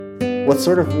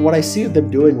what I see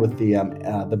them doing with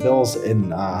the bills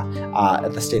in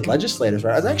at the state legislators,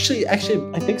 right, is actually I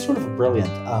think sort of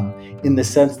brilliant in the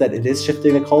sense that it is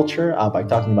shifting the culture by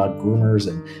talking about groomers,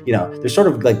 and they're sort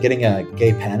of like getting a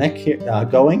gay panic here,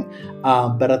 going,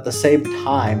 but at the same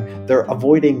time they're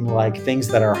avoiding like things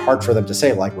that are hard for them to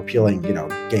say, like repealing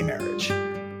gay marriage.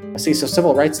 See, so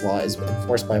civil rights law is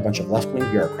enforced by a bunch of left-wing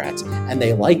bureaucrats, and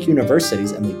they like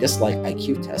universities and they dislike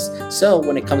IQ tests. So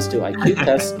when it comes to IQ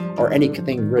tests or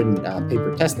anything written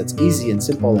paper test that's easy and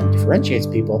simple and differentiates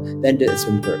people, then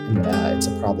it's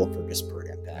a problem for disparate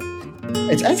impact.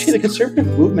 It's actually, the conservative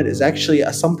movement is actually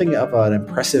something of an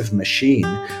impressive machine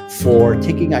for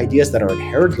taking ideas that are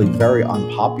inherently very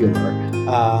unpopular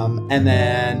and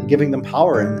then giving them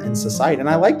power in society. And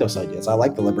I like those ideas. I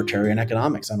like the libertarian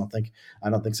economics. I don't think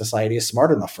society is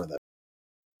smart enough for them.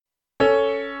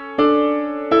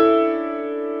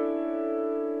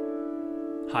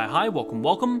 Hi,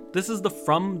 welcome. This is the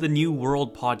From the New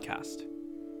World podcast.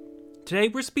 Today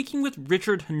we're speaking with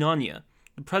Richard Hanania,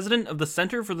 the president of the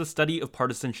Center for the Study of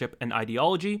Partisanship and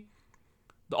Ideology,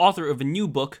 the author of a new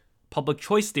book, Public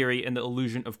Choice Theory and the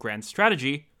Illusion of Grand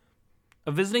Strategy,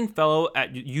 a visiting fellow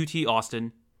at UT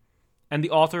Austin, and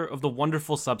the author of the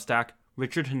wonderful Substack,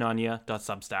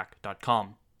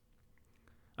 richardhanania.substack.com.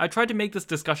 I tried to make this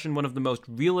discussion one of the most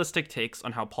realistic takes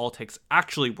on how politics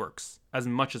actually works, as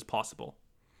much as possible.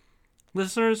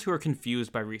 Listeners who are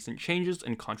confused by recent changes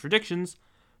and contradictions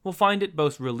will find it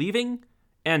both relieving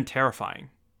and terrifying.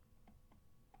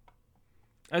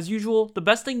 As usual, the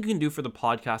best thing you can do for the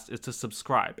podcast is to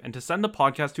subscribe and to send the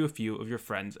podcast to a few of your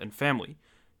friends and family.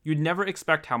 You'd never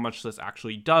expect how much this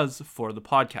actually does for the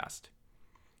podcast.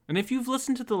 And if you've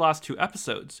listened to the last 2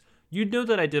 episodes, you'd know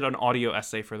that I did an audio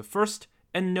essay for the first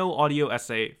and no audio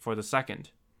essay for the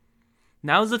second.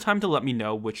 Now's the time to let me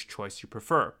know which choice you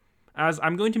prefer, as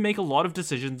I'm going to make a lot of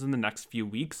decisions in the next few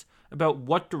weeks about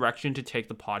what direction to take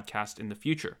the podcast in the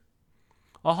future.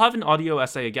 I'll have an audio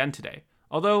essay again today,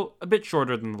 although a bit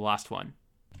shorter than the last one.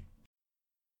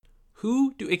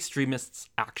 Who do extremists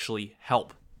actually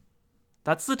help?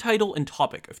 That's the title and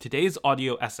topic of today's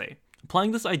audio essay,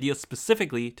 applying this idea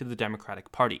specifically to the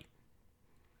Democratic Party.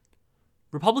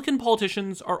 Republican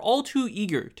politicians are all too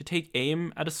eager to take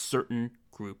aim at a certain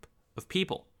group of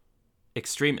people: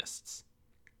 extremists.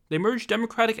 They merge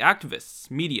Democratic activists,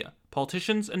 media,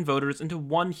 politicians, and voters into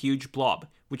one huge blob,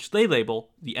 which they label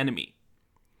the enemy.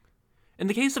 In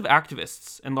the case of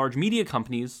activists and large media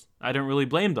companies, I don't really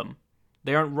blame them.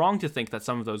 They aren't wrong to think that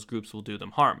some of those groups will do them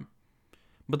harm.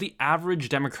 But the average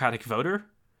Democratic voter?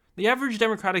 The average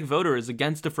Democratic voter is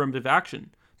against affirmative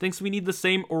action, thinks we need the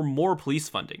same or more police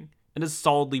funding, and is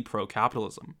solidly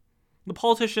pro-capitalism. The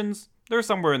politicians, they're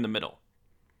somewhere in the middle.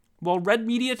 While red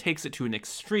media takes it to an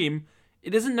extreme,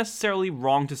 it isn't necessarily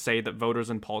wrong to say that voters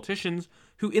and politicians,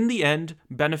 who in the end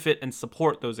benefit and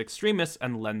support those extremists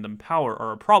and lend them power,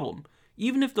 are a problem,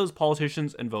 even if those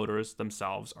politicians and voters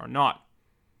themselves are not.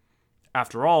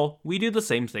 After all, we do the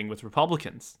same thing with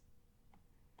Republicans.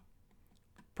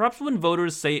 Perhaps when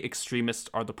voters say extremists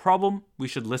are the problem, we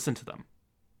should listen to them.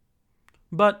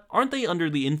 But aren't they under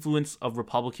the influence of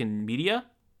Republican media?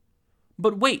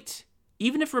 But wait,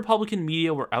 even if Republican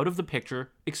media were out of the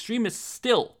picture, extremists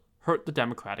still hurt the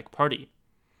Democratic Party.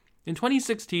 In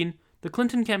 2016, the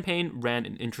Clinton campaign ran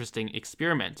an interesting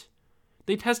experiment.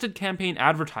 They tested campaign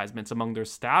advertisements among their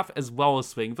staff as well as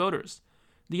swing voters.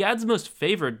 The ads most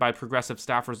favored by progressive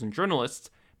staffers and journalists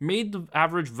made the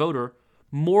average voter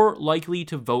more likely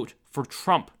to vote for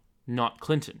Trump, not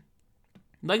Clinton.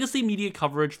 Legacy media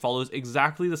coverage follows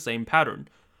exactly the same pattern,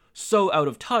 so out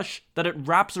of touch that it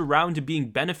wraps around to being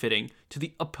benefiting to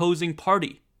the opposing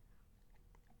party.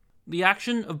 The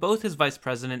action of both his vice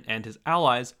president and his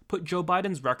allies put Joe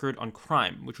Biden's record on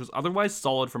crime, which was otherwise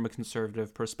solid from a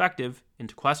conservative perspective,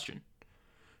 into question.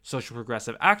 Social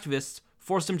progressive activists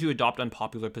forced him to adopt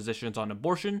unpopular positions on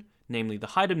abortion, namely the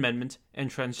Hyde Amendment and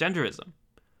transgenderism.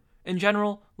 In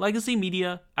general, legacy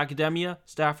media, academia,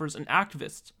 staffers, and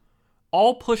activists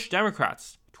all push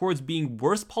Democrats towards being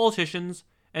worse politicians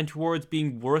and towards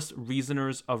being worse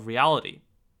reasoners of reality.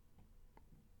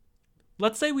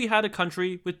 Let's say we had a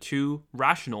country with 2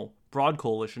 rational, broad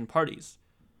coalition parties.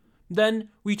 Then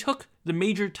we took the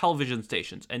major television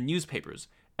stations and newspapers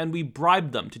and we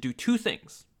bribed them to do 2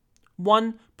 things.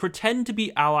 1, pretend to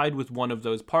be allied with one of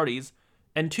those parties,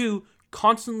 and 2,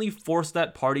 constantly force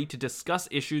that party to discuss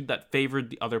issues that favored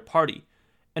the other party,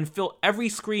 and fill every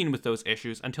screen with those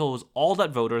issues until it was all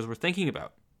that voters were thinking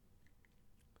about.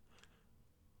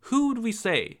 Who would we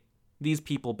say these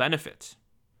people benefit?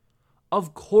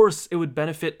 Of course it would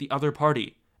benefit the other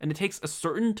party, and it takes a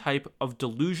certain type of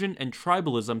delusion and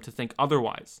tribalism to think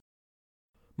otherwise.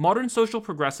 Modern social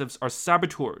progressives are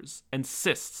saboteurs and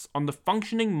cysts on the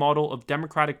functioning model of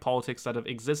democratic politics that have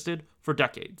existed for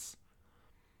decades.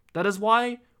 That is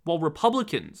why, while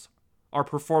Republicans are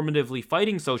performatively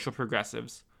fighting social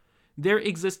progressives, their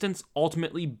existence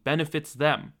ultimately benefits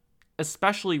them,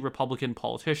 especially Republican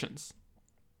politicians.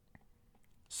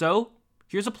 So,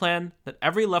 here's a plan that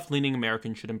every left-leaning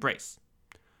American should embrace.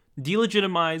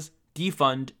 Delegitimize,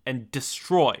 defund, and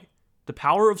destroy the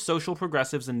power of social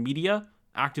progressives in media,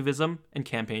 activism, and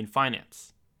campaign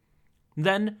finance.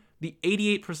 Then, the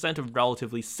 88% of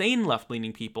relatively sane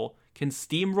left-leaning people can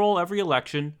steamroll every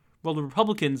election while the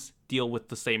Republicans deal with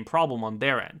the same problem on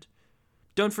their end.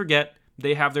 Don't forget,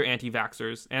 they have their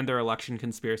anti-vaxxers and their election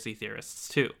conspiracy theorists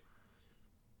too.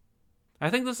 I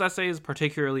think this essay is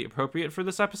particularly appropriate for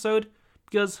this episode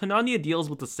because Hanania deals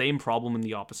with the same problem in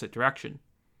the opposite direction.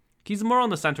 He's more on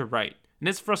the center-right, and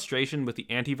his frustration with the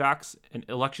anti-vax and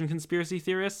election conspiracy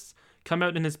theorists come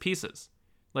out in his pieces,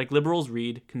 like liberals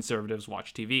read, conservatives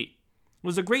watch TV. It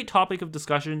was a great topic of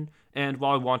discussion, and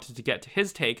while I wanted to get to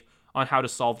his take on how to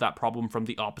solve that problem from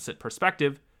the opposite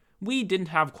perspective, we didn't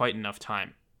have quite enough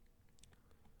time.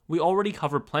 We already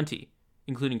covered plenty,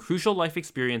 including crucial life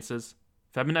experiences,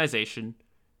 feminization,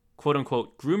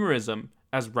 quote-unquote groomerism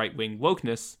as right-wing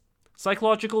wokeness,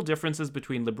 psychological differences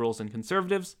between liberals and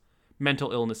conservatives,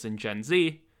 mental illness in Gen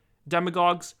Z,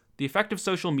 demagogues, the effect of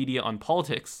social media on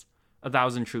politics,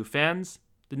 1,000 true fans,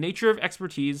 the nature of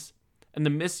expertise, and the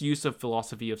misuse of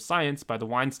philosophy of science by the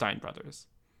Weinstein brothers.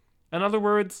 In other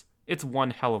words, it's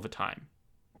one hell of a time.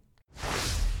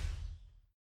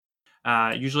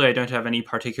 Usually I don't have any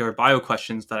particular bio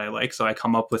questions that I like, so I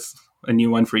come up with a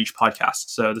new one for each podcast.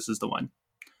 So this is the one.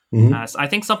 Mm-hmm. So I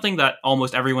think something that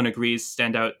almost everyone agrees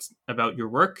stand out about your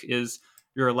work is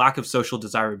your lack of social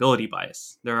desirability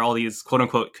bias. There are all these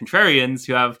quote-unquote contrarians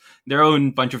who have their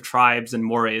own bunch of tribes and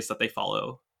mores that they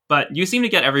follow. But you seem to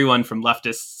get everyone from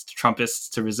leftists to Trumpists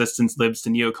to resistance libs to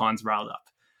neocons riled up.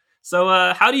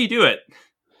 So how do you do it?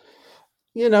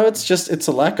 It's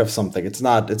a lack of something. It's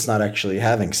not actually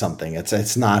having something.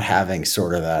 It's not having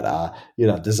sort of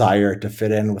that, desire to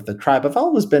fit in with the tribe. I've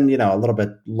always been, a little bit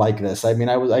like this. I mean,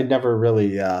 I never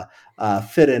really,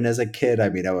 fit in as a kid. I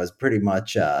mean, I was pretty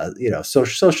much,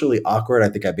 socially awkward. I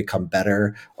think I've become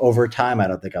better over time. I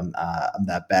don't think I'm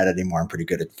that bad anymore. I'm pretty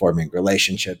good at forming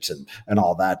relationships and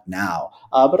all that now.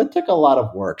 But it took a lot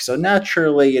of work. So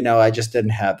naturally, I just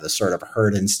didn't have the sort of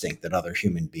herd instinct that other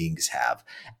human beings have.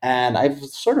 And I've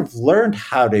sort of learned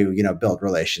how to, build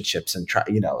relationships and try,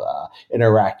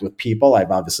 interact with people.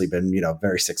 I've obviously been,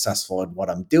 very successful in what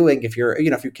I'm doing. If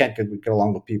if you can't get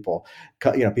along with people,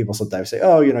 people sometimes say,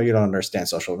 oh, you don't understand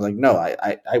social. I'm like, no,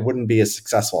 I wouldn't be as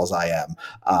successful as I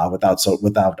am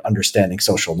without understanding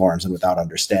social norms and without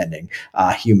understanding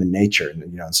human nature, and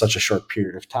in such a short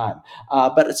period of time.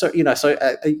 But so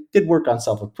I did work on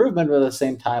self improvement, but at the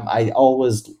same time, I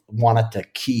always wanted to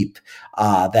keep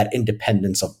that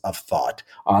independence of thought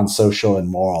on social and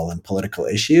moral and political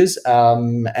issues,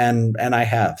 and I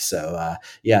have. So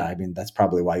I mean, that's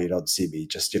probably why you don't see me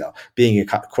just being a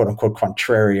quote unquote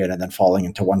contrarian and then falling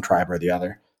into one tribe or the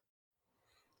other.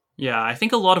 Yeah, I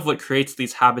think a lot of what creates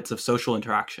these habits of social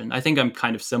interaction, I think I'm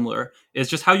kind of similar, is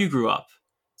just how you grew up.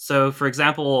 So, for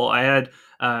example, I had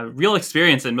a real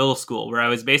experience in middle school where I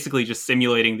was basically just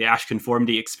simulating the Asch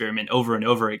conformity experiment over and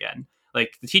over again.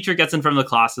 Like, the teacher gets in front of the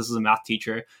class, this was a math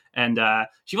teacher, and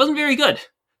she wasn't very good.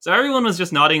 So everyone was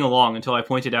just nodding along until I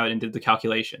pointed out and did the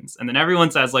calculations. And then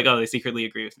everyone says, like, oh, they secretly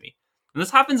agree with me. And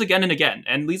this happens again and again.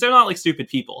 And these are not, like, stupid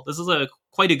people. This is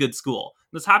quite a good school.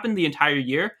 This happened the entire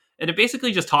year. And it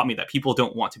basically just taught me that people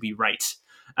don't want to be right.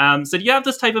 So do you have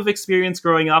this type of experience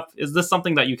growing up? Is this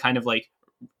something that you kind of like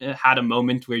had a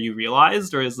moment where you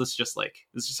realized, or is this just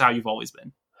how you've always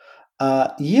been?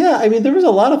 I mean, there was a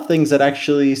lot of things that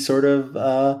actually sort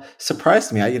of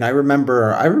surprised me. I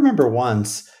remember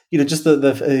once, just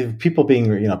the people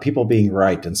being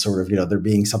right, and sort of, there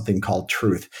being something called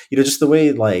truth, just the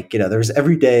way, like, there's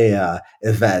everyday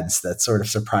events that sort of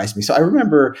surprised me. So I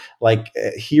remember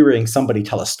hearing somebody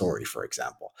tell a story, for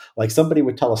example, like somebody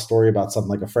would tell a story about something,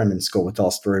 like a friend in school would tell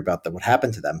a story about what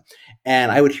happened to them.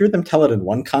 And I would hear them tell it in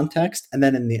one context, and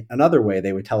then in another way,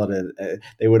 they would tell it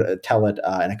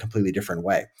in a completely different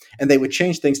way. And they would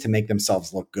change things to make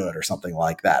themselves look good or something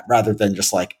like that, rather than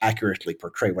just like accurately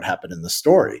portray what happened in the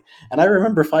story. story. And I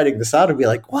remember finding this out and be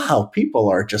like, wow, people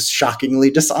are just shockingly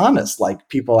dishonest. Like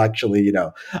people actually,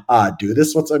 do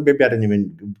this. Maybe I didn't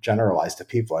even generalize to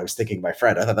people. I was thinking my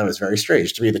friend. I thought that was very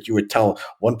strange to me that you would tell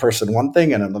one person one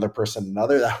thing and another person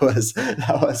another. That was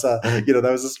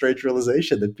a strange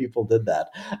realization that people did that.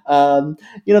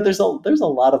 There's a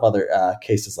lot of other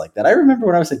cases like that. I remember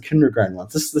when I was in kindergarten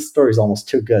once. This story is almost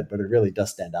too good, but it really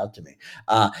does stand out to me.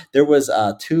 There was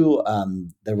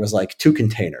two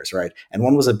containers, right? And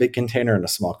one was a big container and a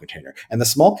small container. And the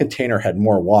small container had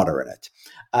more water in it.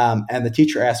 And the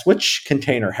teacher asked, which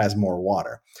container has more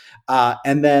water?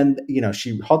 And then,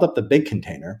 she held up the big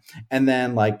container, and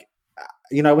then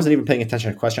I wasn't even paying attention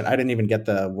to the question. I didn't even get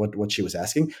what she was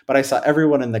asking, but I saw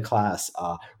everyone in the class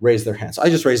raise their hands. So I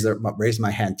just raised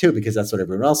my hand too, because that's what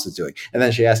everyone else is doing. And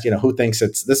then she asked, who thinks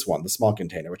it's this one, the small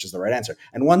container, which is the right answer.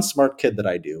 And one smart kid that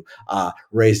I do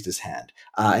raised his hand,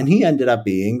 and he ended up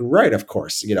being right. Of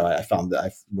course, I found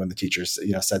that when the teachers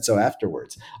said so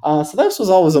afterwards. So this was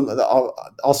always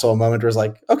also a moment where it's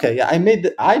like, okay, yeah,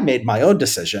 I made my own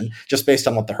decision just based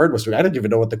on what the herd was doing. I didn't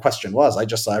even know what the question was. I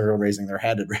just saw everyone raising their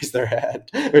hand and raised their hand.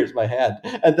 Raised my hand,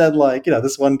 and then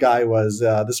this one guy was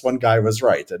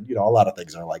right, and a lot of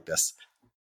things are like this.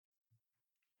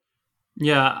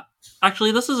 Yeah,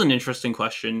 actually, this is an interesting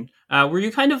question. Were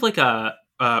you kind of like a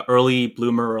early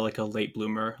bloomer or like a late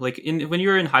bloomer? Like when you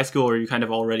were in high school, were you kind of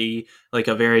already like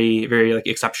a very, very like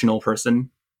exceptional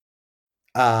person?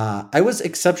 I was an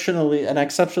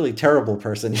exceptionally terrible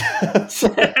person.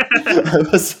 So I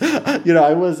was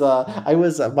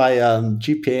my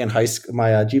GPA in high school. My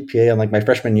GPA in my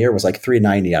freshman year was like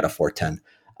 390 out of 410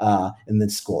 in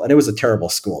this school, and it was a terrible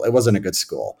school. It wasn't a good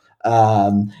school.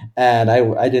 And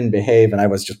I didn't behave, and I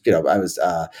was just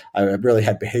I really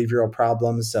had behavioral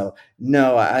problems. So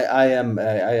no, I am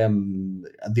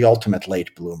the ultimate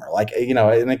late bloomer.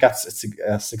 And it got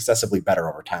successively better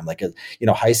over time.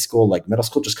 High school, middle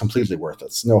school, just completely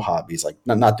worthless. No hobbies,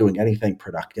 not doing anything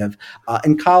productive.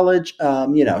 In college,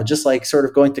 just sort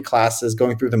of going to classes,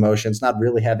 going through the motions, not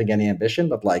really having any ambition,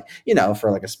 but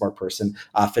for a smart person,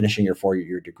 finishing your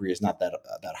 4-year degree is not that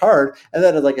hard. And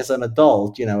then as an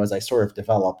adult, as I sort of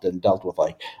developed and dealt with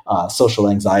social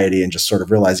anxiety and just sort of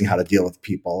realizing how to deal with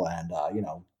people and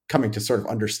coming to sort of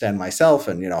understand myself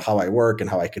and how I work and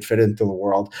how I could fit into the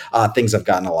world, things have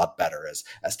gotten a lot better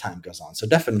as time goes on. So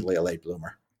definitely a late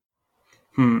bloomer.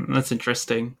 That's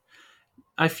interesting.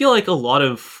 I feel like a lot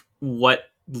of what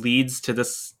leads to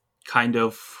this kind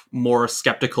of more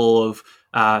skeptical of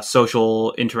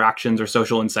social interactions or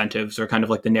social incentives, or kind of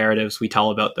like the narratives we tell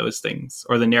about those things,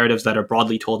 or the narratives that are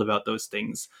broadly told about those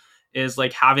things, is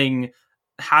having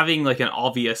an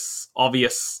obvious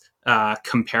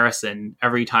comparison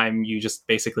every time you just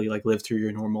basically live through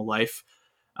your normal life.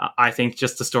 I think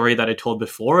just the story that I told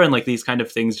before, and these kind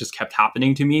of things just kept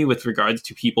happening to me with regards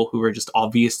to people who were just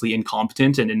obviously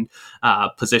incompetent and in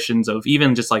positions of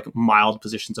even just mild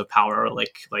positions of power,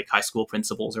 like high school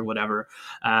principals or whatever.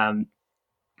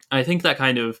 I think that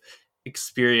kind of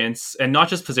experience, and not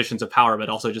just positions of power, but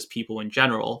also just people in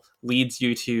general, leads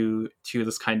you to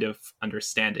this kind of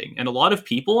understanding. And a lot of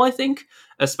people, I think,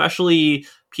 especially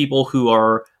people who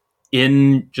are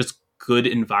in just good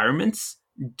environments,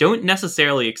 don't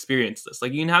necessarily experience this.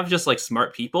 You can have just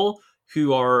smart people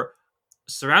who are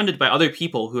surrounded by other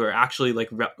people who are actually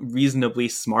reasonably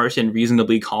smart and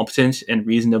reasonably competent and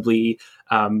reasonably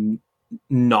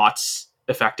not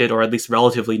affected, or at least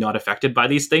relatively not affected by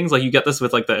these things. You get this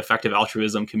with the effective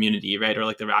altruism community, right?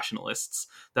 Or the rationalists,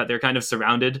 that they're kind of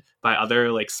surrounded by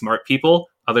other smart people,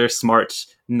 other smart,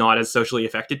 not as socially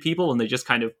affected people, and they just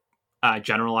kind of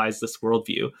generalize this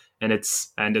worldview, and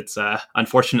it's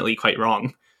unfortunately quite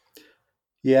wrong.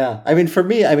 Yeah, for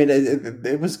me,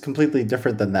 it was completely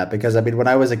different than that, because when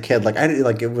I was a kid, I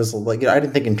didn't it was I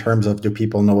didn't think in terms of, do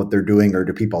people know what they're doing or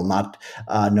do people not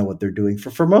know what they're doing.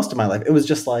 For most of my life, it was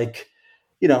just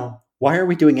why are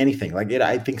we doing anything?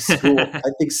 I think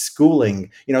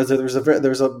schooling,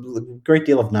 there's a great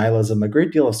deal of nihilism, a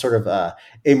great deal of sort of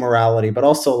amorality, but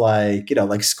also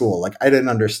school. I didn't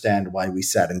understand why we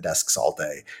sat in desks all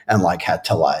day and had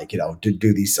to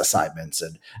do these assignments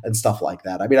and stuff like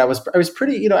that. I was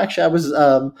pretty, actually I was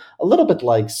a little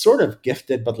bit sort of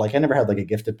gifted, but I never had a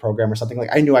gifted program or something.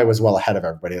 I knew I was well ahead of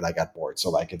everybody, and I got bored.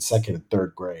 So in second and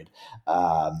third grade,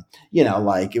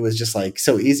 it was just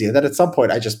so easy. And then at some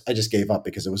point I just gave up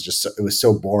because it was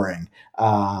so boring.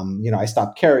 I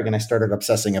stopped caring and I started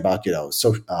obsessing about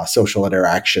social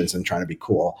interactions and trying to be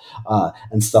cool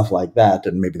and stuff like that.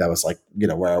 And maybe that was like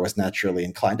where I was naturally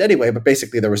inclined anyway. But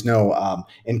basically, there was no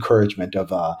encouragement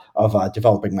of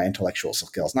developing my intellectual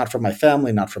skills, not from my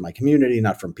family, not from my community,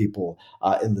 not from people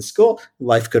in the school.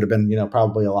 Life could have been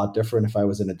probably a lot different if I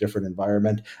was in a different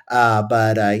environment.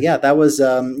 But that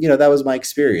was my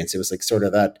experience. It was like sort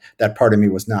of that part of me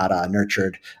was not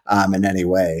nurtured in any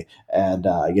way, and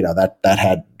that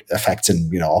had effects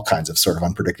in all kinds of sort of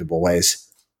unpredictable ways.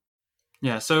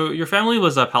 Yeah. So your family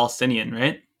was a Palestinian,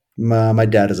 right? My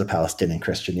dad is a Palestinian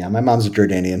Christian. Yeah, my mom's a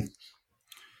Jordanian.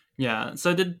 Yeah.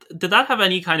 So did that have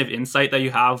any kind of insight that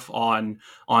you have on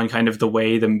kind of the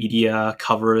way the media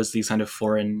covers these kind of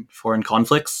foreign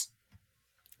conflicts?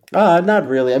 Not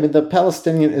really. I mean, the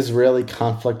Palestinian-Israeli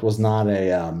conflict was not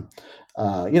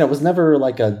was never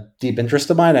like a deep interest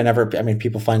of mine.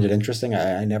 People find it interesting.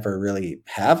 I never really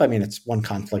have. I mean, it's one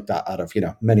conflict out of,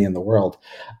 many in the world.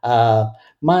 I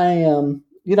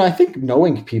think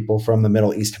knowing people from the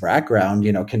Middle East background,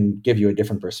 can give you a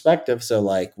different perspective. So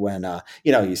like when,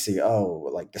 you see,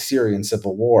 like the Syrian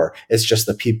civil war, it's just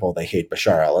the people, they hate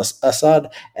Bashar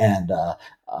al-Assad, and,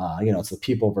 it's the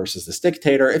people versus this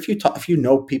dictator. If you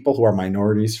know people who are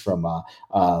minorities from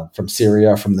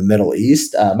Syria, from the Middle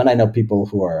East, and I know people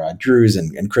who are Druze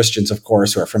and Christians, of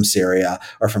course, who are from Syria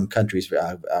or from countries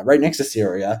right next to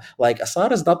Syria, like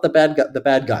Assad is not the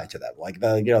bad guy to them. Like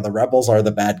the rebels are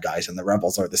the bad guys and the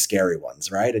rebels are the scary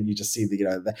ones, right? And you just see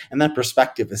and that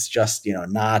perspective is just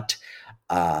not.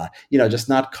 Just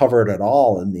not covered at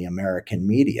all in the American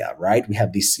media, right? We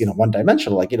have these,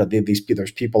 one-dimensional, like,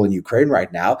 there's people in Ukraine right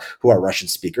now who are Russian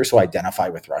speakers who identify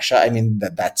with Russia. I mean,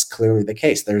 that's clearly the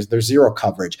case. There's zero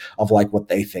coverage of like what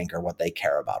they think or what they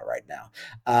care about right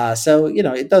now. So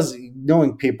it does,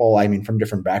 knowing people, I mean, from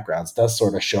different backgrounds does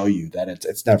sort of show you that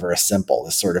it's never as simple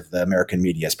as sort of the American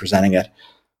media is presenting it.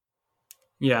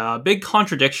 Yeah, a big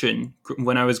contradiction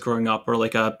when I was growing up, or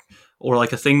like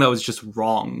a thing that was just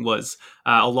wrong, was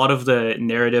a lot of the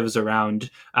narratives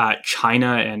around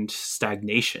China and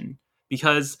stagnation.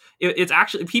 Because it's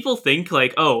actually, people think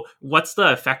like, oh, what's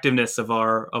the effectiveness of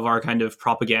our kind of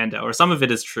propaganda? Or some of it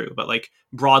is true, but like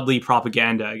broadly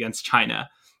propaganda against China.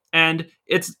 And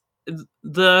it's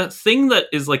the thing that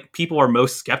is like people are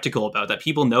most skeptical about, that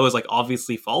people know is like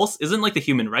obviously false, isn't like the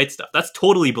human rights stuff. That's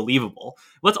totally believable.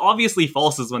 What's obviously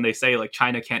false is when they say like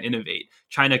China can't innovate,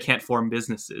 China can't form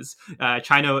businesses,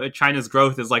 China's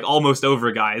growth is like almost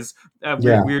over, guys.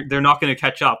 They're not going to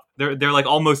catch up. They're like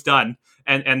almost done,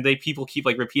 and people keep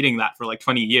like repeating that for like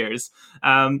 20 years.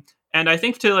 And I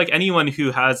think to like anyone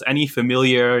who has any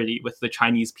familiarity with the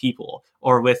Chinese people,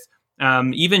 or with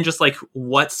even just like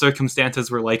what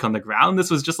circumstances were like on the ground, this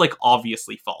was just like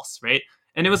obviously false, right?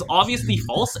 And it was obviously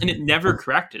false, and it never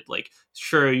corrected. Like,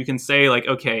 sure, you can say like,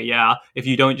 okay, yeah, if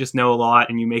you don't just know a lot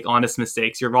and you make honest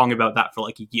mistakes, you're wrong about that for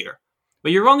like a year.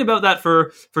 But you're wrong about that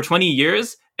for 20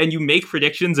 years, and you make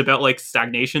predictions about like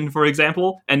stagnation, for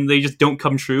example, and they just don't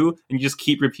come true, and you just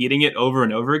keep repeating it over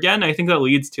and over again. I think that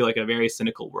leads to like a very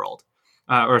cynical world,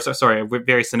 a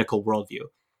very cynical worldview.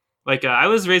 Like, I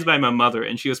was raised by my mother,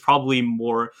 and she was probably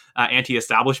more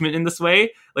anti-establishment in this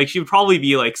way. Like, she would probably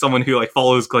be like someone who like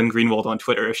follows Glenn Greenwald on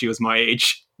Twitter if she was my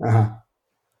age. Yeah.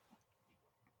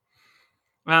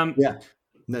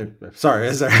 No, sorry.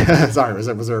 Was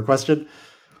there a question?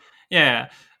 Yeah,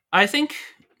 I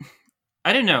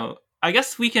don't know. I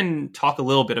guess we can talk a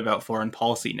little bit about foreign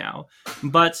policy now,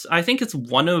 but I think it's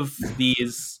one of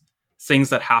these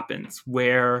things that happens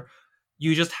where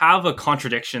you just have a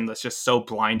contradiction that's just so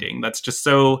blinding, that's just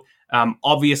so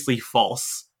obviously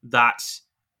false, that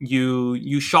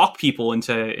you shock people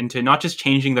into not just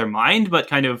changing their mind, but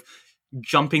kind of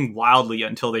jumping wildly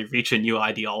until they reach a new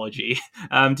ideology.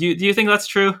 Do you think that's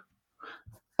true?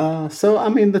 So I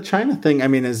mean, the China thing, I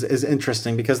mean, is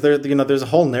interesting because there's a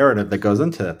whole narrative that goes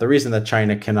into it. The reason that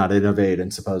China cannot innovate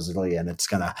and it's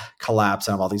going to collapse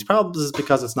and have all these problems is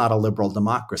because it's not a liberal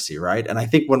democracy, right? And I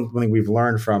think one thing we've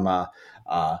learned from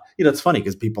it's funny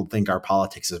because people think our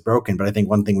politics is broken, but I think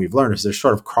one thing we've learned is there's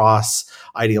sort of cross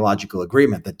ideological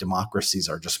agreement that democracies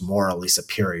are just morally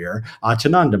superior to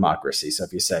non-democracy. So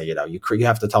if you say, you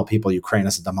have to tell people Ukraine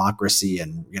is a democracy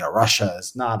and, Russia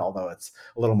is not, although it's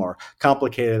a little more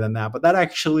complicated than that, but that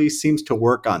actually seems to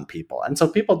work on people. And so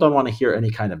people don't want to hear any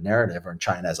kind of narrative, or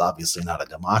China is obviously not a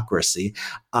democracy,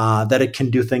 that it can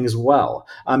do things well.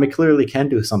 It clearly can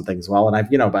do some things well. And I've,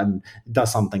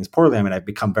 does some things poorly. I mean, I've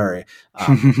become very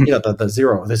The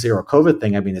zero COVID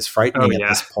thing. I mean, is Oh frightening at yeah.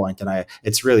 this point, and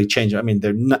it's really changed. I mean,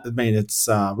 it's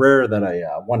rare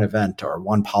that one event or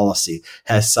one policy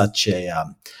has such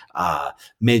a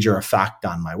major effect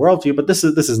on my worldview. But this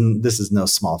is no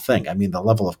small thing. I mean, the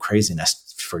level of craziness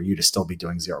for you to still be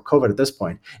doing zero COVID at this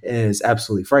point is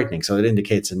absolutely frightening. So it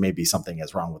indicates that maybe something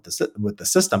is wrong with the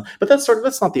system. But that's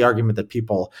not the argument that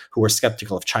people who were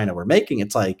skeptical of China were making.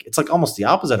 It's like almost the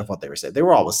opposite of what they were saying. They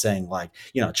were always saying like,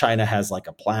 China has like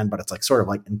a plan, but it's like sort of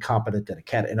like incompetent and it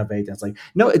can't innovate. And it's like,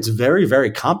 no, it's very,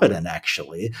 very competent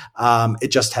actually.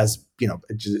 It just has,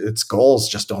 its goals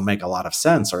just don't make a lot of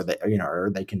sense, or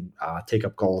they can take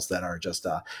up goals that are just,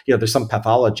 there's some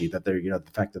pathology that they're,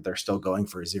 the fact that they're still going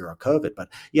for zero COVID, but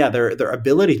yeah, their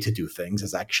ability to do things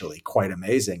is actually quite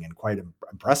amazing and quite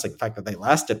impressive. The fact that they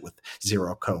lasted with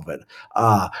zero COVID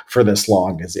for this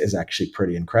long is actually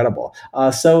pretty incredible.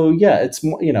 So yeah, it's,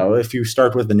 if you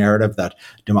start with the narrative that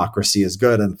democracy is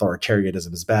good and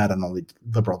authoritarianism is bad and only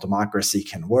liberal democracy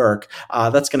can work,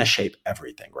 that's going to shape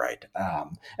everything, right?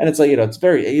 And it's like, it's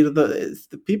very,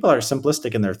 the people are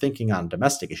simplistic in their thinking on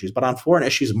domestic issues, but on foreign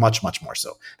issues, much, much more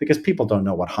so, because people don't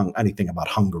know anything about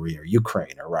Hungary or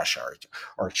Ukraine or Russia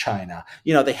or China.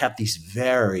 They have these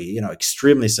very,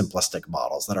 extremely simplistic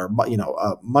models that are,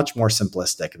 much more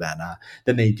simplistic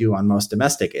than they do on most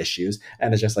domestic issues.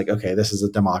 And it's just like, okay, this is a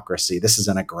democracy. This is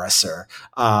an aggressor.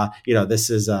 This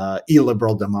is a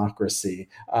illiberal democracy.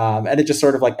 And it just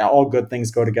sort of like all good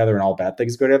things go together and all bad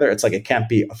things go together. It's like, it can't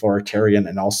be authoritarian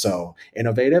and also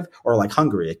innovative, or like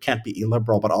Hungary, it can't be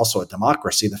illiberal but also a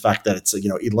democracy. The fact that it's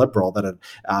illiberal, that it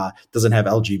doesn't have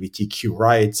LGBTQ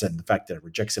rights, and the fact that it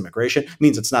rejects immigration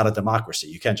means it's not a democracy.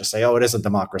 You can't just say, oh, it is a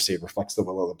democracy, it reflects the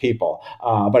will of the people,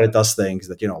 but it does things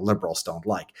that liberals don't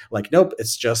like. Like, nope,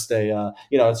 it's just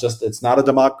it's not a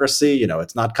democracy.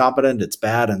 It's not competent, it's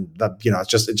bad, and it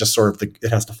just sort of it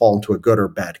has to fall into a good or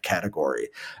bad category.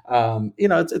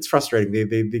 It's frustrating.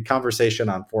 The conversation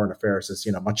on foreign affairs is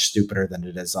much stupider than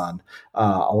it is on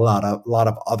a lot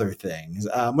of other things,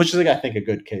 which is, I think, a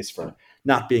good case for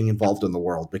not being involved in the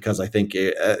world, because I think,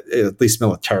 at least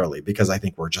militarily, because I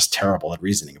think we're just terrible at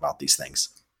reasoning about these things.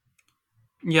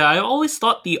 Yeah, I always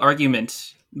thought the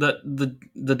argument,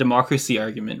 the democracy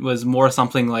argument, was more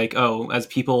something like, oh, as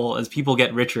people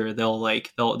get richer, they'll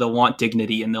want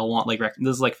dignity, and they'll want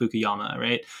this is like Fukuyama,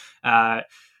 right?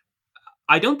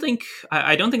 I don't think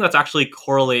that's actually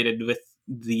correlated with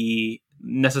the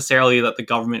necessarily that the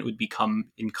government would become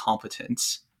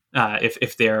incompetent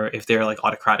if they're like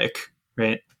autocratic,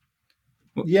 right?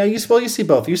 Yeah, you see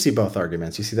both. You see both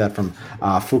arguments. You see that from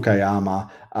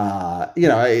Fukuyama.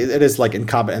 It is like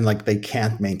incompetent, and like they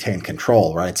can't maintain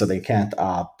control, right? So they can't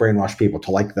brainwash people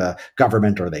to like the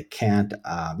government, or they can't,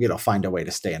 find a way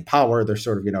to stay in power. They're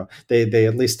sort of, they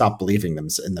at least stop believing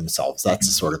in themselves. That's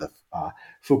sort of the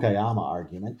Fukuyama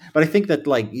argument. But I think that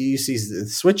like you see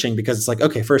switching, because it's like,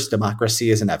 okay, first, democracy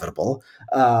is inevitable,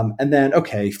 and then,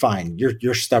 okay, fine,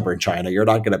 you're stubborn, China. You're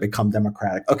not going to become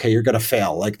democratic. Okay, you're going to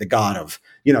fail. Like the god of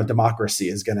democracy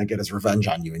is going to get his revenge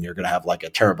on you, and you're going to have like a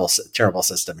terrible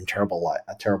system and a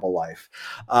terrible life.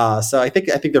 So I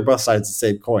think they're both sides of the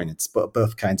same coin. It's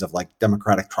both kinds of like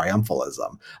democratic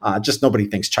triumphalism. Just nobody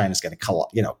thinks China's going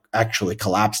to actually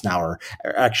collapse now, or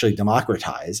actually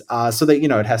democratize. So that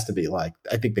it has to be like,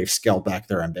 I think they've scaled back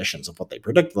their ambitions of what they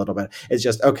predict a little bit. It's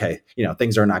just, okay,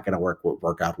 things are not going to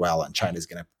work out well, and China's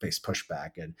going to face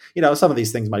pushback. And some of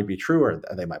these things might be true, or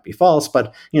they might be false,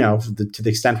 but to the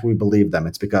extent we believe them,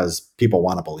 it's because people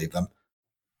want to believe them.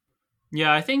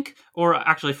 Yeah, I think, or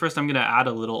actually, first I'm going to add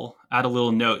a little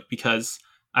note, because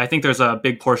I think there's a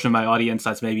big portion of my audience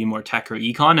that's maybe more tech or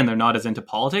econ, and they're not as into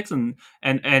politics, and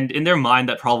in their mind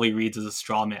that probably reads as a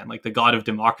straw man, like the god of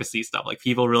democracy stuff, like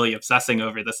people really obsessing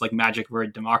over this like magic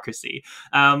word democracy.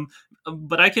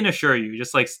 But I can assure you,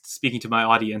 just like speaking to my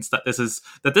audience, that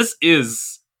this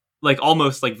is like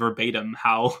almost like verbatim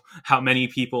how many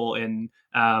people in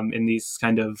these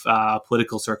kind of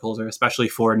political circles, or especially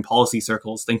foreign policy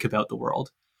circles, think about the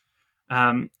world.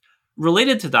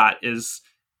 Related to that is,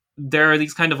 there are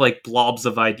these kind of like blobs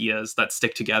of ideas that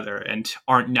stick together and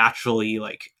aren't naturally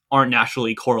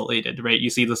correlated, right? You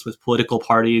see this with political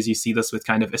parties, you see this with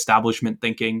kind of establishment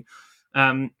thinking.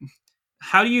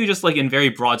 How do you, just like in very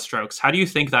broad strokes, how do you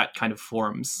think that kind of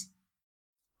forms?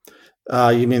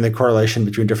 You mean the correlation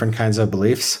between different kinds of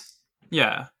beliefs?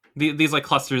 Yeah, these like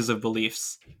clusters of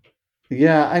beliefs.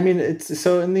 Yeah, I mean, it's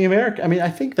so in the America. I mean, I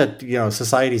think that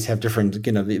societies have different.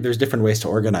 There's different ways to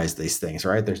organize these things,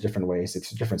 right? There's different ways.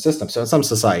 It's different systems. So in some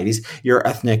societies, your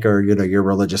ethnic or your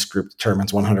religious group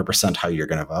determines 100% how you're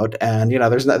going to vote, and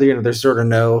there's not there's sort of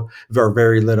no or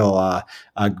very little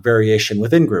variation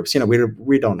within groups.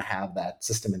 We don't have that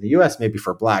system in the U.S. Maybe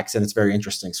for blacks, and it's very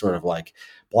interesting. Sort of like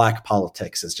black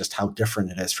politics is just how different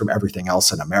it is from everything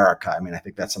else in America. I mean, I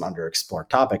think that's an underexplored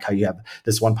topic. How you have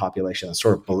this one population that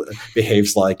sort of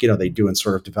behaves like they do in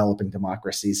sort of developing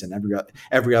democracies, and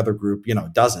every other group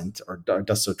doesn't, or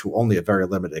does so to only a very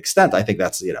limited extent. I think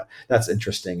that's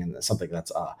interesting and something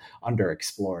that's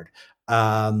underexplored.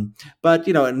 But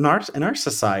in our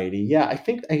society, yeah, I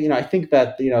think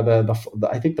that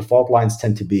I think the fault lines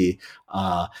tend to be.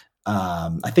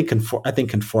 I think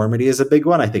conformity is a big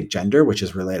one. I think gender, which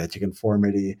is related to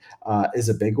conformity, is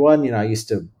a big one. I used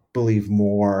to believe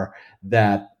more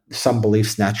that some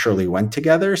beliefs naturally went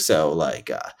together. So like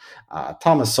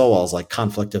Thomas Sowell's like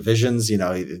conflict of visions,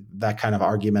 that kind of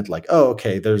argument, like, oh,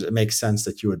 okay, it makes sense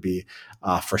that you would be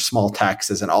for small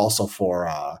taxes and also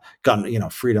for gun,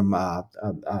 freedom,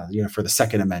 for the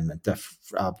Second Amendment, the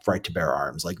right to bear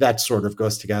arms. Like that sort of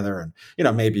goes together. And,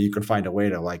 maybe you could find a way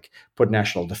to like put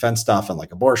national defense stuff and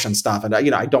like abortion stuff. And,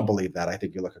 I don't believe that. I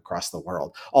think you look across the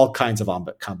world, all kinds of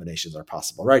combinations are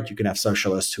possible, right? You can have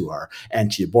socialists who are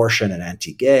anti-abortion and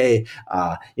anti-gay.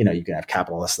 You can have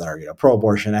capitalists that are,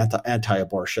 pro-abortion,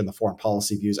 anti-abortion, the foreign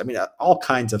policy views. I mean, all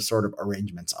kinds of sort of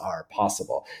arrangements are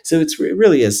possible. So it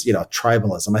really is,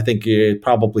 tribalism. I think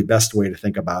probably best way to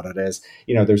think about it is,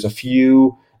 there's a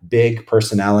few big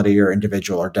personality or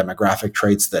individual or demographic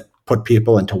traits that put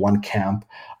people into one camp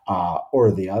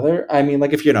or the other. I mean,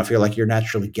 like if you're like you're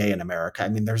naturally gay in America, I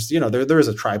mean, there's there is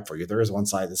a tribe for you. There is one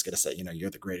side that's going to say you're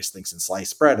the greatest thing since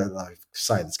sliced bread, and the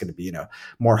side that's going to be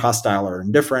more hostile or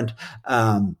indifferent.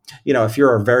 If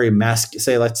you're a very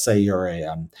say let's say you're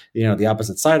a the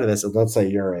opposite side of this. Let's say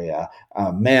you're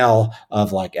a male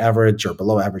of like average or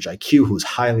below average IQ who's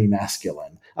highly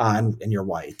masculine. And you're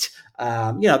white.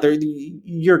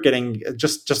 You're getting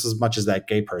just as much as that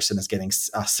gay person is getting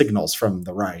signals from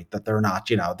the right that they're not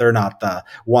the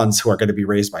ones who are going to be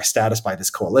raised by status by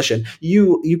this coalition.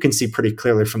 You can see pretty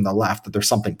clearly from the left that there's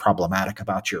something problematic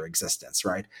about your existence,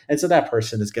 right? And so that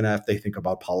person is going to, if they think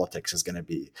about politics, is going to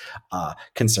be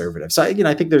conservative. So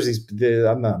I think there's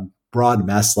on the broad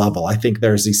mass level, I think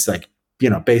there's these like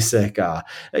basic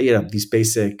these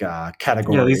basic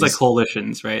categories. Yeah, these like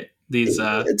coalitions, right?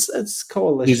 It's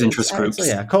coalition. These interest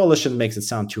groups. Coalition makes it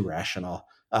sound too rational.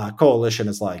 Coalition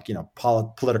is like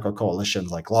political coalitions,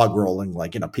 like log rolling,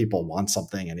 like people want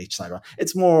something and each side.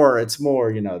 It's more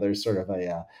there's sort of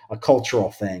a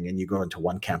cultural thing, and you go into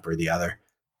one camp or the other.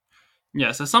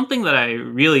 Yeah, so something that I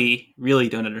really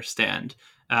don't understand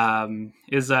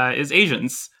is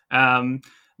Asians.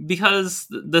 Because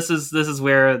this is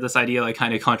where this idea like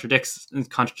kind of contradicts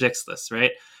this,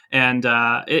 right? And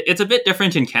it's a bit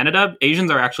different in Canada. Asians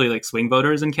are actually like swing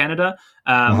voters in Canada,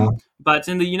 but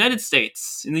in the United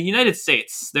States,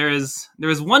 there is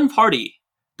one party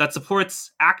that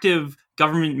supports active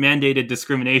government mandated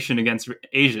discrimination against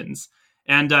Asians,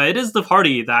 and it is the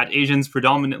party that Asians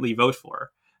predominantly vote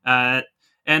for. And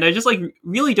I just like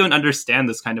really don't understand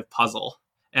this kind of puzzle.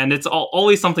 And it's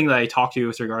always something that I talk to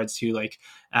with regards to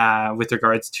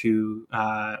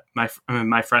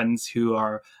my friends who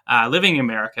are living in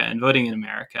America and voting in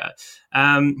America.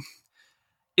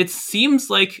 It seems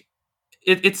like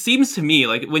it seems to me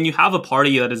like when you have a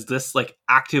party that is this like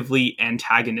actively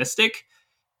antagonistic,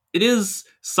 it is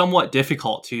somewhat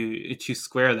difficult to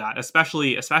square that,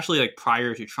 especially like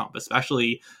prior to Trump,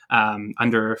 especially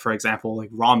under, for example, like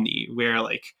Romney, where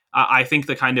like I think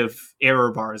the kind of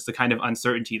error bars, the kind of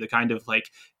uncertainty, the kind of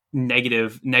like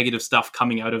negative stuff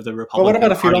coming out of the Republican Well, what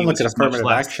about if you Party don't look at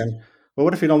affirmative action? Well,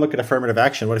 what if you don't look at affirmative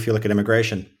action? What if you look at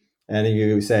immigration? And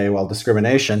you say, well,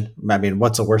 discrimination. I mean,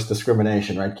 what's a worse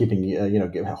discrimination, right? Keeping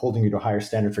holding you to a higher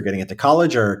standard for getting into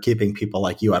college, or keeping people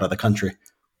like you out of the country?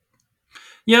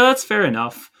 Yeah, that's fair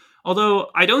enough. Although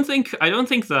I don't think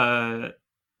the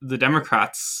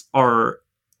Democrats are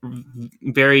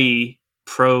very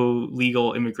pro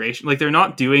legal immigration. Like they're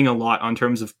not doing a lot on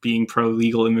terms of being pro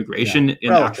legal immigration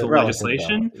in actual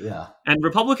legislation. Though. Yeah. And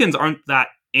Republicans aren't that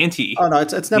anti. Oh no,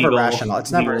 it's never rational. It's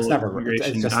never.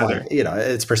 It's just either. Like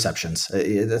it's perceptions.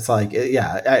 It's like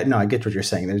I get what you're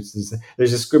saying. There's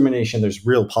discrimination. There's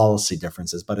real policy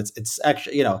differences, but it's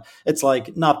actually it's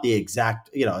like not the exact.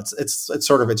 It's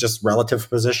sort of it's just relative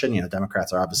position.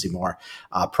 Democrats are obviously more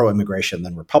pro immigration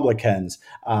than Republicans.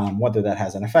 Whether that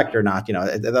has an effect or not,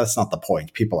 that's not the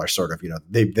point. People are sort of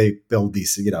they build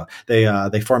these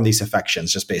they form these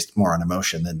affections just based more on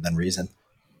emotion than reason.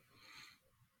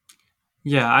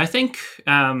 Yeah, I think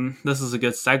this is a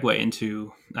good segue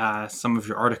into some of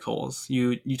your articles.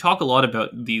 You talk a lot about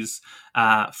these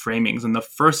framings, and the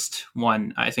first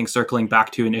one, I think, circling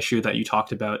back to an issue that you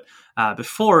talked about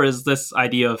before, is this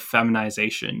idea of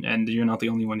feminization. And you're not the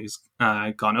only one who's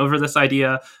gone over this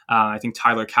idea. I think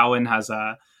Tyler Cowen has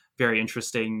a very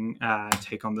interesting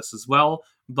take on this as well.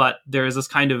 But there is this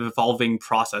kind of evolving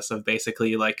process of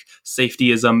basically like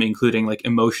safetyism, including like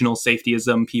emotional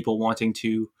safetyism, people wanting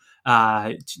to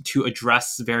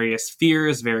address various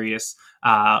fears, various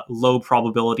low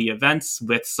probability events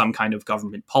with some kind of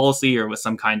government policy or with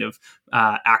some kind of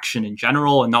action in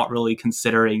general, and not really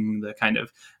considering the kind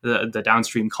of the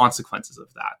downstream consequences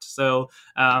of that. So,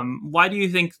 why do you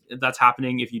think that's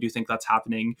happening? If you do think that's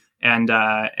happening, and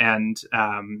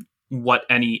what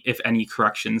any, if any,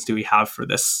 corrections do we have for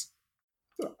this?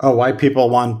 Oh, why people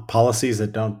want policies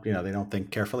that don't, they don't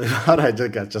think carefully about. I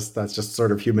think that's just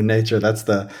sort of human nature.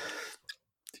 That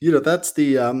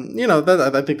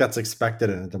I think that's expected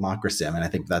in a democracy. I mean, I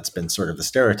think that's been sort of the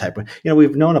stereotype. But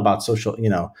we've known about social,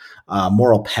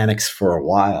 moral panics for a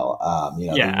while.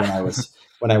 Yeah.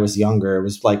 When I was younger, it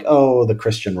was like, oh, the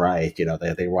Christian right.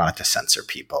 They wanted to censor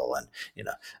people, and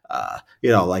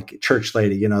like Church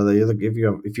Lady.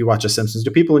 If you watch The Simpsons, do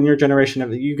people in your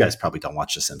generation you guys probably don't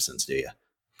watch The Simpsons, do you?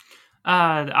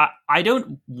 I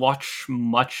don't watch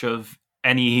much of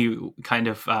any kind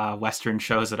of Western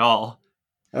shows at all.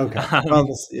 Okay. Well,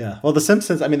 yeah. Well, The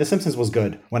Simpsons. I mean, The Simpsons was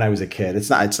good when I was a kid. It's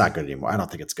not. It's not good anymore. I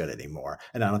don't think it's good anymore,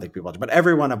 and I don't think people watch it. But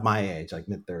everyone of my age, like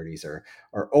mid-30s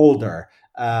or older,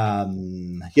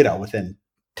 within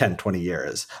 10, 20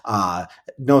 years,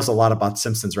 knows a lot about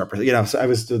Simpsons represent. So I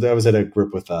was at a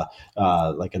group with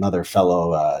like another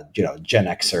fellow, Gen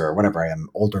Xer or whatever I am,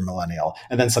 older millennial,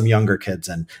 and then some younger kids,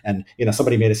 and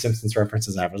somebody made a Simpsons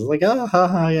references, and I was like, oh, ha,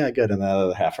 ha, yeah, good, and the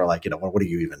other half are like, what are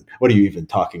you even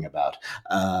talking about?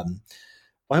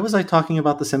 Why was I talking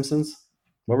about The Simpsons?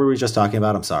 What were we just talking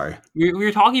about? I'm sorry. We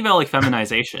were talking about like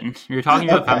feminization. We were talking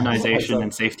about feminization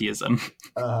and safetyism.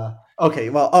 Okay.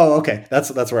 Well, okay.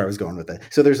 That's where I was going with it.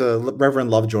 So there's a Reverend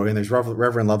Lovejoy, and there's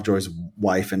Reverend Lovejoy's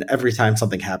wife, and every time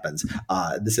something happens,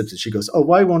 The Simpsons, she goes, "Oh,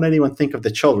 why won't anyone think of the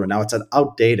children?" Now it's an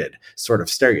outdated sort of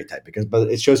stereotype but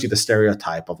it shows you the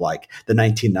stereotype of like the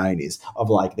 1990s of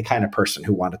like the kind of person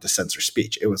who wanted to censor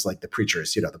speech. It was like the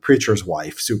preacher's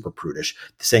wife, super prudish,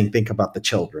 saying, "Think about the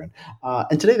children."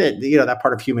 And today, that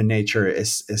part of human nature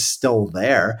is still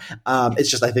there.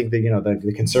 It's just, I think that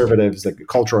the conservatives, the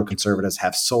cultural conservatives,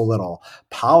 have so little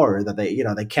power that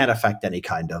they can't affect any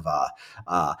kind of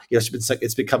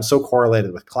it's become so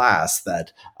correlated with class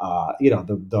that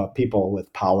the people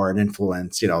with power and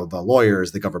influence, the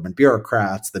lawyers, the government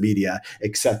bureaucrats, the media,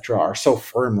 etc., are so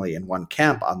firmly in one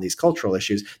camp on these cultural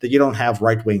issues that you don't have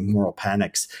right-wing moral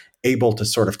panics able to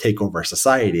sort of take over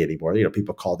society anymore.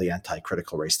 People call the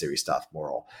anti-critical race theory stuff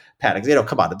moral panics.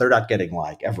 Come on, they're not getting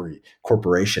like every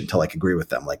corporation to like agree with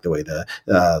them like the way the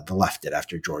left did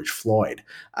after George Floyd.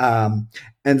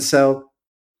 And so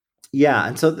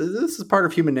this is part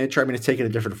of human nature. I mean, it's taken a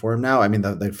different form now. I mean,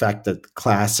 the fact that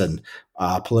class and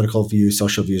political views,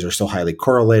 social views are so highly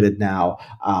correlated now.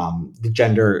 The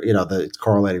gender, it's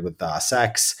correlated with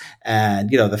sex, and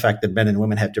the fact that men and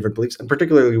women have different beliefs, and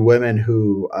particularly women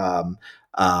who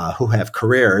have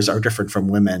careers are different from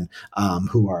women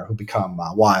who become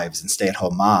wives and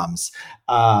stay-at-home moms.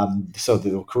 So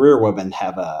the career women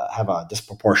have a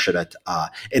disproportionate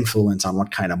influence on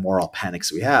what kind of moral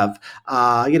panics we have.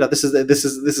 This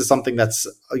is something that's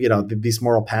these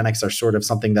moral panics are sort of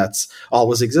something that's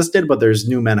always existed, but there's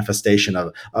new manifestation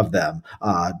of them.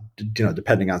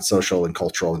 Depending on social and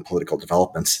cultural and political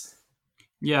developments.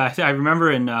 Yeah, I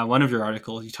remember in one of your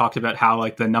articles, you talked about how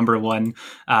like the number one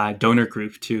donor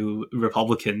group to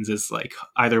Republicans is like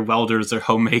either welders or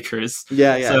homemakers.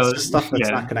 Yeah. So, it's just stuff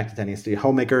that's not connected to any industry.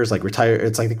 Homemakers, like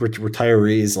it's like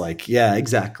retirees, like, yeah,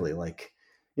 exactly. Like,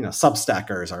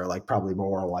 Substackers are like probably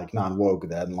more like non-woke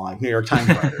than like New York Times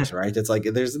writers, right? It's like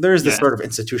there's this sort of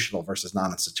institutional versus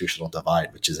non-institutional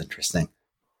divide, which is interesting.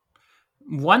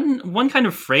 One kind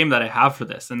of frame that I have for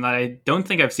this, and that I don't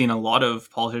think I've seen a lot of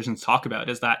politicians talk about,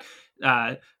 is that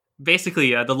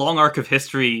basically the long arc of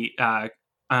history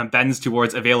bends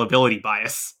towards availability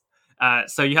bias.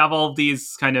 So you have all of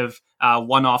these kind of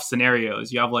one-off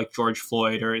scenarios. You have like George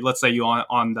Floyd, or let's say you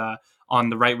on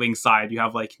the right wing side, you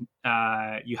have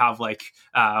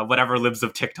whatever libs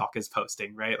of TikTok is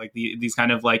posting, right? Like these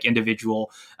kind of like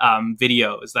individual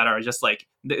videos that are just like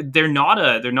they're not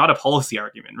a policy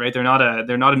argument, right? They're not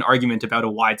an argument about a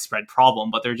widespread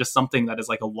problem, but they're just something that is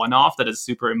like a one-off that is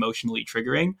super emotionally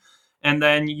triggering. And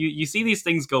then you see these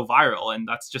things go viral, and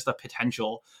that's just a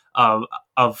potential of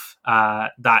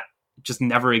that just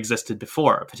never existed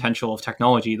before, a potential of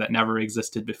technology that never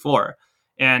existed before.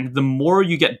 And the more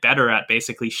you get better at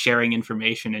basically sharing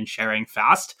information and sharing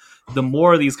fast, the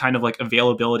more these kind of like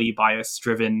availability bias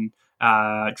driven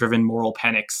moral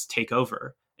panics take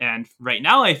over. And right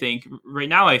now I think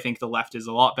the left is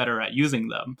a lot better at using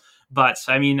them. But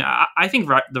I mean, I think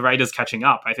the right is catching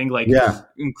up. I think like Yeah.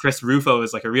 Chris Rufo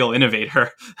is like a real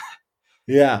innovator.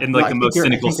 Yeah, In no, like the most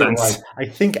cynical you're sense. right. I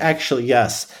think actually,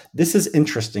 yes, this is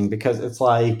interesting because it's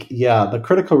like, yeah, the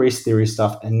critical race theory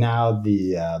stuff, and now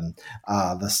the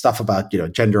stuff about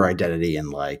gender identity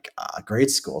in like grade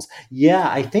schools. Yeah,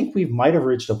 I think we might have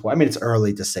reached a point. I mean, it's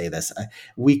early to say this.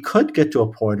 We could get to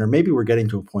a point, or maybe we're getting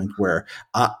to a point where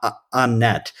on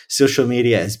net, social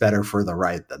media is better for the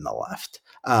right than the left.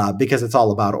 Because it's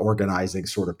all about organizing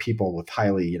sort of people with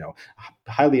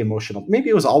highly emotional. Maybe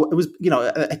it was,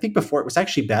 I think before it was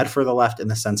actually bad for the left in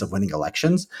the sense of winning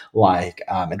elections, like it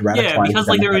radicalized. Yeah, because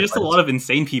like there were just a lot of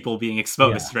insane people being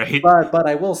exposed, right? But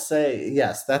I will say,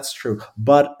 yes, that's true.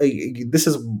 But this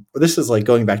is like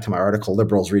going back to my article,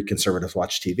 liberals read, conservatives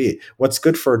watch TV. What's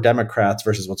good for Democrats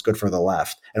versus what's good for the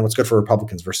left, and what's good for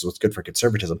Republicans versus what's good for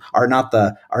conservatism are not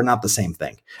the same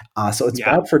thing. So it's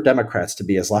bad for Democrats to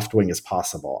be as left-wing as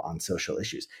possible on social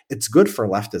issues. It's good for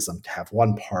leftism to have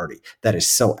one party that is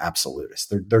so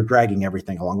absolutist. They're dragging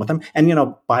everything along with them. And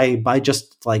by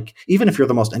just like, even if you're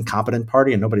the most incompetent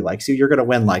party and nobody likes you, you're going to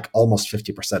win like almost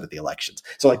 50% of the elections.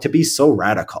 So like to be so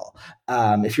radical,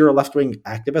 if you're a left-wing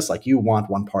activist, like you want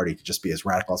one party to just be as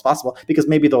radical as possible, because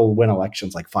maybe they'll win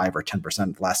elections like 5 or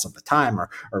 10% less of the time, or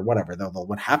whatever. They'll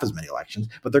win half as many elections,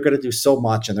 but they're going to do so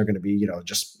much, and they're going to be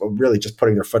just really just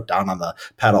putting their foot down on the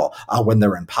pedal when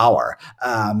they're in power.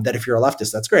 That if you're a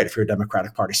leftist, that's great. If you're a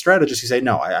Democratic Party strategist, you say,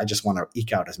 no, I just want to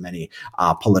eke out as many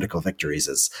political victories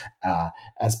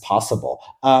as possible.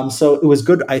 So it was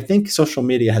good. I think social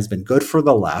media has been good for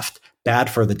the left, bad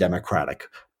for the Democratic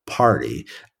Party.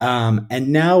 And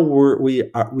now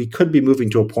we could be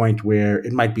moving to a point where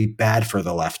it might be bad for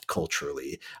the left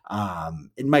culturally.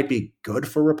 It might be good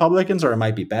for Republicans, or it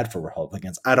might be bad for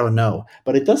Republicans. I don't know,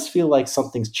 but it does feel like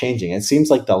something's changing. It seems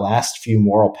like the last few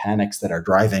moral panics that are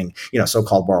driving,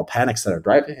 so-called moral panics that are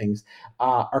driving things,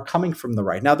 are coming from the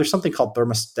right. Now, there's something called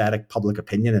thermostatic public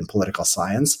opinion in political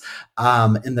science,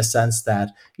 in the sense that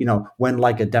when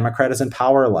like a Democrat is in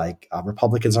power, like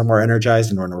Republicans are more energized,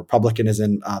 and when a Republican is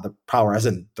in the power, as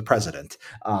in the president,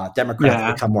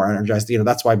 Democrats become more energized.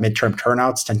 That's why midterm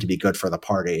turnouts tend to be good for the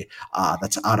party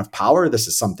that's out of power. This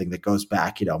is something that goes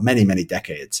back, many, many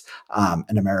decades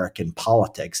in American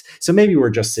politics. So maybe we're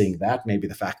just seeing that. Maybe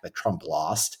the fact that Trump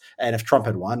lost, and if Trump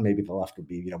had won, maybe the left would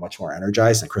be, much more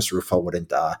energized, and Chris Rufo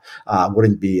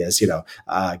wouldn't be as,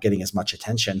 getting as much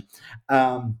attention.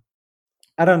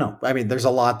 I don't know. I mean, there's a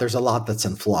lot that's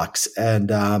in flux. And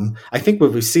I think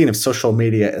what we've seen of social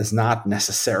media is not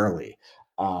necessarily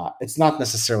it's not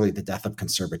necessarily the death of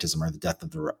conservatism or the death of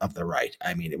the right.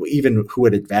 I mean, even who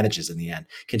it advantages in the end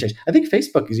can change. I think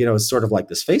Facebook is sort of like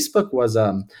this. Facebook was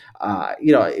on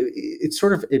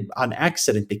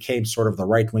accident became sort of the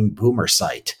right-wing boomer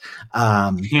site.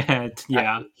 It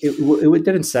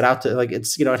didn't set out to, like,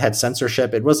 it's it had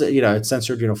censorship. It wasn't it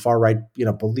censored far right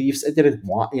beliefs. It didn't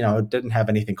want it didn't have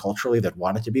anything culturally that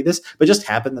wanted to be this, but just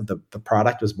happened that the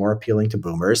product was more appealing to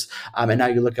boomers. And now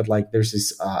you look at, like, there's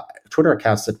these Twitter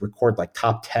accounts that record like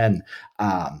top 10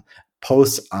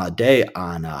 posts a day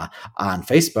on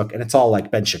Facebook, and it's all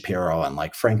like Ben Shapiro and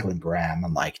like Franklin Graham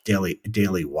and like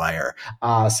Daily Wire.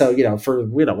 So for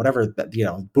whatever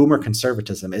boomer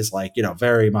conservatism is like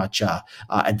very much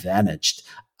advantaged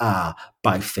by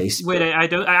Facebook. Wait,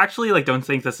 I actually don't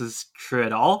think this is true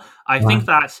at all. I think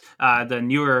that the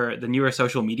newer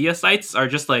social media sites are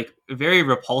just like very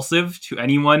repulsive to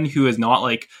anyone who is not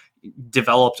like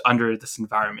developed under this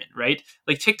environment, right?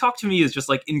 Like TikTok to me is just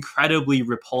like incredibly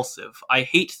repulsive. I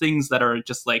hate things that are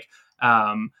just like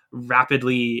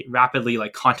rapidly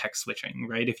like context switching,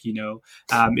 right? If you know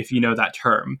that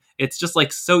term, it's just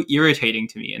like so irritating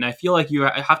to me. And I feel like you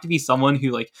have to be someone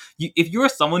who if you're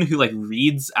someone who like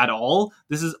reads at all,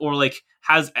 or like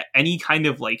has any kind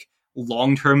of like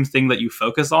long-term thing that you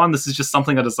focus on, this is just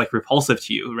something that is like repulsive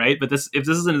to you, right? But if this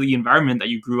isn't the environment that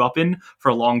you grew up in for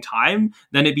a long time,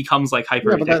 then it becomes like hyper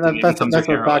addictive. That's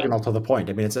orthogonal to the point.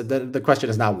 I mean, it's the question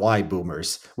is not why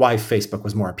Facebook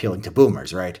was more appealing to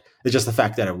boomers, right? It's just the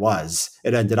fact that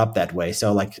it ended up that way.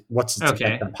 So like, what's its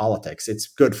effect on politics? It's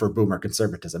good for boomer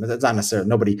conservatism. It's not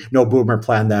necessarily no boomer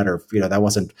planned that, or that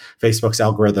wasn't Facebook's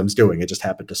algorithms doing. It just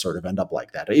happened to sort of end up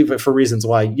like that, even for reasons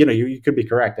why you could be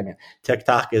correct. I mean,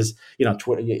 TikTok is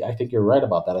Twitter. I think you're right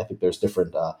about that. I think there's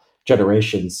different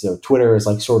generations. So Twitter is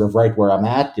like sort of right where I'm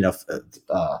at.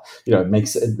 It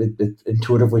makes it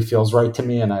intuitively feels right to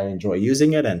me, and I enjoy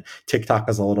using it. And TikTok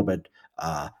is a little bit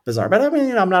bizarre, but I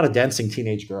mean, I'm not a dancing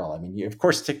teenage girl. I mean, of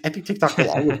course, I think TikTok will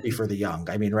always be for the young.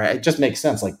 I mean, right? It just makes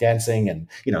sense, like dancing and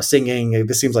singing.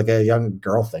 This seems like a young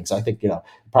girl thing. So I think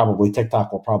probably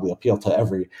TikTok will probably appeal to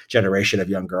every generation of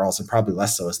young girls, and probably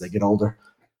less so as they get older.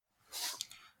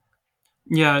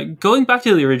 Yeah, going back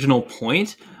to the original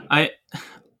point, I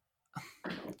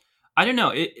don't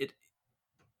know.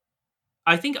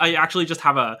 I think I actually just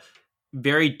have a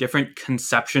very different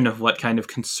conception of what kind of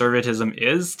conservatism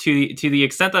is, to the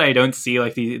extent that I don't see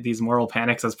like these moral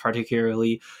panics as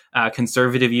particularly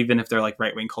conservative, even if they're like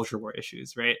right wing culture war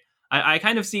issues, right? I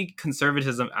kind of see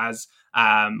conservatism as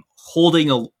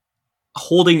holding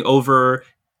over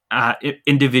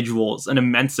individuals an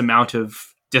immense amount of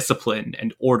discipline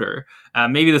and order.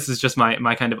 Maybe this is just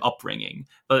my kind of upbringing,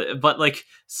 but like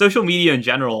social media in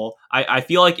general, I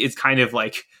feel like is kind of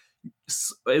like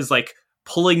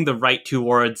pulling the right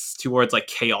towards like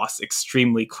chaos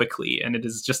extremely quickly, and it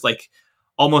is just like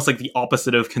almost like the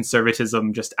opposite of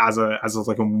conservatism, just as a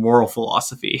like a moral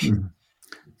philosophy.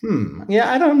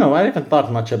 Yeah, I don't know. I haven't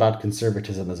thought much about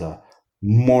conservatism as a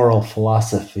moral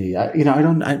philosophy.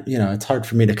 It's hard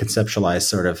for me to conceptualize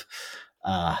sort of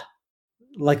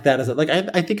like that as like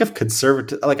I think of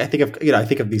conservative, like I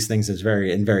think of these things as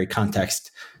very context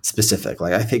specific.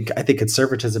 Like I think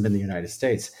conservatism in the United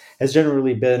States has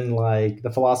generally been like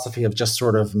the philosophy of just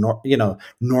sort of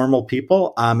normal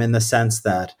people, in the sense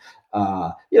that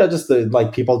just the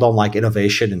like people don't like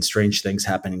innovation and strange things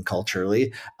happening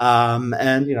culturally, and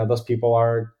those people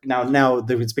are now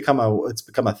it's become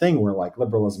a thing where like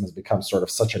liberalism has become sort of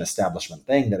such an establishment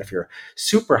thing that if you're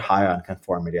super high on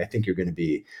conformity, I think you're going to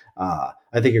be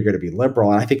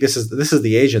liberal. And I think this is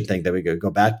the Asian thing that we could go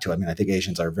back to. I mean, I think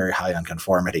Asians are very high on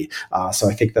conformity, so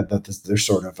I think that there's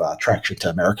sort of attraction to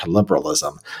American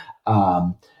liberalism.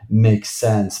 Makes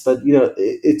sense, but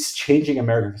it's changing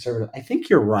American conservative. I think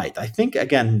you're right. I think,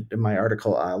 again, in my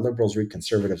article, liberals read,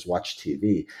 conservatives watch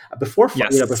TV.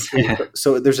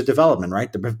 So there's a development, right?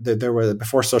 There were,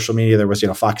 before social media, there was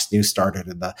Fox News started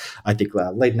in the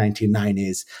late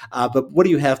 1990s. But what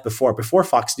do you have before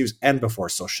Fox News and before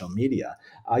social media?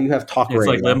 You have talk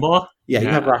radio. It's like Limbaugh. Yeah, you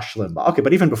have Rush Limbaugh. Okay,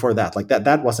 but even before that, like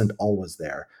that wasn't always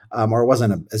there, or it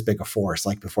wasn't as big a force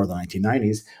like before the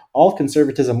 1990s. All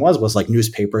conservatism was like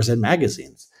newspapers and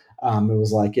magazines. It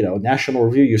was like, National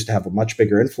Review used to have a much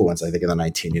bigger influence, I think, in the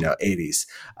 1980s.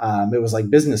 It was like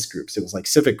business groups. It was like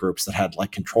civic groups that had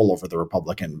like control over the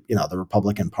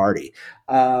Republican Party.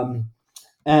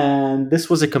 And this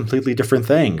was a completely different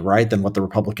thing, right, than what the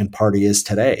Republican Party is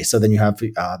today. So then you have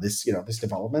this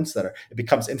developments that it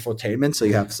becomes infotainment. So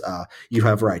you have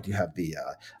the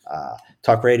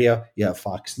talk radio, you have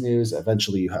Fox News.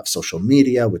 Eventually, you have social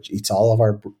media, which eats all of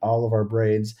our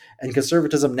brains. And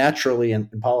conservatism naturally in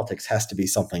politics has to be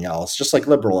something else, just like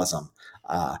liberalism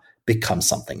becomes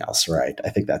something else, right? I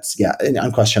think that's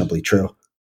unquestionably true.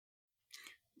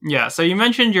 Yeah, so you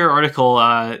mentioned your article,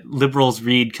 liberals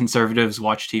read, conservatives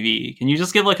watch TV. Can you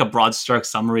just give like a broad stroke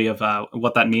summary of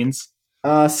what that means?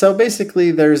 So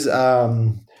basically there's what?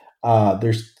 I'm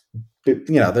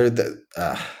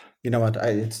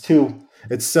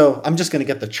just going to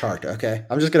get the chart. Okay.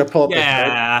 I'm just going to pull up the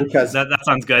chart because that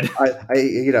sounds good.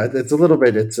 It's a little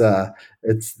bit,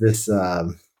 it's this,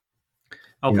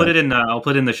 I'll put it in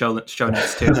the show notes too.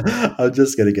 I'm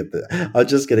just gonna get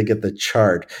the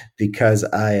chart because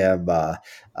I am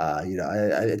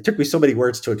it took me so many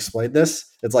words to explain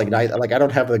this. It's like I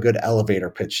don't have a good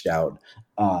elevator pitch down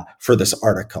for this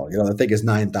article. The thing is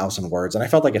 9,000 words, and I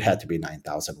felt like it had to be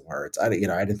 9,000 words. I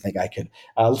didn't think I could.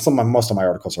 Most of my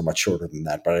articles are much shorter than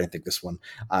that, but I didn't think this one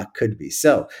could be.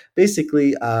 So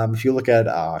basically, if you look at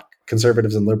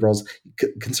conservatives and liberals,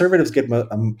 conservatives get.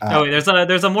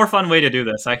 There's a more fun way to do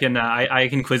this. I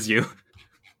can quiz you.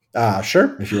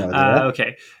 Sure, if you want to do that.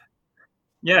 Okay.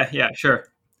 Yeah, sure.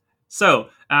 So,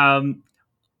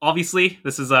 obviously,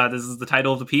 this is the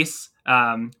title of the piece.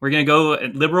 We're going to go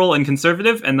liberal and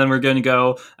conservative, and then we're going to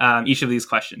go each of these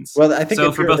questions. Well, I think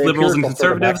so for both liberals and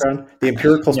conservatives, the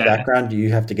empirical background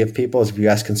you have to give people is if you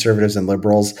ask conservatives and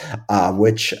liberals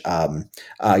which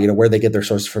where they get their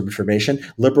sources of information,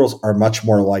 liberals are much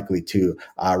more likely to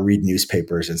read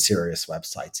newspapers and serious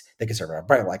websites. They conservative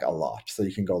probably like a lot, so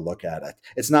you can go look at it.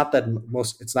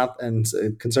 And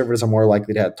conservatives are more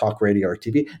likely to have talk radio or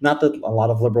TV. Not that a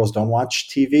lot of liberals don't watch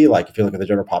TV. Like if you look at the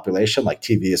general population, like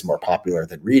TV is more popular popular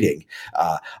than reading,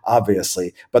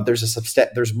 obviously. But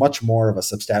there's much more of a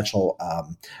substantial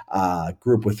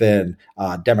group within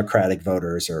Democratic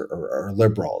voters or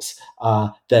liberals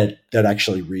that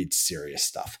actually read serious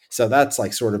stuff. So that's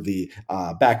like sort of the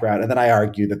background. And then I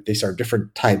argue that these are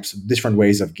different types, different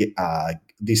ways of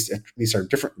these are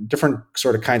different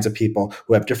sort of kinds of people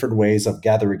who have different ways of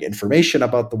gathering information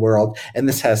about the world, and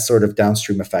this has sort of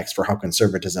downstream effects for how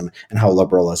conservatism and how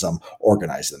liberalism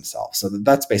organize themselves. So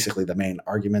that's basically the main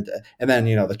argument. And then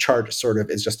the chart sort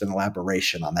of is just an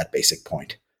elaboration on that basic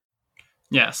point.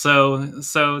 Yeah. So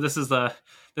this is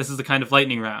the kind of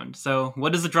lightning round. So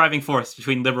what is the driving force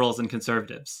between liberals and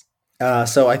conservatives?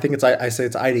 So I think I say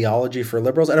it's ideology for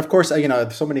liberals, and of course,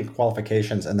 so many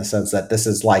qualifications in the sense that this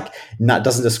is like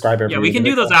doesn't describe every. Yeah, we can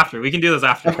do those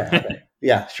after. Okay.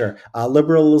 Yeah, sure.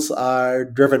 Liberals are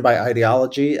driven by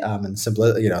ideology and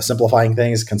simplifying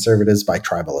things. Conservatives by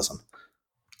tribalism.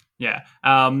 Yeah.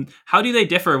 How do they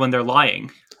differ when they're lying?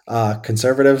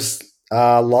 Conservatives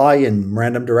lie in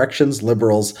random directions.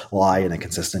 Liberals lie in a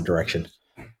consistent direction.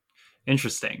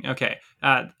 Interesting. Okay.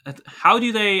 How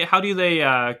do they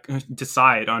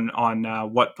decide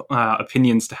on what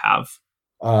opinions to have?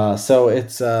 So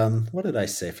it's what did I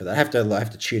say for that? I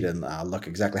have to cheat and look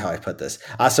exactly how I put this.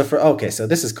 So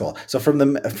this is cool. So from the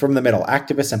middle,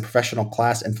 activists and professional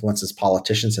class influences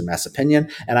politicians and mass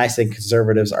opinion, and I think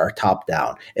conservatives are top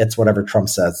down. It's whatever Trump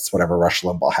says. It's whatever Rush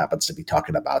Limbaugh happens to be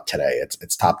talking about today.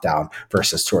 It's top down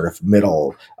versus sort of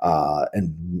middle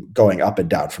and going up and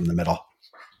down from the middle.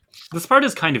 This part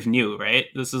is kind of new, right?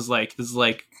 This is like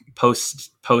post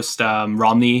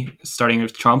Romney starting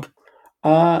with Trump.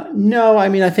 No, I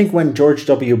mean, I think when George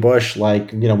W. Bush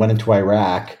went into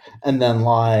Iraq and then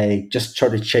just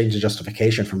tried to change the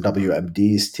justification from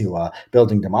WMDs to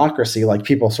building democracy,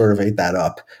 people sort of ate that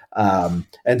up.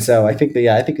 And so I think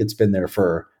it's been there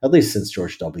for at least since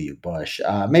George W. Bush.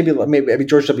 Maybe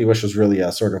George W. Bush was really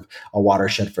a sort of a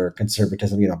watershed for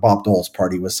conservatism. Bob Dole's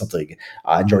party was something,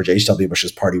 and George H.W.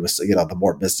 Bush's party was the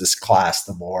more business class,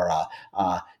 the more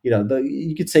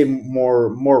you could say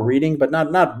more reading, but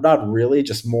not really,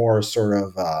 just more sort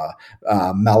of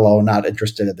mellow, not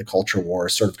interested in the culture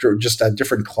wars, sort of just a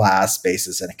different class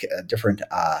basis and a different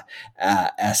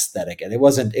aesthetic. And it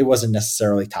wasn't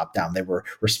necessarily top down. They were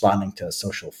responding to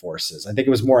social forces. I think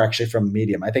it was more actually from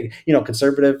medium. I think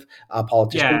conservative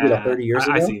politicians 30 years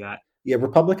ago. I see that. Yeah,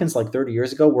 Republicans 30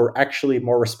 years ago were actually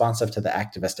more responsive to the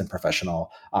activist and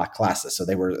professional classes. So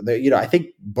I think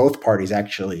both parties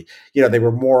actually, they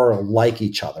were more like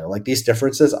each other. Like these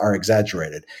differences are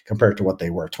exaggerated compared to what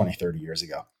they were 20, 30 years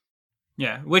ago.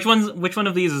 Yeah. Which one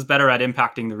of these is better at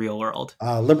impacting the real world?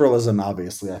 Liberalism,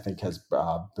 obviously, I think has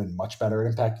been much better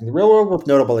at impacting the real world, with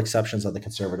notable exceptions on the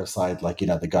conservative side, like,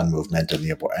 the gun movement and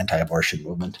the anti-abortion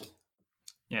movement.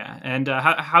 Yeah, and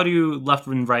how do left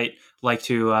and right like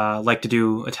to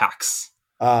do attacks?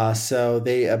 So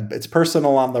it's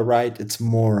personal on the right. It's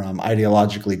more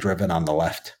ideologically driven on the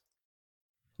left.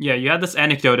 Yeah, you had this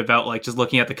anecdote about just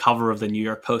looking at the cover of the New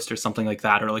York Post or something like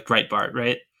that, or Breitbart,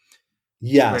 right?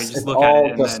 Yes, just look at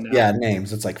it and then,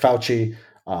 names. It's like Fauci.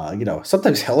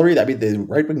 Sometimes Hillary. I mean, the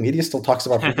right wing media still talks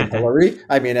about freaking Hillary.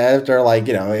 I mean, after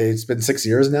it's been 6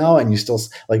 years now, and you still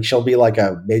she'll be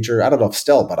a major. I don't know if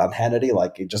still, but on Hannity,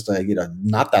 just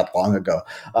not that long ago,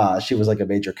 she was a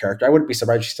major character. I wouldn't be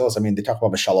surprised she still is. I mean, they talk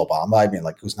about Michelle Obama. I mean,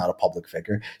 who's not a public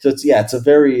figure. So it's a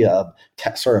very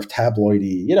sort of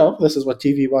tabloidy. This is what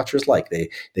TV watchers like. They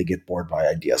get bored by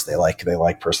ideas. They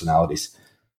like personalities.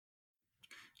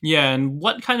 Yeah, and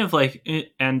what kind of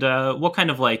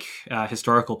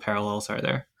historical parallels are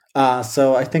there?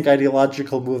 So I think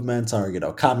ideological movements are,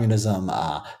 communism,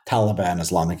 Taliban,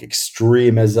 Islamic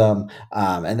extremism,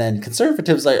 and then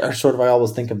conservatives are sort of, I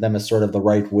always think of them as sort of the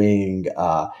right wing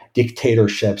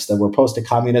dictatorships that were opposed to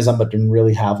communism, but didn't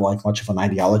really have much of an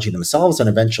ideology themselves, and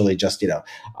eventually just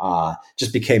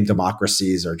became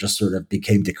democracies, or just sort of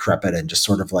became decrepit and just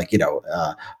sort of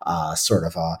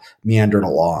meandered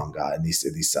along in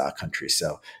these countries.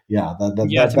 So yeah,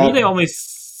 to me they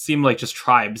almost seem like just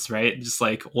tribes, right? Just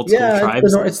old school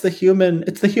tribes. It's the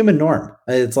human norm.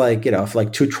 It's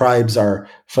if two tribes are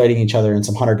fighting each other in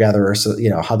some hunter-gatherer,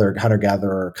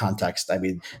 hunter-gatherer context, I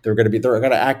mean, they're going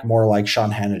to act more like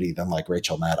Sean Hannity than like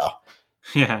Rachel Maddow.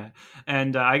 Yeah.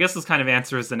 And I guess this kind of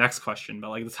answers the next question,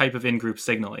 but the type of in-group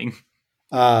signaling.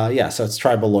 So it's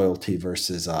tribal loyalty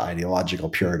versus ideological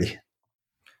purity.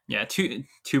 Yeah, two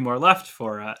more left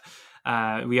for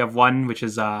we have one which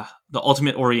is the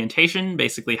ultimate orientation,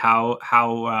 basically how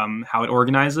it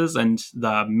organizes, and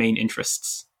the main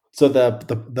interests. So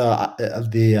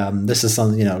this is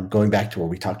something, going back to what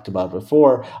we talked about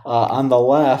before. On the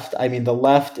left, I mean, the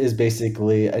left is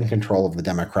basically in control of the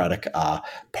Democratic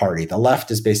Party. The left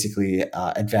is basically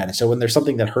advantage. So when there's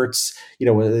something that hurts,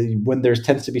 when there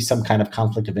tends to be some kind of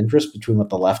conflict of interest between what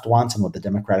the left wants and what the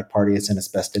Democratic Party is in its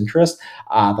best interest,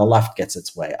 the left gets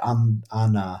its way. On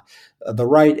the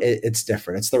right, it's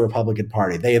different. It's the Republican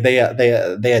Party. They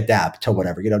adapt to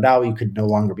whatever. Now you could no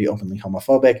longer be openly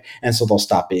homophobic, and so they'll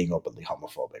stop being openly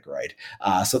homophobic, right?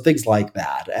 So things like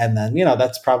that, and then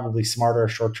that's probably smarter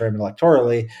short term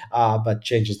electorally, but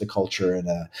changes the culture in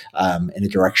a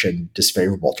direction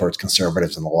disfavorable towards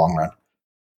conservatives in the long run.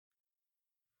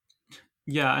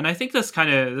 Yeah, and I think this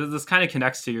kind of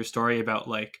connects to your story about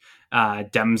like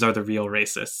Dems are the real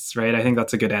racists, right? I think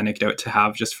that's a good anecdote to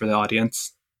have just for the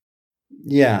audience.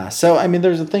 Yeah. So, I mean,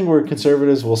 there's a thing where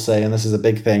conservatives will say, and this is a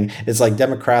big thing, it's like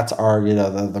Democrats are,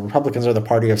 the Republicans are the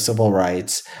party of civil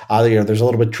rights. There's a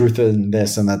little bit of truth in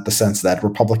this, and that the sense that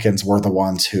Republicans were the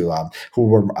ones who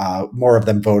were more of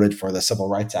them voted for the Civil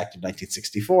Rights Act of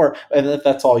 1964. And if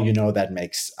that's all that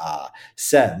makes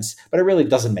sense. But it really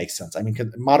doesn't make sense. I mean,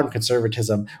 modern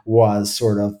conservatism was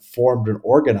sort of formed and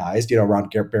organized,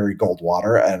 around Barry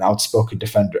Goldwater, an outspoken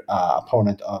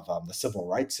opponent of the Civil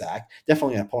Rights Act,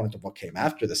 definitely an opponent of what came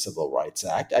after the Civil Rights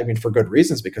Act. I mean, for good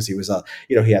reasons, because he was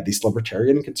he had these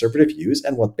libertarian and conservative views,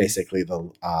 and what basically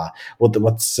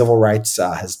what civil rights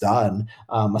has done,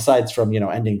 aside from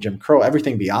ending Jim Crow,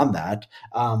 everything beyond that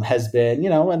has been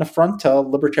an affront to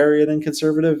libertarian and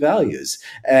conservative values.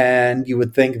 And you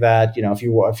would think that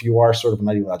if you are sort of an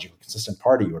ideologically consistent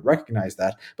party, you would recognize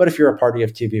that. But if you're a party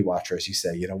of TV watchers, you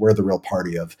say we're the real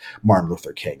party of Martin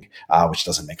Luther King, which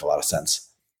doesn't make a lot of sense.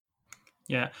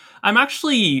 Yeah, I'm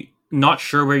actually not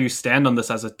sure where you stand on this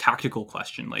as a tactical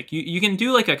question. Like you can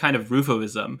do like a kind of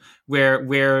Rufoism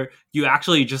where you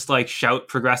actually just like shout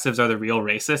progressives are the real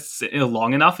racists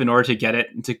long enough in order to get it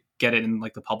in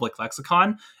like the public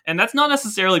lexicon. And that's not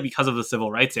necessarily because of the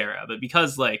civil rights era, but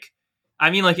because like, I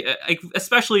mean, like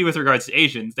especially with regards to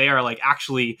Asians, they are like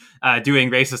actually doing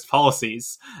racist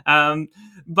policies.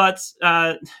 But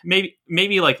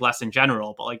maybe like less in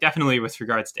general, but like definitely with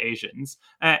regards to Asians.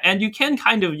 And you can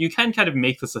kind of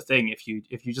make this a thing if you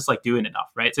just like do it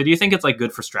enough, right? So do you think it's like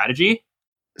good for strategy?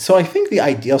 So I think the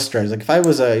ideal strategy, like if I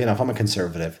was if I'm a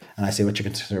conservative and I say what should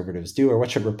conservatives do or what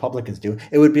should Republicans do,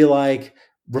 it would be like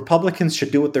Republicans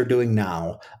should do what they're doing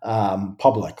now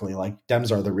publicly, like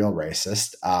Dems are the real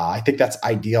racist. I think that's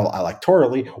ideal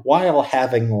electorally, while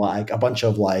having like a bunch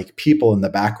of like people in the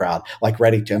background, like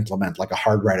ready to implement like a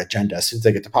hard right agenda as soon as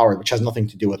they get to power, which has nothing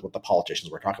to do with what the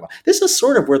politicians were talking about. This is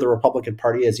sort of where the Republican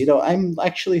Party is. I'm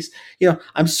actually,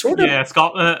 I'm sort of. Yeah,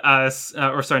 Scott,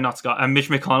 or sorry, not Scott. Mitch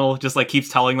McConnell just like keeps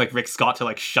telling like Rick Scott to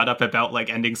like shut up about like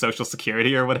ending Social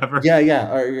Security or whatever.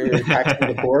 Yeah, or you're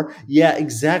taxing the poor. Yeah,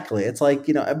 exactly. It's like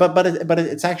but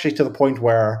it's actually to the point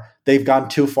where they've gone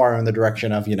too far in the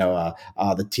direction of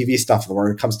the TV stuff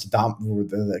where it comes to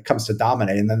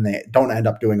dominate, and then they don't end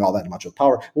up doing all that much with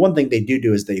power. One thing they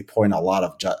do is they appoint a lot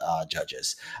of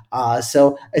judges.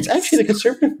 So it's actually the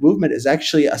conservative movement is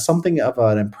actually something of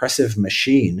an impressive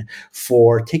machine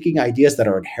for taking ideas that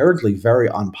are inherently very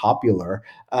unpopular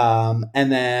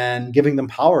and then giving them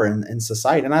power in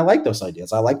society. And I like those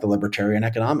ideas. I like the libertarian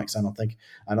economics. I don't think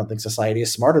society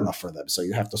is smart enough for them. So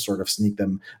you have to sort of sneak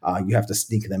them. You have to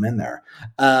sneak them in there.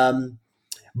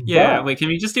 Yeah, wait, can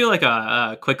we just do like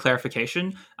a quick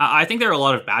clarification? I think there are a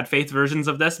lot of bad faith versions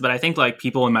of this, but I think like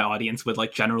people in my audience would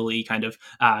like generally kind of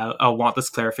want this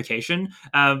clarification.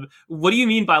 What do you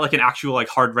mean by like an actual like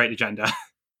hard right agenda?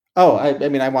 Oh, I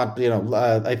mean, I want,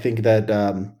 I think that,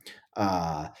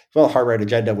 hard right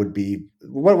agenda would be,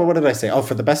 what did I say? Oh,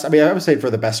 for the best, I mean, I would say for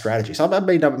the best strategy. So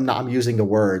I'm using the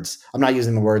words, I'm not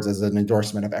using the words as an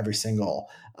endorsement of every single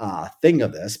thing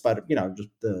of this, but, just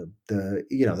the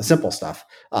simple stuff,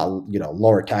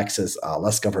 lower taxes,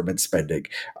 less government spending,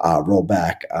 roll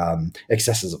back,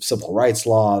 excesses of civil rights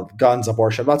law, guns,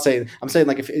 abortion. I'm saying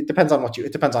like, if it depends on what you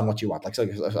want. Like, so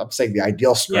I'm saying the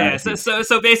ideal strategy. Yeah.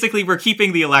 So basically we're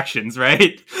keeping the elections,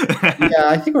 right? Yeah,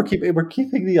 I think we're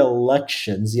keeping the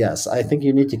elections. Yes, I think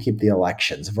you need to keep the elections.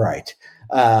 Right.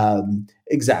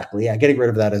 Exactly. Yeah. Getting rid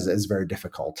of that is very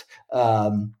difficult.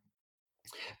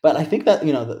 But I think that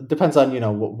depends on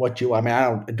what you. I mean, I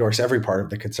don't endorse every part of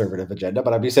the conservative agenda,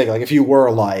 but I'd be saying like if you were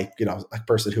like a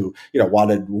person who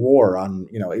wanted war on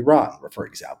Iran, for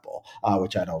example,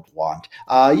 which I don't want,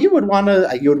 you would want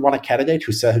a candidate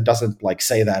who doesn't like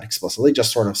say that explicitly,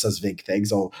 just sort of says vague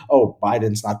things. Oh,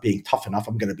 Biden's not being tough enough.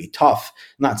 I'm going to be tough,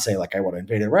 not say like I want to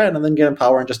invade Iran and then get in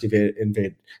power and just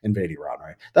invade Iran.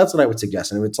 Right? That's what I would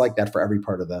suggest, and it's like that for every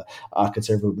part of the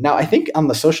conservative movement. Now, I think on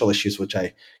the social issues, which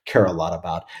I care a lot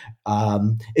about.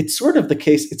 It's sort of the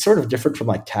case. It's sort of different from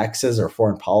like taxes or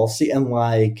foreign policy, and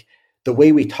like the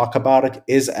way we talk about it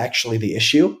is actually the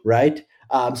issue, right?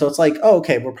 So it's like, oh,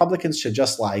 okay, Republicans should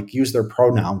just like use their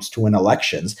pronouns to win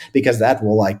elections because that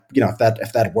will like,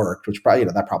 if that worked, which probably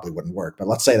that probably wouldn't work, but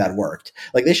let's say that worked.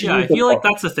 Like they should. Yeah, use I feel like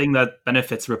that's the thing that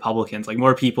benefits Republicans. Like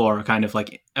more people are kind of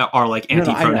like No, anti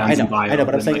pronouns and I know, bio but I'm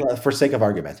than saying like for sake of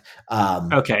argument.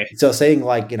 okay. So saying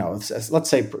like let's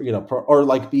say or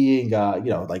like being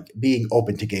like being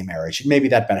open to gay marriage, maybe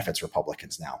that benefits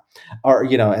Republicans now, or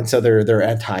and so they're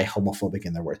anti-homophobic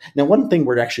in their words. Now, one thing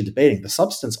we're actually debating, the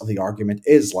substance of the argument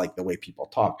is like the way people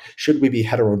talk. Should we be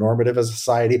heteronormative as a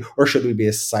society, or should we be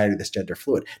a society that's gender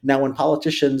fluid? Now, when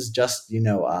politicians just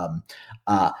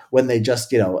when they just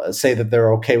say that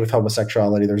they're okay with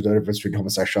homosexuality, there's no difference between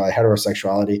homosexuality,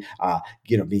 heterosexuality,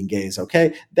 being gay is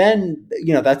okay, then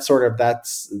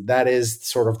that is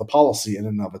sort of the policy in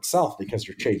and of itself because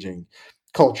you're changing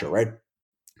culture, right?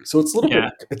 So it's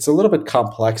a little bit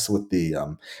complex with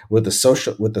the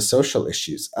social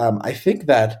issues. I think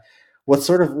that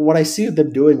what I see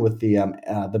them doing with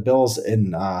the bills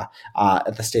in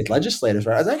at the state legislators,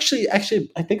 right, is actually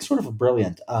I think sort of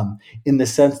brilliant in the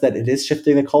sense that it is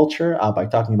shifting the culture by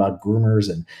talking about groomers,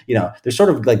 and they're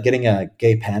sort of like getting a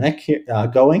gay panic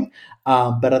going.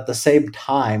 But at the same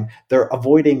time, they're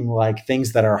avoiding like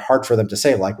things that are hard for them to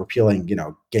say, like repealing,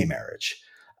 gay marriage.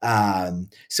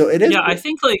 So it is. Yeah, I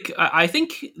think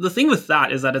the thing with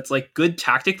that is that it's like good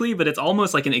tactically, but it's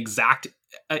almost like an exact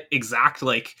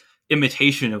like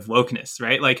imitation of wokeness,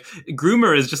 right? Like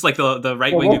groomer is just like the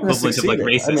right wing equivalent of like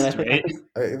racist, I right?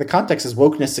 think the context is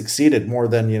wokeness succeeded more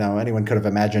than anyone could have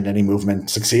imagined any movement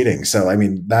succeeding. So I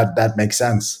mean that makes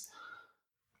sense.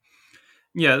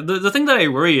 Yeah, the thing that I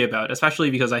worry about, especially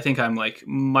because I think I'm like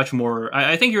much more.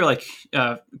 I think you're like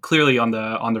clearly on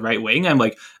the right wing. I'm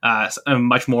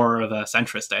much more of a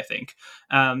centrist. I think.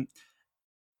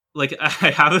 Like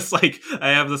I have this like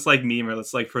meme or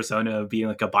this like persona of being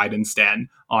like a Biden stan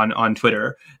on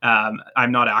Twitter.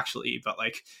 I'm not actually, but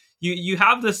like you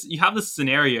have this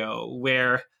scenario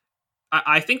where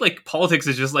I think like politics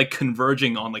is just like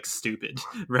converging on like stupid,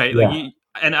 right? Like Yeah.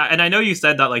 and I know you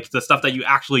said that like the stuff that you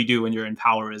actually do when you're in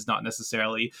power is not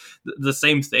necessarily the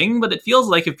same thing, but it feels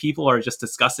like if people are just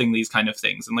discussing these kind of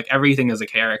things and like everything is a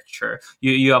caricature,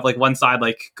 you have like one side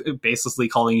like baselessly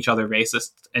calling each other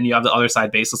racist, and you have the other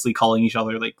side baselessly calling each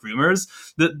other like groomers.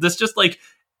 This just like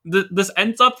this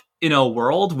ends up in a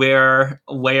world where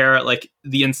like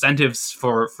the incentives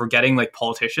for getting like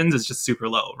politicians is just super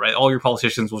low, right? All your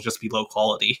politicians will just be low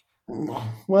quality.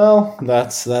 Well,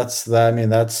 I mean,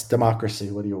 that's democracy.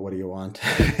 What do you want?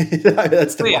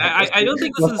 That's Wait, democracy I don't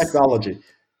think this plus is technology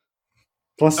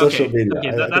plus social okay. media. Okay,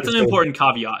 I think that's it's an really. important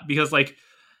caveat because like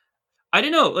I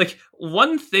don't know, like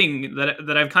one thing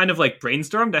that I've kind of like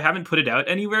brainstormed, I haven't put it out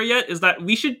anywhere yet, is that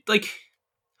we should like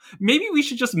maybe we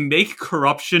should just make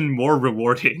corruption more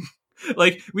rewarding.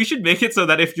 Like we should make it so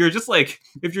that if you're just like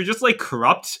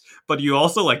corrupt but you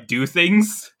also like do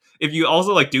things, if you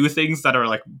also like do things that are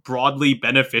like broadly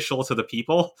beneficial to the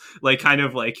people, like kind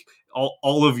of like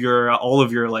all of your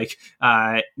like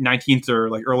 19th or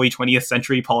like early 20th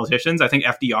century politicians, I think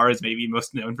FDR is maybe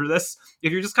most known for this.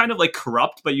 If you're just kind of like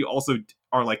corrupt but you also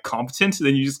are like competent,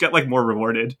 then you just get like more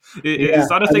rewarded. Yeah, Is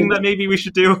that a I thing mean, that maybe we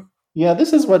should do? yeah.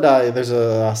 This is what there's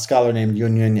a scholar named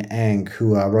Yun Ang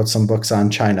who wrote some books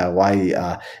on China.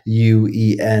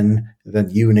 Yuen, then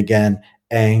Yun again.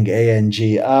 Ang, Ang,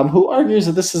 who argues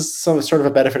that this is some sort of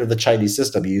a benefit of the Chinese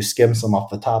system. You skim some off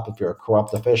the top if you're a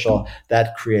corrupt official.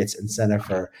 That creates incentive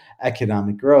for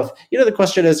economic growth. The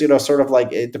question is, sort of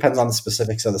like it depends on the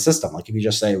specifics of the system. Like if you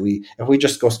just say if we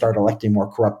just go start electing more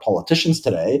corrupt politicians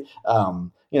today,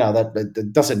 that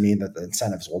doesn't mean that the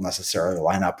incentives will necessarily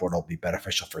line up or it'll be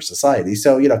beneficial for society.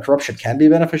 So, corruption can be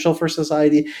beneficial for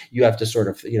society. You have to sort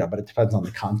of, but it depends on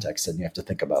the context and you have to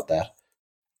think about that.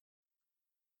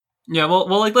 Yeah, well,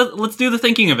 like let's do the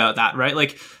thinking about that, right?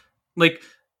 Like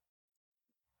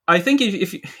I think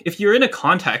if you're in a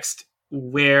context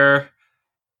where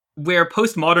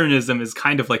postmodernism is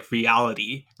kind of like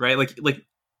reality, right? Like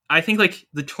I think like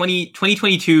the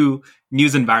 2022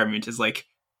 news environment is like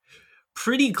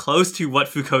pretty close to what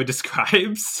Foucault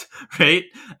describes, right?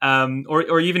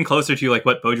 Or even closer to like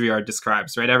what Baudrillard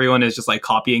describes, right? Everyone is just like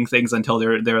copying things until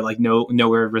they're like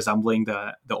nowhere resembling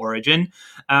the origin.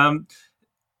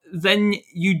 Then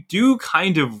you do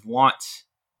kind of want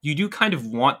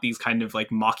these kind of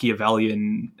like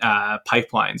Machiavellian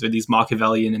pipelines, or these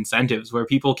Machiavellian incentives where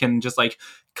people can just like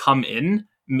come in,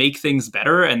 make things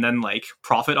better, and then like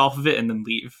profit off of it and then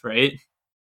leave, right?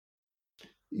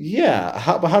 Yeah,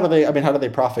 how do they? I mean, how do they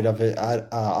profit of it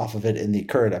off of it in the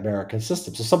current American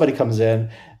system? So somebody comes in,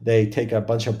 they take a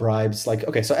bunch of bribes. Like,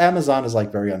 okay, so Amazon is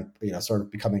like very, sort of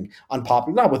becoming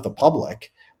unpopular, not with the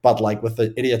public, but like with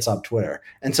the idiots on Twitter,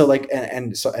 and so like,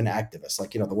 and activists,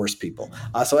 like the worst people.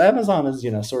 So Amazon is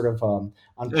sort of Do you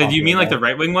unpopular. mean like the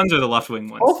right wing ones or the left wing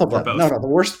ones, Both of or them. both? No, the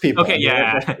worst people. Okay,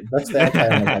 yeah. That's the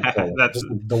anti-Amazon troll. That's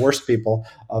Just the worst people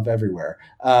of everywhere.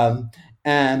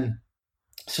 And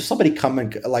so somebody come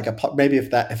and like maybe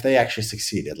if they actually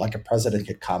succeeded, like a president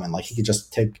could come and like he could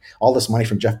just take all this money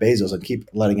from Jeff Bezos and keep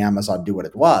letting Amazon do what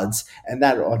it wants, and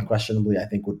that unquestionably I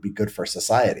think would be good for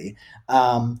society.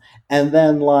 And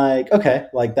then like okay,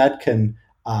 like that can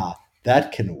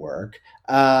work.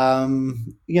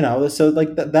 So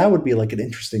like that would be like an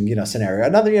interesting scenario.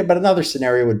 Another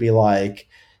scenario would be like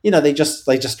they just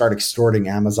start extorting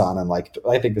Amazon, and like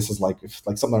I think this is like if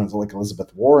like someone like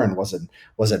Elizabeth Warren was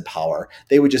in power,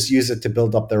 they would just use it to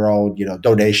build up their own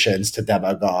donations to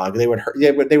demagogue. They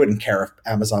wouldn't care if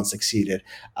Amazon succeeded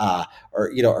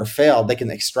or failed. They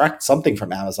can extract something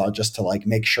from Amazon just to like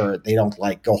make sure they don't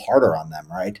like go harder on them,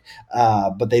 right?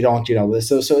 But they don't,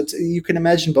 so it's you can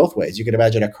imagine both ways. You can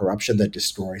imagine a corruption that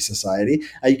destroys society.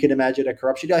 You can imagine a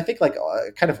corruption. I think like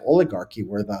kind of oligarchy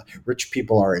where the rich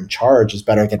people are in charge is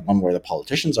better than one where the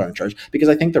politicians are in charge, because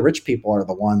I think the rich people are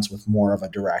the ones with more of a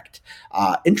direct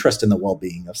interest in the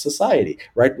well-being of society,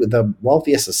 right? The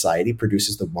wealthiest society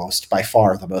produces by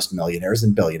far the most millionaires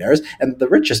and billionaires, and the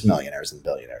richest millionaires and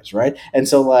billionaires, right? And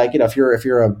so like if you're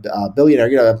a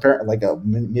billionaire, apparently like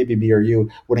maybe me or you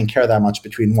wouldn't care that much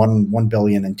between 1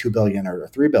 billion and 2 billion or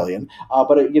 3 billion,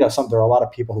 but there are a lot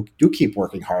of people who do keep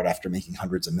working hard after making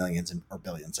hundreds of millions or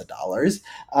billions of dollars,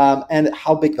 and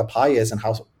how big the pie is and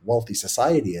how wealthy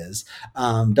society is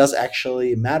does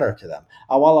actually matter to them.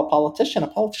 While a politician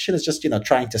is just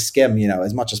trying to skim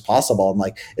as much as possible, and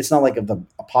like it's not like if the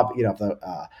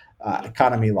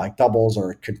economy like doubles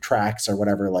or contracts or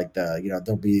whatever, like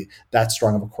there'll be that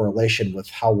strong of a correlation with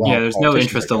how well. Yeah, there's no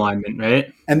interest alignment,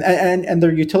 right? And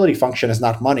their utility function is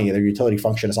not money. Their utility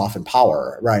function is often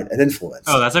power, right, and influence.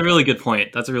 Oh, that's a really good point.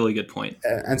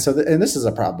 And so this is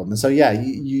a problem. And so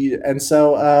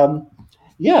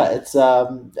it's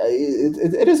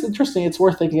it is interesting. It's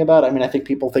worth thinking about. I mean, I think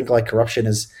people think like corruption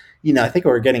is, I think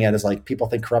what we're getting at is like people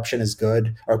think corruption is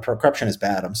good or corruption is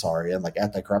bad. I'm sorry, and like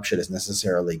anti-corruption is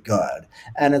necessarily good.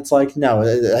 And it's like no,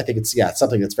 I think it's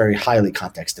something that's very highly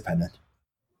context dependent.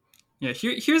 Yeah,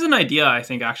 here's an idea I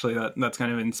think actually that's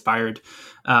kind of inspired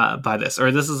by this,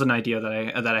 or this is an idea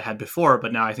that I had before,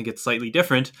 but now I think it's slightly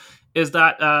different. Is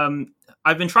that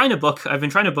I've been trying to book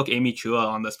Amy Chua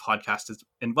on this podcast as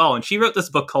well, and she wrote this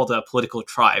book called Political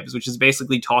Tribes, which is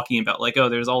basically talking about like,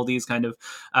 there's all these kind of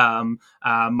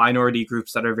minority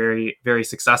groups that are very, very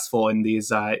successful in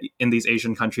these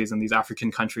Asian countries and these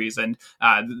African countries, and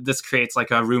this creates like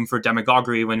a room for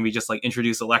demagoguery when we just like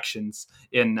introduce elections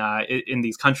in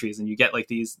these countries, and you get like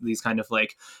these kind of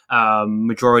like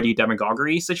majority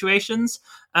demagoguery situations,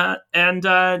 and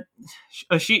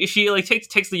she like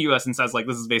takes the U.S. and says like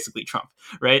this is basically Trump,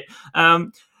 right?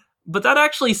 But that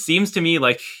actually seems to me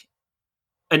like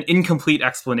an incomplete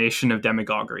explanation of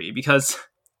demagoguery, because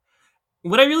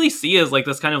what I really see is like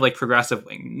this kind of like progressive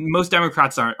wing. Most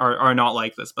Democrats are not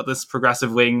like this, but this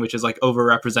progressive wing, which is like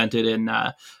overrepresented in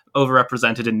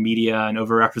media and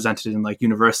overrepresented in like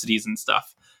universities and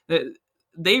stuff,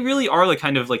 they really are like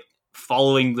kind of like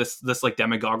following this like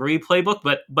demagoguery playbook,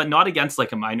 but not against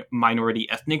like a minority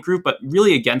ethnic group, but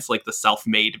really against like the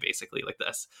self-made, basically like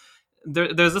this.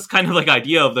 There's this kind of like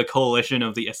idea of the coalition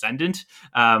of the ascendant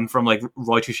from like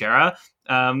Roy Tuchera,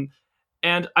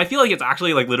 and I feel like it's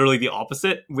actually like literally the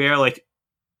opposite, where like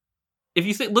if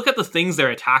you look at the things they're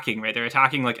attacking, right? They're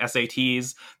attacking like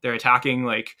SATs, they're attacking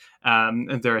like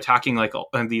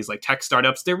these like tech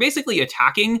startups. They're basically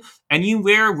attacking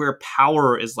anywhere where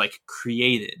power is like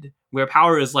created, where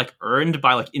power is like earned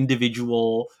by like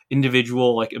individual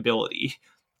like ability.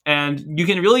 And you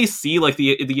can really see like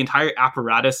the entire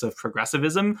apparatus of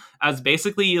progressivism as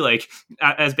basically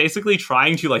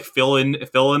trying to like fill in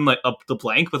like up the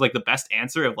blank with like the best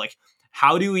answer of like,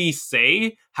 how do we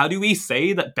say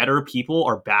that better people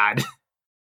are bad?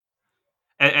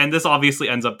 and this obviously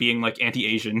ends up being like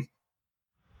anti-Asian.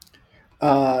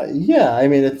 Yeah, I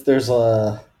mean, there's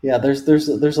a yeah,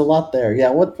 there's a lot there. Yeah,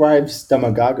 what drives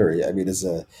demagoguery? I mean, is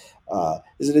an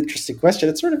interesting question.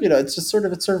 It's sort of it's sort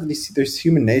of these, there's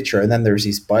human nature, and then there's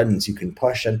these buttons you can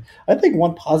push. And I think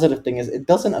one positive thing is it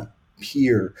doesn't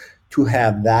appear to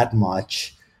have that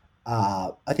much.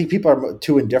 I think people are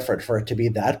too indifferent for it to be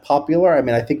that popular. I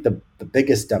mean, I think the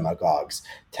biggest demagogues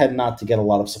tend not to get a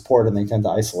lot of support, and they tend to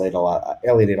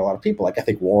alienate a lot of people. Like I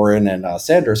think Warren and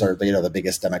Sanders are the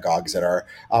biggest demagogues in our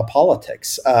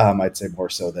politics. I'd say more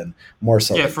so Yeah, than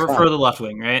for Trump. the left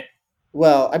wing, right?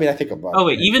 Well, I mean, I think about Oh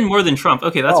wait, even more than Trump.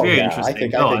 Okay, that's oh very yeah, interesting. I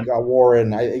Go think on.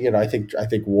 Warren. I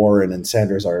think Warren and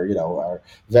Sanders are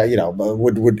that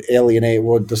would alienate,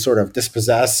 would sort of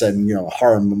dispossess and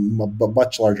harm a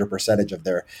much larger percentage of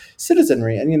their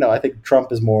citizenry. And I think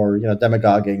Trump is more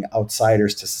demagoguing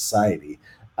outsiders to society,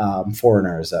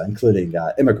 foreigners, including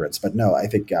immigrants. But no, I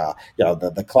think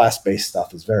the class based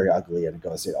stuff is very ugly, and it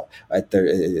goes right there.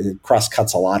 It cross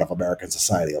cuts a lot of American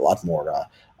society, a lot more.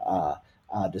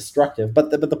 Destructive. But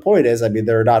the point is, I mean,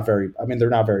 they're not very. I mean, they're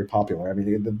not very popular. I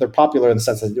mean, they're popular in the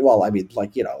sense that, well, I mean,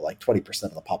 like 20%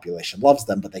 of the population loves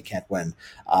them, but they can't win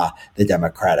the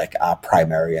Democratic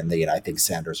primary. And I think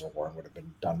Sanders or Warren would have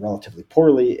been done relatively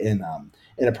poorly in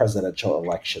a presidential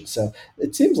election. So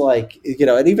it seems like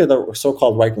and even the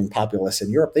so-called right-wing populists in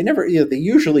Europe, they never, they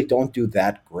usually don't do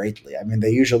that greatly. I mean,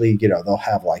 they usually, they'll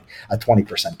have like a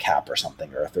 20% cap or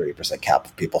something, or a 30% cap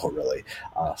of people who really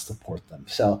support them.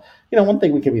 So one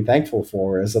thing we can be thankful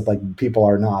for is that like people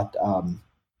are not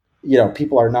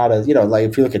as like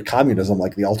if you look at communism,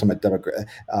 like the ultimate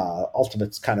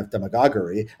kind of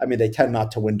demagoguery. I mean, they tend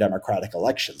not to win democratic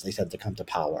elections. They tend to come to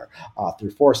power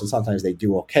through force, and sometimes they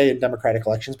do okay in democratic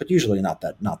elections, but usually not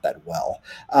that well.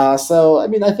 So I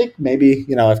mean, I think maybe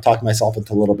I've talked myself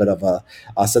into a little bit of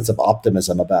a sense of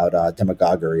optimism about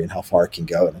demagoguery and how far it can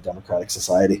go in a democratic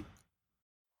society.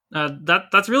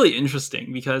 That's really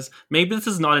interesting because maybe this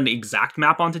is not an exact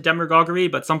map onto demagoguery,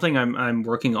 but something I'm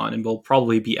working on and will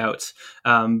probably be out.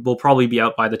 Will probably be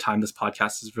out by the time this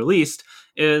podcast is released.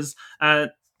 Is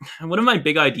one of my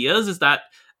big ideas is that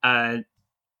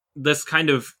this kind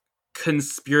of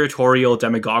conspiratorial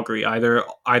demagoguery,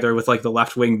 either with like the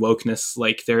left wing wokeness,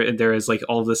 like there is like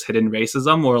all of this hidden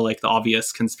racism, or like the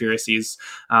obvious conspiracies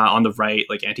on the right,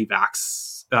 like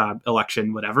anti-vax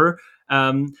election, whatever.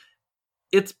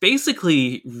 It's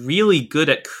basically really good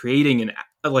at creating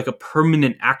a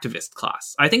permanent activist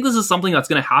class. I think this is something that's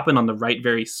going to happen on the right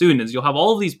very soon. Is you'll have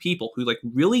all of these people who like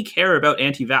really care about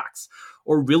anti-vax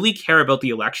or really care about the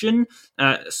election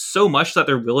so much that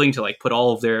they're willing to like put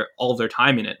all of their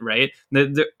time in it. Right?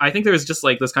 I think there's just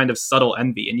like this kind of subtle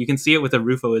envy, and you can see it with the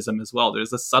Rufoism as well.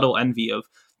 There's this subtle envy of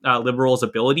liberals'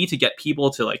 ability to get people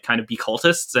to like kind of be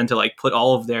cultists and to like put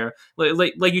all of their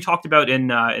like you talked about in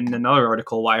another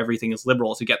article, why everything is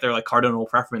liberal, to get their like cardinal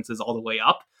preferences all the way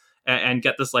up and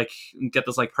get this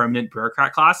permanent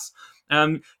bureaucrat class.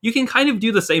 You can kind of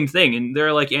do the same thing, and there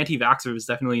are like anti-vaxxers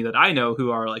definitely that I know who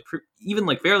are like even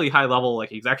like fairly high level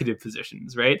like executive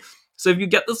positions, right? So if you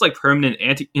get this like permanent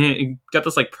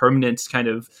kind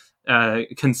of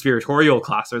conspiratorial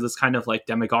class, or this kind of like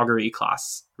demagoguery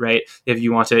class, right? If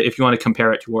you want to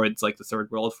compare it towards like the third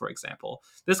world, for example,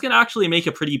 this can actually make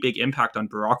a pretty big impact on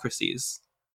bureaucracies.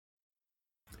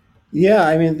 Yeah,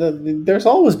 I mean, there's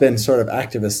always been sort of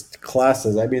activist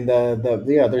classes. I mean,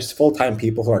 there's full time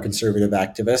people who are conservative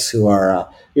activists, who are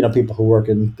people who work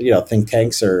in think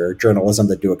tanks or journalism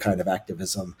that do a kind of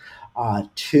activism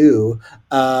too.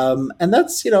 And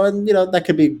that's that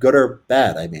could be good or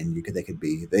bad. I mean, they could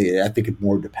be. I think it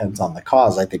more depends on the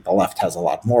cause. I think the left has a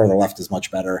lot more. The left is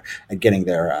much better at getting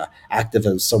their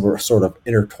activism sort of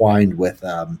intertwined with.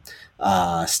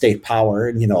 State power,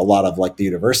 and a lot of like the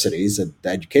universities and the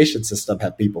education system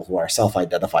have people who are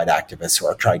self-identified activists who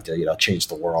are trying to change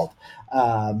the world.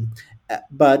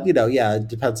 But yeah, it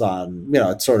depends on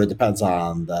it sort of depends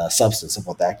on the substance of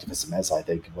what the activism is. I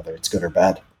think whether it's good or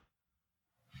bad.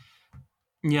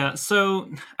 Yeah, so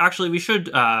actually, we should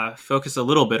focus a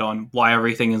little bit on why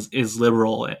everything is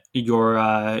liberal.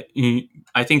 I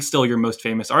think, still your most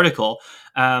famous article,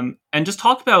 and just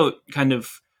talk about kind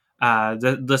of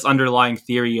this underlying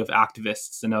theory of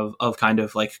activists and of kind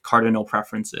of like cardinal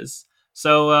preferences.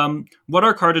 So, what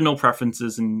are cardinal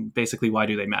preferences, and basically why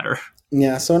do they matter?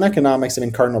 Yeah, so in economics, I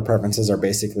mean, cardinal preferences are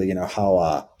basically,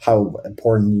 how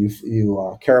important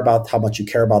you care about, how much you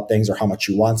care about things, or how much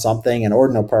you want something. And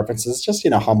ordinal preferences, just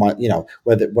how much,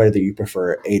 whether you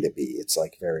prefer A to B. It's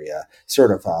like very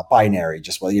sort of binary,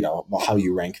 just how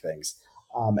you rank things.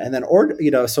 And then,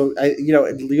 you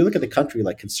look at the country,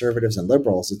 like conservatives and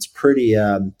liberals, it's pretty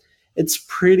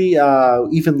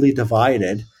evenly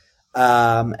divided.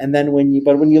 And then when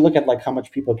you look at like how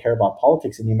much people care about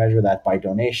politics, and you measure that by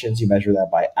donations, you measure that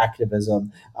by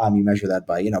activism, you measure that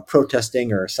by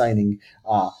protesting or signing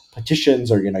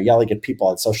petitions, or yelling at people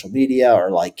on social media,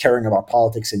 or like caring about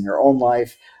politics in your own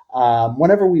life.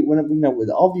 Whenever we know with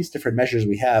all these different measures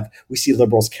we have, we see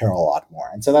liberals care a lot more,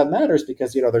 and so that matters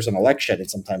because there's an election, and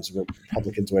sometimes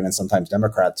Republicans win and sometimes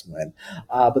Democrats win.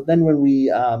 But then when we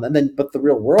and then but the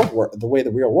way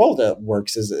the real world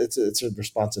works is it's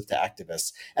responsive to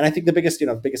activists, and I think the biggest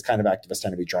kind of activists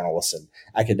tend to be journalists and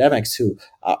academics who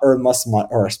earn less money,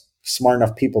 or smart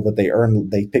enough people that they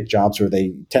pick jobs where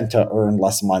they tend to earn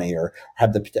less money, or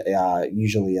have the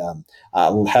usually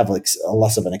have like a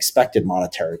less of an expected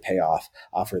monetary payoff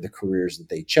for the careers that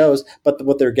they chose. But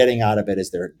what they're getting out of it is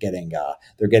they're getting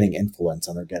influence,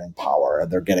 and they're getting power,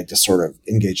 and they're getting to sort of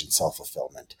engage in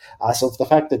self-fulfillment. So it's the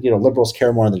fact that liberals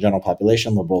care more than the general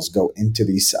population. Liberals go into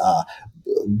these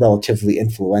relatively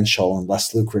influential and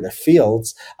less lucrative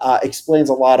fields, explains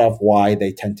a lot of why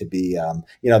they tend to be,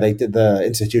 the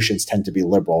institutions tend to be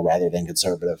liberal rather than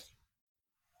conservative.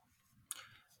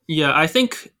 Yeah, I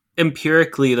think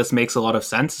empirically this makes a lot of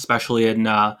sense, especially in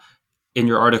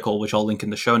your article, which I'll link in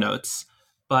the show notes.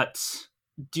 But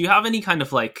do you have any kind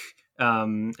of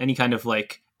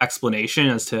explanation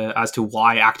as to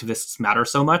why activists matter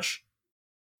so much?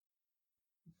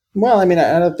 Well, I mean,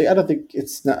 I don't think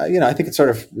it's not. I think it's sort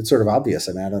of obvious.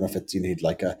 I mean, I don't know if you need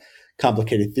like a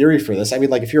complicated theory for this. I mean,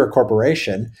 like if you're a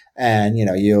corporation and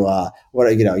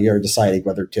you're deciding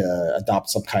whether to adopt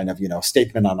some kind of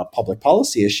statement on a public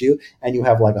policy issue, and you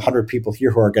have like 100 people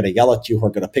here who are going to yell at you, who are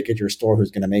going to picket your store,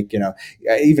 who's going to make even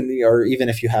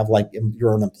if you have like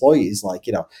your own employees, like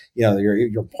your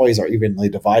employees are evenly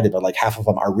divided, but like half of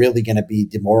them are really going to be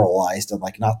demoralized and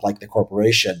like not like the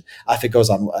corporation if it goes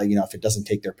on, if it doesn't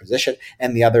take their position,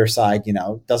 and the other side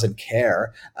doesn't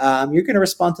care. You're going to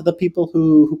respond to the people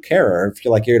who care. Or if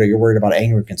you're worried about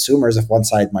angry consumers, if one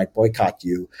side might boycott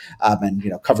you and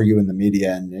cover you in the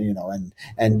media,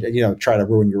 and try to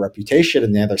ruin your reputation,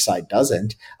 and the other side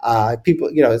doesn't, people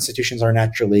institutions are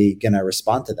naturally going to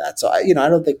respond to that. So I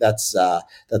don't think that's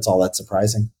all that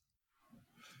surprising.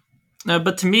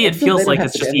 But to me, it feels like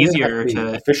it's just easier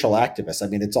to official activists. I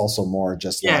mean, it's also more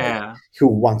just like who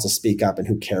wants to speak up and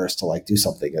who cares to like do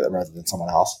something rather than someone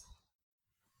else.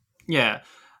 Yeah.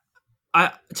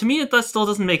 To me, that still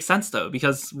doesn't make sense, though,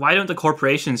 because why don't the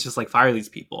corporations just like fire these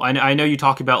people? I know you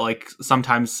talk about like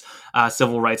sometimes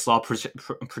civil rights law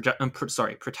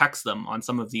protects them on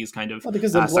some of these kind of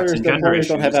because the employers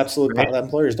don't have absolute power. The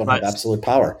employers don't have absolute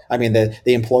power. I mean, the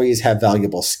employees have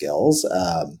valuable skills.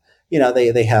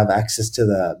 They have access to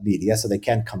the media, so they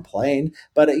can't complain.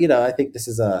 But I think this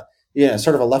is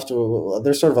sort of a left.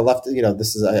 There's sort of a left.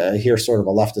 This is I hear sort of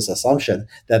a leftist assumption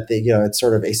that it's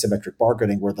sort of asymmetric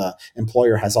bargaining where the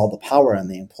employer has all the power and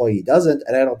the employee doesn't.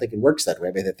 And I don't think it works that way.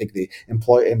 I mean, I think the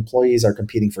employees are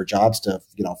competing for jobs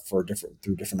through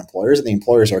different employers, and the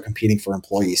employers are competing for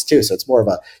employees too. So it's more of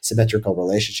a symmetrical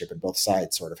relationship, and both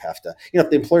sides sort of have to. If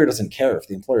the employer doesn't care, if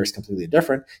the employer is completely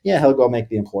different, he'll go make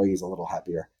the employees a little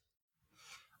happier.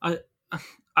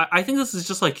 I think this is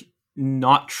just like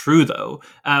not true, though.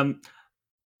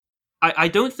 I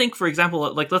don't think, for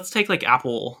example, like let's take like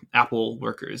Apple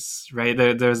workers, right?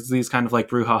 There's these kind of like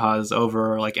brouhahas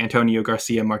over like Antonio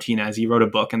Garcia Martinez. He wrote a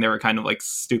book, and there were kind of like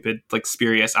stupid, like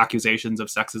spurious accusations of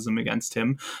sexism against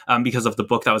him because of the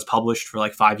book that was published for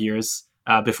like 5 years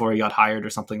before he got hired or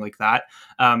something like that.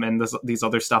 And these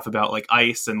other stuff about like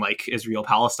ICE and like Israel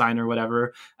Palestine or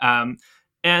whatever.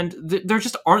 And there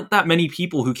just aren't that many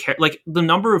people who care. Like the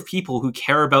number of people who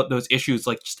care about those issues,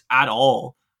 like just at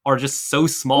all, are just so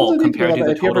small compared to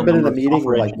the total number. Have you ever been in a meeting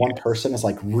where like one person is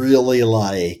like really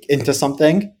like into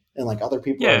something, and like other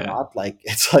people are not? Like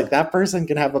it's like that person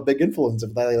can have a big influence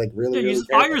if they like really. You just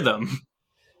fire them.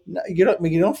 No, you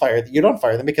don't fire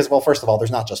them because, well, first of all, there's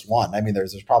not just one. I mean,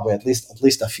 there's probably at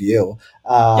least a few.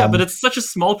 But it's such a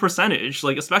small percentage,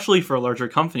 like especially for a larger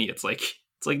company. It's like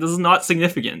this is not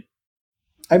significant.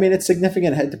 I mean, it's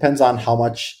significant. It depends on how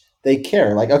much they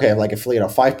care. Like, okay, like if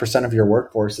 5% of your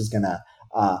workforce is gonna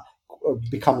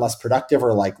become less productive,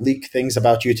 or like leak things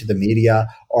about you to the media,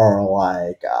 or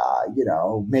like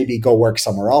maybe go work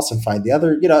somewhere else and find the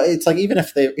other. It's like even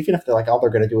if they're like all they're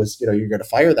going to do is you're going to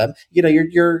fire them.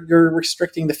 You're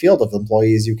restricting the field of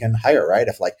employees you can hire, right?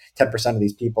 If like 10% of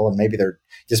these people, and maybe they're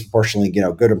disproportionately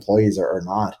good employees or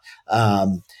not.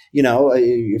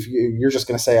 If you're just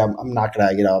going to say I'm going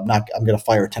to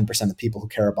fire 10% of people who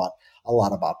care a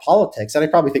lot about politics. And I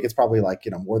probably think it's probably like,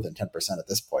 more than 10% at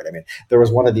this point. I mean, there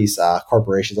was one of these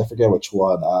corporations, I forget which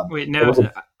one.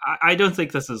 I don't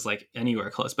think this is like anywhere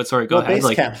close. But sorry, go Well, ahead.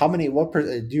 Like, Basecamp. How many?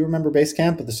 Do you remember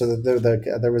Basecamp? So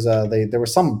there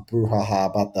was some brouhaha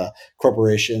about the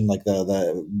corporation, like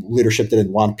the leadership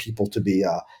didn't want people to be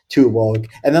too woke,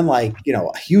 and then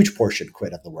a huge portion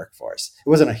quit of the workforce. It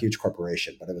wasn't a huge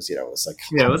corporation, but it was it was like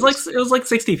yeah, hundreds. it was like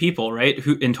 60 people, right?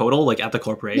 Who in total, like at the Yeah,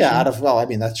 corporation. I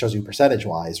mean that shows you percentage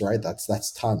wise, right?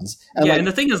 That's tons, and Yeah, and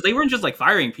the thing is, they weren't just like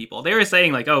firing people. They were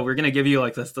saying like, "Oh, we're gonna give you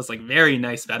like this like very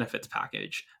nice benefits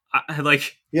package."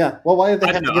 Like, yeah. Well, why did they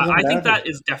I have don't to know. give them I think benefits? that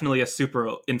is definitely a super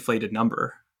inflated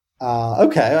number.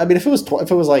 Okay, I mean, if it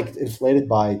was like inflated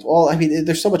by, well, I mean,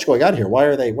 there's so much going on here. Why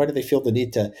do they feel the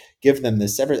need to give them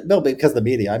this? No, because the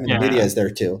media. I mean, the media Yeah. is there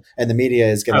too, and the media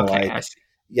is going to Okay, I see.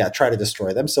 yeah, try to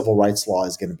destroy them. Civil rights law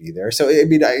is going to be there. So I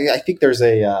mean, I think there's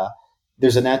a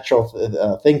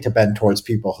natural thing to bend towards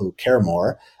people who care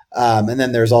more. And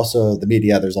then there's also the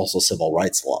media. There's also civil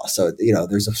rights law. So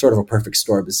there's a sort of a perfect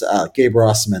storm. Gabe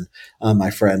Rossman, my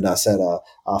friend, said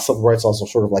civil rights law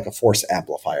is sort of like a force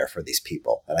amplifier for these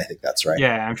people, and I think that's right.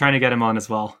 Yeah, I'm trying to get him on as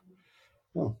well.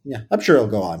 Oh yeah, I'm sure he'll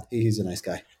go on. He's a nice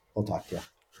guy. He'll talk to you.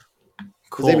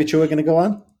 Cool. Is Amy Chua going to go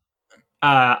on?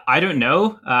 I don't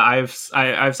know. I've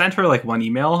sent her like one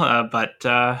email, but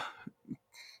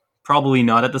probably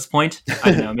not at this point.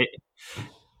 I don't know.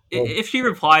 Well, If she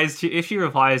replies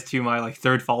to my like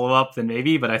third follow up, then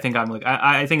maybe. But I think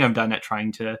I think I'm done at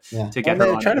trying to yeah. get her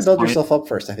on Try at to this build point. yourself up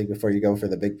first, I think, before you go for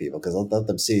the big people, because let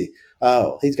them see.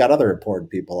 Oh, he's got other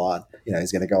important people on.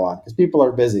 He's going to go on because people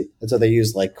are busy, and so they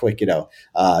use like quick,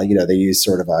 they use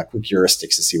sort of quick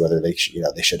heuristics to see whether they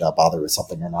should bother with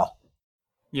something or not.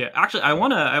 Yeah, actually, I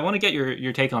wanna get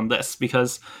your take on this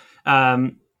because,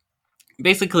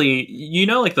 basically,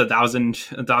 like the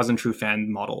thousand true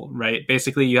fan model, right?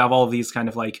 Basically, you have all of these kind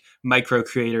of like micro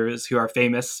creators who are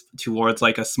famous towards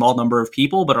like a small number of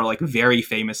people, but are like very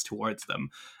famous towards them.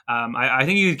 I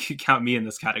think you could count me in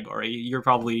this category. You're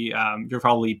probably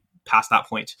past that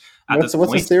point at this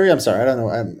What's this point. theory? I'm sorry, I don't know.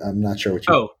 I'm not sure what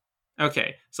you. Oh,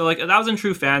 okay. So like 1,000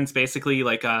 true fans, basically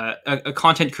like a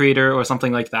content creator or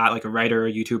something like that, like a writer,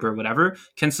 a YouTuber, or whatever,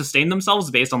 can sustain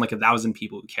themselves based on like 1,000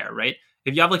 people who care, right?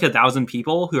 If you have like 1,000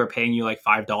 people who are paying you like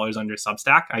 $5 on your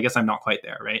Substack, I guess I'm not quite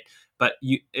there, right? But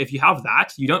if you have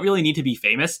that, you don't really need to be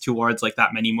famous towards like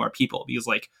that many more people because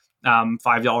like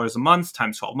 $5 a month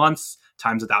times 12 months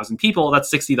times 1,000 people,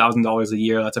 that's $60,000 a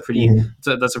year. That's a pretty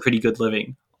that's a pretty good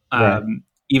living. Right.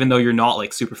 Even though you're not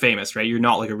like super famous, right? You're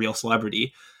not like a real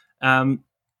celebrity. And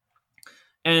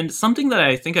something that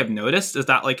I think I've noticed is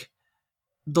that like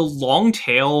the long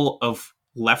tail of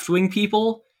left-wing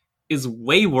people is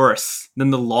way worse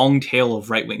than the long tail of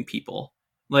right-wing people.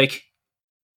 Like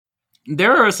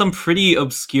there are some pretty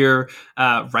obscure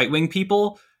right-wing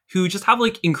people who just have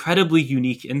like incredibly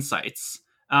unique insights.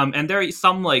 And there are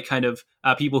some like kind of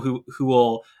people who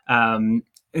will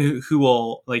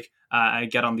like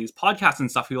get on these podcasts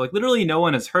and stuff who like literally no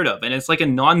one has heard of, and it's like a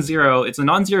non-zero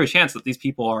chance that these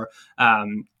people are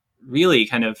really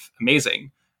kind of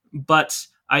amazing. But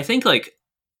I think like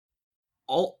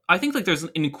there's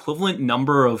an equivalent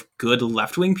number of good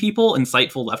left-wing people,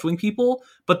 insightful left-wing people,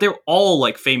 but they're all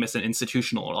like famous and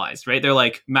institutionalized, right? They're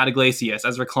like Matt Iglesias,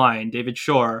 Ezra Klein, David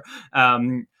Shore.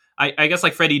 I guess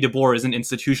like Freddie DeBoer isn't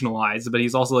institutionalized, but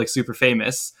he's also like super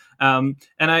famous. And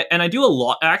I do a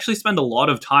lot. I actually spend a lot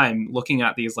of time looking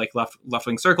at these like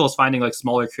left-wing circles, finding like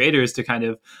smaller creators to kind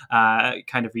of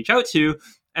reach out to,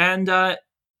 and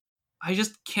I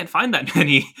just can't find that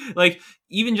many. Like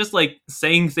even just like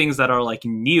saying things that are like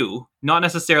new, not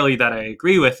necessarily that I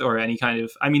agree with or any kind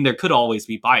of. I mean, there could always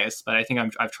be bias, but I think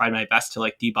I've tried my best to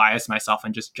like de-bias myself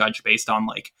and just judge based on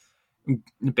like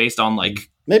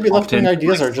maybe left-wing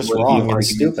ideas like, are just worthy wrong and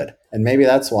arguments. stupid, and maybe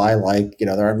that's why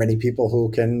there aren't many people who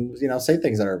can say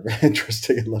things that are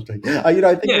interesting and left-wing. I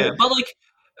think but like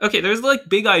okay, there's like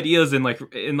big ideas in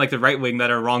the right wing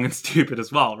that are wrong and stupid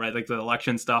as well, right? Like the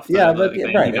election stuff. Right,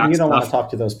 and you don't want to stuff.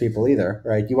 talk to those people either,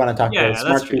 right? You want to talk to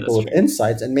smart people with true.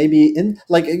 insights, and maybe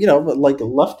like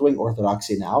left-wing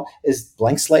orthodoxy now is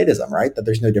blank slateism, right? That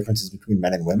there's no differences between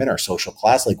men and women or social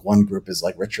class. Like one group is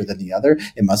like richer than the other.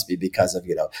 It must be because of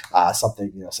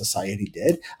something society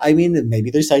did. I mean,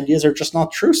 maybe these ideas are just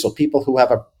not true. So people who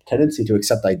have a tendency to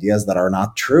accept ideas that are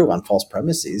not true on false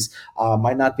premises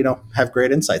might not have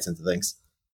great insights into things.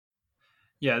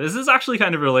 Yeah, this is actually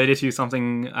kind of related to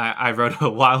something I wrote a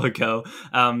while ago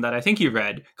that I think you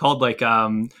read called like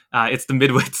it's the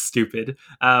midwit stupid,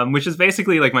 which is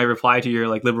basically like my reply to your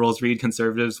like liberals read,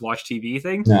 conservatives watch TV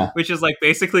thing, which is like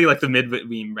basically like the midwit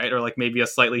meme, right? Or like maybe a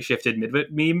slightly shifted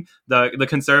midwit meme. The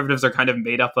conservatives are kind of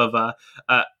made up of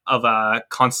a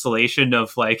constellation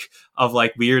of like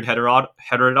weird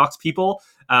heterodox people.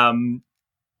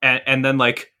 and then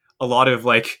like a lot of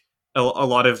like a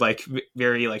lot of like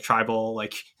very like tribal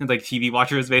like TV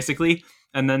watchers basically.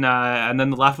 And then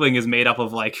the left wing is made up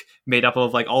of like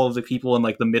all of the people in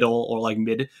like the middle or like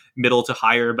middle to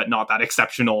higher, but not that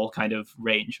exceptional kind of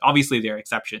range. Obviously, there are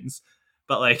exceptions,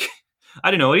 but like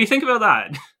I don't know. What do you think about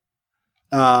that?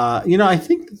 I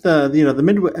think the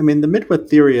midwit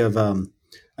theory of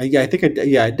yeah, I think I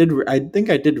did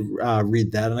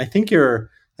read that, and I think you're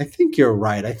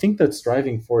right. I think that's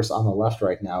driving force on the left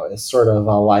right now is sort of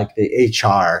like the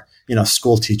HR,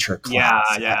 school teacher class.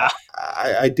 Yeah.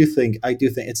 I do think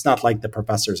it's not like the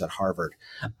professors at Harvard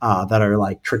that are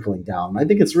like trickling down. I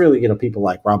think it's really people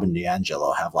like Robin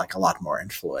DiAngelo have like a lot more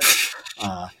influence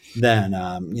than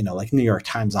like New York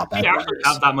Times op-ed actually writers.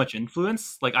 Have that much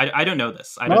influence? Like I don't know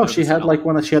this. She had like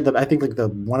I think like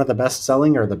one of the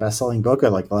best-selling book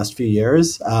of like the last few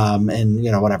years,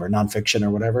 in whatever nonfiction or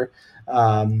whatever.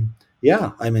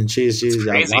 Yeah, I mean she's a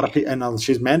lot of people, and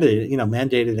she's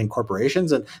mandated in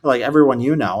corporations, and like everyone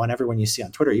and everyone you see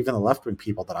on Twitter, even the left wing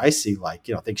people that I see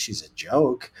think she's a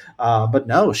joke. But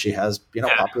no, she has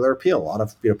popular appeal. A lot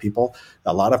of people,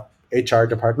 a lot of HR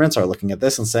departments are looking at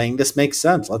this and saying this makes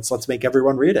sense. Let's make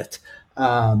everyone read it.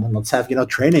 And let's have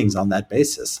trainings on that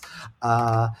basis.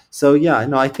 So yeah,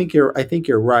 no, I think you're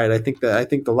right. I think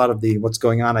a lot of what's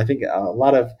going on. I think a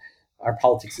lot of our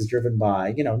politics is driven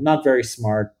by not very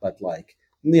smart, but like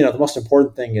the most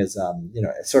important thing is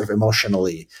sort of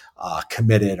emotionally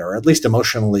committed, or at least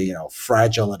emotionally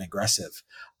fragile and aggressive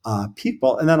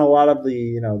people. And then a lot of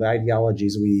the the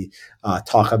ideologies we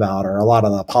talk about, or a lot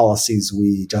of the policies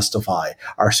we justify,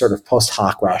 are sort of post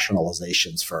hoc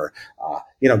rationalizations for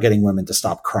getting women to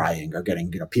stop crying, or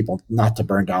getting people not to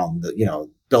burn down the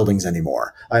buildings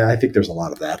anymore. I think there's a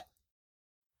lot of that.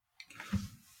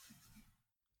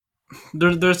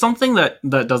 There's something that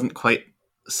doesn't quite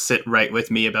sit right with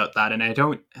me about that, and I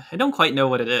don't quite know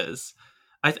what it is.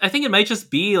 I think it might just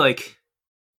be like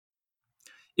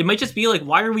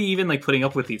why are we even like putting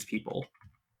up with these people,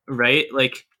 right?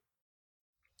 Like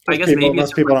I guess maybe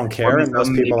most people don't care, and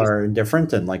most people are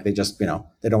indifferent, and like they just they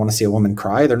don't want to see a woman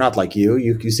cry. They're not like you.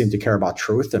 You seem to care about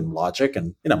truth and logic,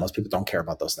 and most people don't care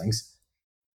about those things.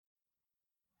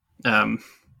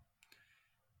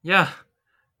 Yeah,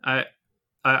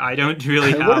 I don't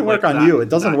really. It wouldn't work on you. It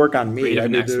doesn't work on me. I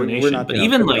mean, explanation, we're not, but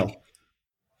even criminal. Like,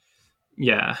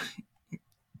 yeah,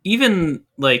 even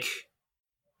like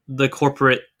the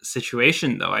corporate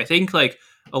situation, though, I think like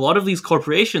a lot of these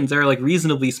corporations are like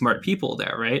reasonably smart people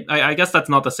there, right? I guess that's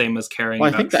not the same as caring.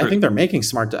 Well, I think they're making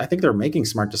smart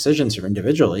decisions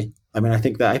individually. I mean, I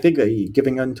think that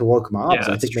giving in to woke mobs,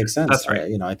 I think makes sense. That's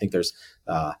right. I think there's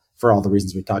for all the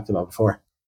reasons we talked about before.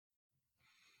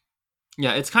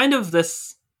 Yeah, it's kind of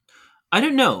this. I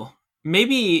don't know.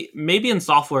 Maybe in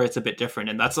software it's a bit different,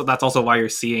 and that's also why you're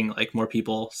seeing like more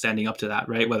people standing up to that,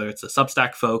 right? Whether it's the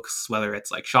Substack folks, whether it's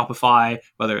like Shopify,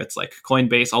 whether it's like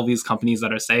Coinbase, all these companies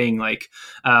that are saying like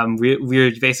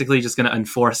we're basically just going to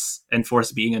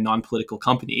enforce being a non-political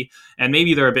company, and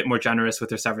maybe they're a bit more generous with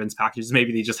their severance packages.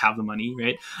 Maybe they just have the money,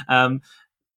 right?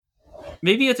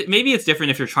 Maybe it's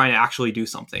different if you're trying to actually do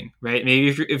something, right? Maybe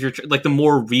if you're like the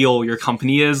more real your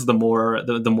company is, the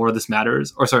more this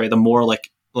matters, or sorry, the more like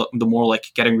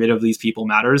getting rid of these people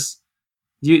matters.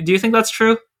 Do you think that's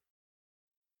true?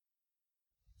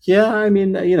 Yeah, I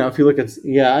mean, if you look at,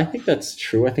 I think that's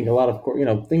true. I think a lot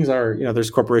of things are, there's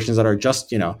corporations that are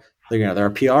just, there are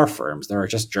PR firms, there are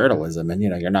just journalism, and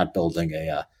you're not building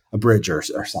a bridge or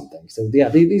something. So yeah,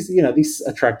 these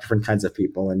attract different kinds of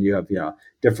people, and you have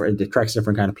it attracts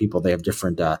different kind of people. They have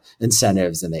different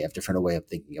incentives, and they have different way of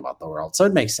thinking about the world. So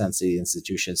it makes sense the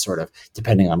institutions, sort of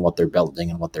depending on what they're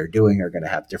building and what they're doing, are going to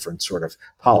have different sort of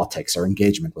politics or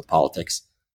engagement with politics.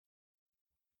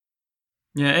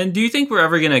 Yeah, and do you think we're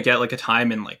ever going to get like a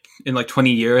time in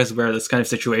 20 years where this kind of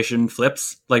situation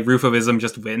flips, like roofovism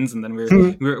just wins, and then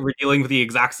we're dealing with the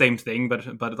exact same thing,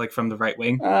 but like from the right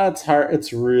wing? It's hard.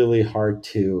 It's really hard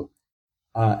to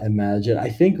imagine. I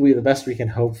think the best we can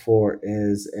hope for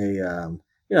is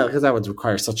because that would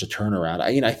require such a turnaround.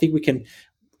 I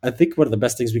think one of the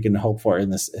best things we can hope for in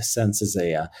this sense is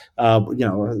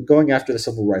going after the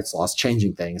civil rights laws,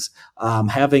 changing things,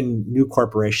 having new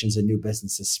corporations and new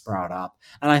businesses sprout up.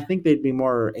 And I think they'd be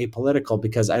more apolitical,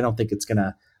 because I don't think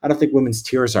women's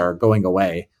tears are going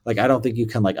away. Like, I don't think you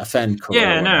can like offend career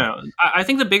women. No. I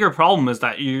think the bigger problem is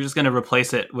that you're just going to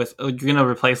replace it with,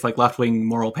 like left-wing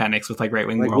moral panics with like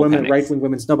right-wing moral panics. Right-wing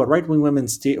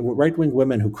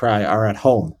women who cry are at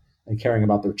home and caring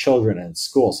about their children and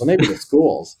school. So maybe the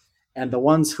schools, and the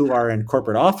ones who are in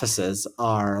corporate offices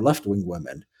are left-wing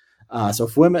women. So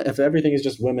if everything is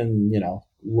just women,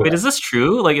 Wait, is this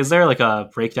true? Like, is there like a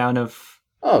breakdown of?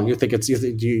 oh, you think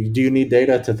do you need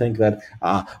data to think that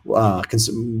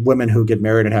women who get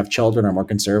married and have children are more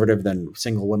conservative than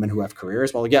single women who have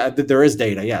careers? Well, yeah, there is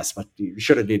data, yes, but you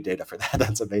shouldn't need data for that.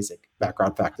 That's a basic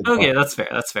background fact of the Okay, book. that's fair.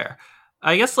 That's fair.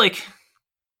 I guess like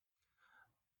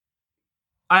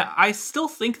I still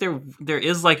think there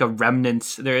is like a remnant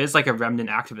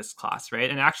activist class, right?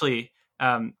 And actually,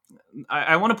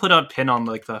 I want to put a pin on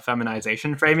like the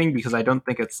feminization framing because I don't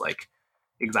think it's like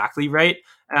exactly right.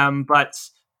 But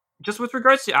just with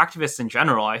regards to activists in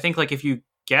general, I think like if you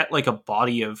get like a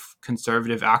body of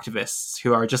conservative activists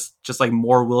who are just like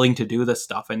more willing to do this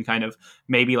stuff and kind of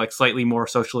maybe like slightly more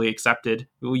socially accepted,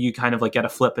 you kind of like get a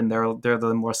flip and they're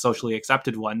the more socially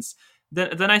accepted ones.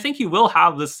 Then I think you will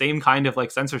have the same kind of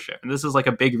like censorship. And this is like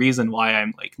a big reason why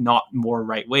I'm like not more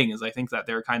right wing, is I think that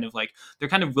they're kind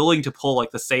of willing to pull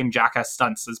like the same jackass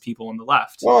stunts as people on the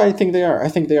left. Well, I think they are.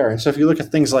 And so if you look at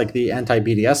things like the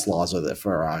anti-BDS laws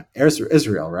for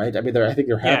Israel, right? I mean, I think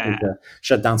they're happy to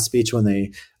shut down speech when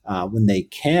they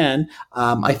can.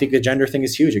 I think the gender thing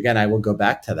is huge. Again, I will go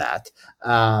back to that.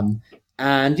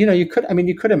 And you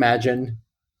could imagine.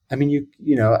 I mean,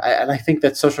 and I think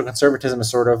that social conservatism is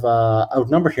sort of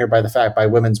outnumbered here by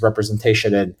women's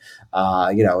representation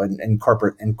in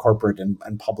corporate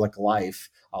and public life.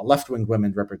 Left-wing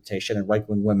women representation and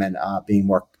right-wing women being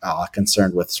more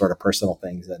concerned with sort of personal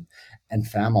things and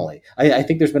family. I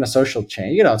think there's been a social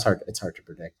change. It's hard to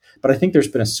predict, but I think there's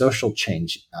been a social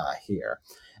change here,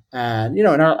 and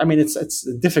it's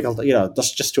difficult,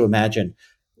 just to imagine.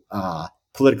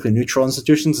 Politically neutral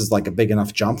institutions is like a big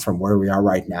enough jump from where we are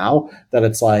right now that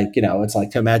it's like to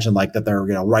imagine like that they're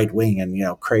right wing and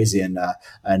crazy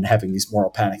and having these moral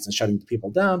panics and shutting people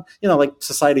down. Like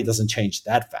society doesn't change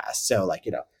that fast. So like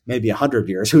maybe 100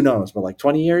 years, who knows? But like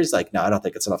 20 years, like no, I don't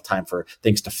think it's enough time for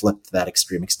things to flip to that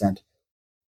extreme extent.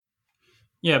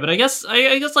 Yeah, but I guess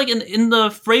like in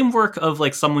the framework of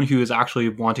like someone who is actually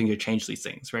wanting to change these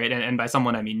things, right? And by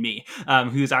someone I mean me,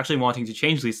 who's actually wanting to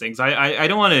change these things. I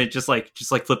don't want to just like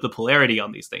flip the polarity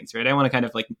on these things, right? I want to kind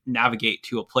of like navigate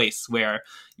to a place where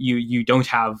you don't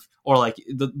have, or like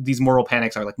these moral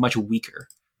panics are like much weaker,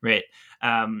 right?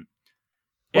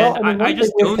 Well, I mean, one way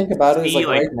to think about it is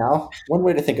right now. One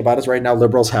way to think about it is right now,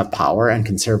 liberals have power and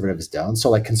conservatives don't. So,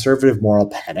 like, conservative moral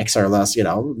panics are less.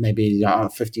 Maybe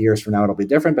 50 years from now it'll be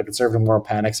different, but conservative moral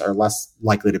panics are less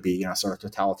likely to be, sort of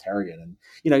totalitarian. And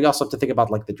you also have to think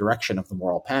about like the direction of the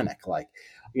moral panic. Like,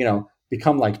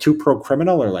 become like too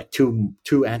pro-criminal or like too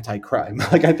anti-crime.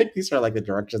 Like I think these are like the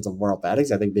directions of moral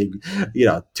panics. I think being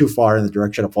too far in the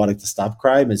direction of wanting to stop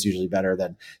crime is usually better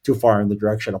than too far in the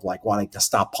direction of like wanting to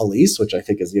stop police, which I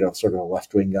think is sort of a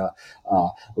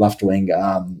left-wing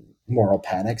moral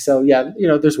panic. So yeah,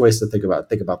 there's ways to think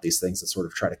about these things and sort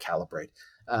of try to calibrate.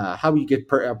 How you get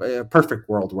a perfect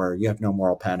world where you have no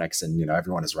moral panics and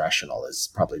everyone is rational is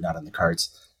probably not in the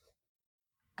cards.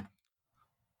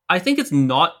 I think it's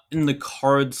not in the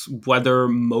cards whether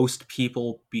most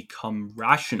people become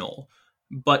rational,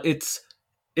 but it's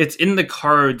in the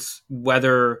cards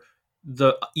whether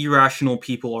the irrational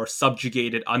people are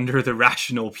subjugated under the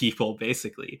rational people,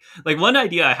 basically. Like one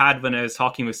idea I had when I was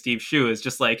talking with Steve Shu is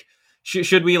just like,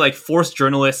 should we like force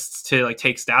journalists to like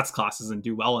take stats classes and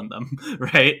do well in them,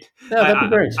 right? Yeah, that'd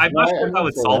be great. I'm not sure if that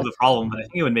would solve the problem, but I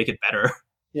think it would make it better.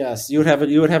 Yes, you would have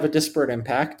a disparate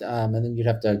impact, and then you'd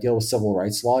have to deal with civil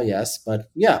rights law. Yes, but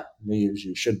yeah,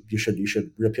 you should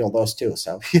repeal those too.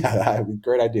 So yeah,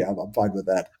 great idea. I'm fine with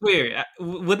that. Wait,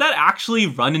 would that actually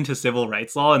run into civil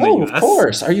rights law in the US? Of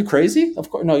course. Are you crazy? Of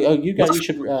course. No, you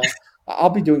should.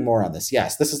 I'll be doing more on this.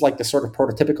 Yes, this is like the sort of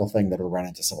prototypical thing that will run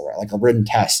into civil rights, like a written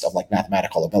test of like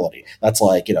mathematical ability. That's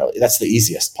like, that's the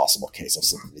easiest possible case of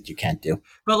something that you can't do.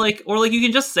 But like, or like you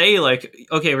can just say like,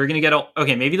 okay, we're going to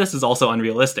okay, maybe this is also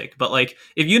unrealistic, but like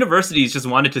if universities just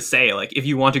wanted to say like, if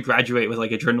you want to graduate with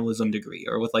like a journalism degree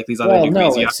or with like these other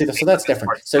degrees. No, so that's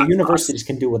different. So universities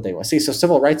can do what they want. See, so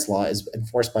civil rights law is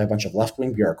enforced by a bunch of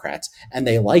left-wing bureaucrats and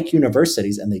they like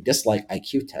universities and they dislike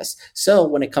IQ tests. So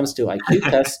when it comes to IQ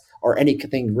tests, or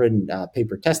anything written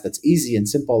paper test that's easy and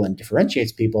simple and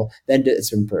differentiates people, then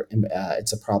it's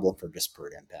a problem for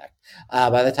disparate impact.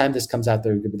 By the time this comes out,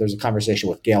 there's a conversation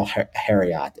with Gail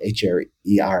Heriot, Heriot,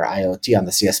 on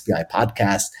the CSPI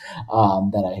podcast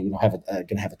that I going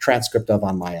to have a transcript of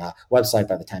on my website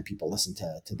by the time people listen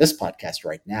to this podcast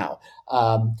right now.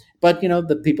 but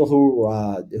the people who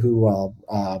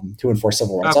enforce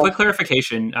civil rights. Quick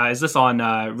clarification: is this on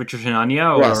Richard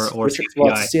Hanania Yes, or Richard,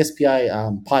 well, CSPI? it's a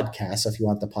CSPI podcast, so if you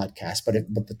want the podcast, but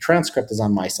the transcript is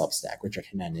on my Substack,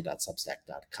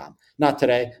 richardhanania.substack.com. Not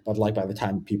today, but like by the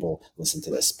time people listen to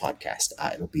this podcast,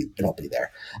 it'll be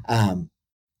there.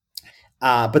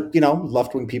 But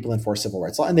left-wing people enforce civil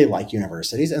rights law, and they like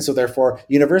universities, and so therefore,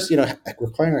 university,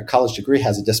 requiring a college degree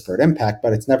has a disparate impact,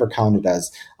 but it's never counted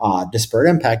as disparate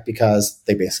impact because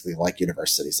they basically like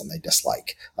universities and they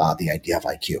dislike the idea of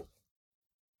IQ.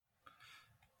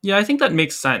 Yeah, I think that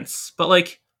makes sense, but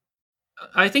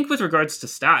I think with regards to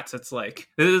stats, it's this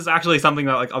is actually something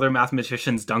that other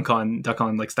mathematicians dunk on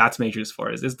stats majors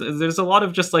for. Is there's a lot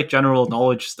of just general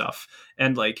knowledge stuff,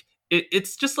 and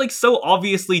it's just so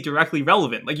obviously directly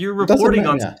relevant. You're reporting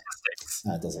on statistics.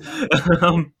 That doesn't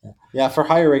matter. For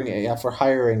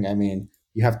hiring, I mean,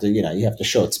 you have to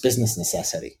show it's business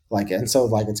necessity. And so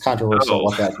it's controversial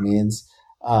what that means.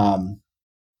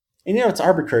 And it's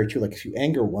arbitrary too. If you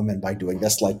anger women by doing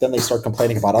this, then they start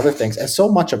complaining about other things. And so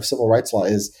much of civil rights law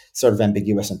is sort of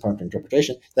ambiguous and prone to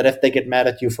interpretation that if they get mad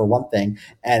at you for one thing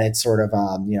and it's sort of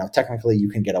technically you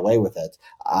can get away with it,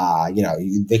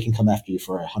 they can come after you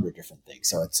for 100 different things.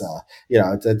 So it's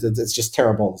it's just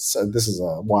terrible. So this is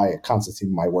why a constant theme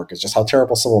of my work is just how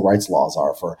terrible civil rights laws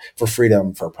are for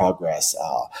freedom, for progress,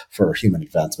 for human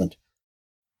advancement.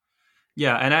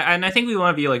 Yeah, and I think we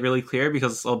want to be really clear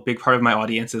because a big part of my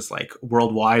audience is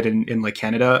worldwide and in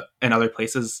Canada and other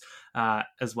places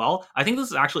as well. I think this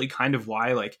is actually kind of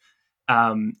why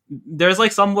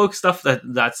there's some woke stuff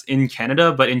that's in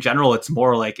Canada, but in general it's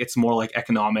more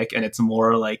economic, and it's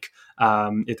more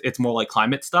it's more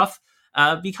climate stuff.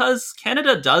 Because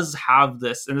Canada does have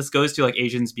this, and this goes to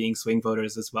Asians being swing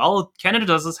voters as well. Canada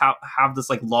does have this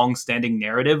long-standing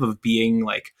narrative of being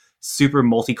super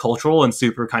multicultural and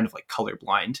super kind of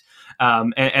colorblind.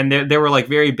 And there were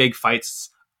very big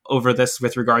fights over this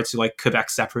with regards to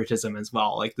Quebec separatism as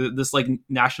well. This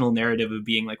national narrative of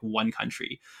being one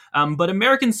country. But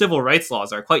American civil rights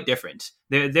laws are quite different.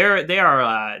 They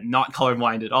are not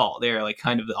colorblind at all. They are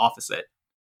kind of the opposite.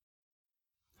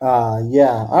 I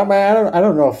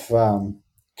don't know if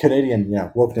Canadian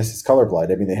wokeness is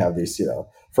colorblind. I mean, they have these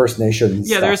First Nations.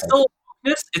 Yeah, there's still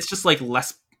wokeness. It's just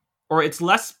less, or it's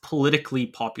less politically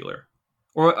popular.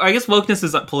 Or I guess wokeness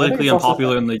is politically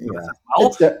unpopular in the US as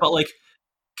well. But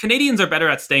Canadians are better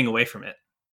at staying away from it.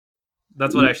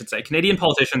 That's what I should say. Canadian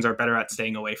politicians are better at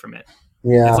staying away from it.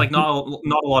 Yeah, it's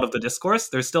not a lot of the discourse.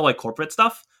 There's still corporate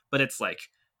stuff, but it's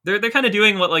they're kind of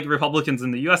doing what Republicans in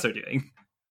the US are doing.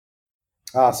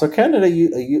 So Canada,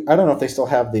 I don't know if they still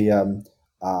have the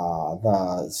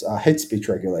hate speech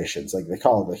regulations, they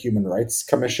call it the Human Rights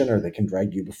Commission, or they can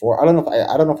drag you before. I don't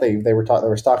know if they were taught. There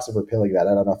was talks of repealing that.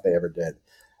 I don't know if they ever did.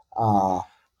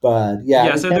 But yeah.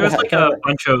 Yeah. So there's a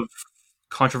bunch of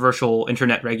controversial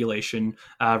internet regulation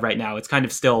right now. It's kind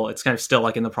of still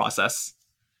in the process,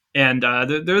 and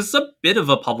there's a bit of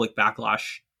a public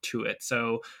backlash to it.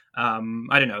 So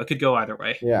I don't know. It could go either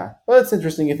way. Yeah. Well, it's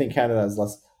interesting. You think Canada is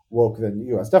less woke than the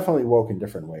U.S. Definitely woke in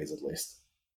different ways, at least.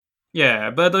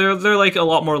 Yeah, but they're a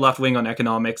lot more left wing on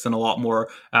economics and a lot more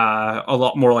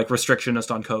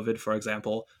restrictionist on COVID, for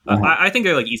example. I think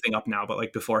they're easing up now,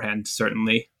 but beforehand,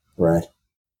 certainly. Right.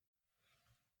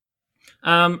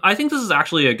 I think this is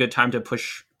actually a good time to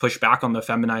push back on the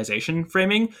feminization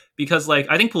framing, because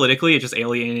I think politically it just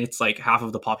alienates half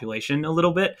of the population a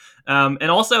little bit,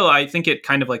 and also I think it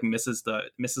kind of misses the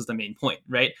main point,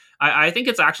 right? I think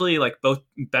it's actually both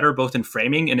in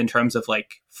framing and in terms of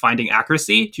finding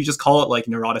accuracy to just call it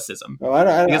neuroticism. Oh, I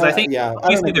don't agree.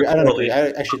 I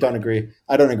actually don't agree.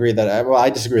 I don't agree that.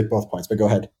 I disagree with both points, but go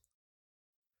ahead.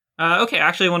 Okay,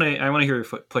 actually, I want to hear your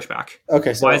pushback.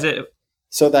 Okay, so why is it?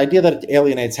 So the idea that it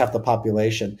alienates half the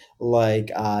population,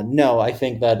 no, I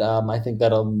think that a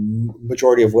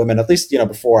majority of women, at least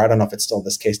before, I don't know if it's still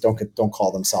this case, don't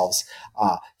call themselves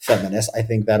feminists. I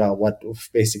think that what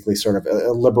basically sort of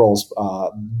liberals,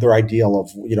 their ideal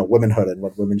of womanhood and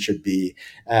what women should be,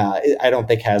 I don't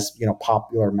think has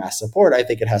popular mass support. I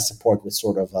think it has support with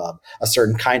sort of a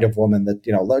certain kind of woman that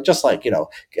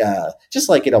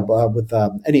with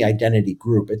any identity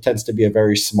group, it tends to be a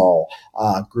very small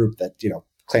group that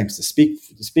claims to speak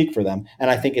for them. And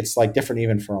I think it's different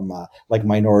even from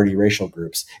minority racial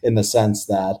groups, in the sense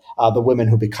that the women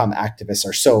who become activists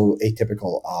are so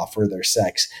atypical for their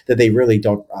sex that they really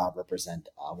don't represent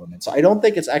women. So I don't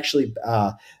think it's actually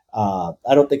bad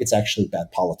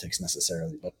politics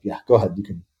necessarily. But yeah, go ahead. You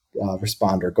can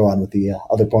respond or go on with the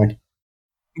other point.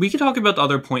 We could talk about the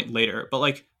other point later,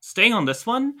 but staying on this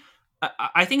one,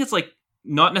 I think it's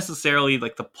not necessarily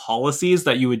like the policies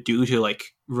that you would do to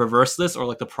like reverse this or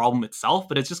like the problem itself,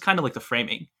 but it's just kind of like the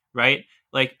framing, right?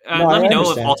 Like, No, let I me know if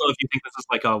understand. also if you think this is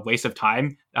like a waste of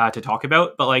time to talk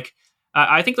about. But like,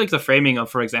 I think like the framing of,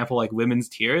 for example, like women's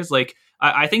tears, like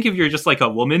I think if you're just like a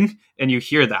woman and you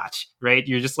hear that, right,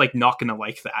 you're just like not gonna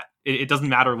like that. It doesn't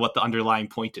matter what the underlying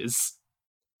point is.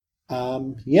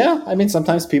 Yeah, I mean,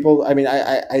 sometimes people. I mean,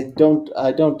 I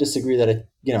don't disagree that it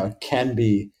it can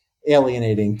be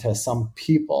alienating to some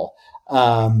people.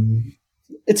 Um,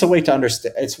 it's a way to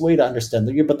understand. It's a way to understand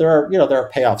but there are there are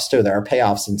payoffs too. There are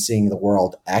payoffs in seeing the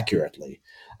world accurately.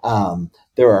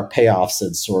 There are payoffs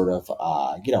in sort of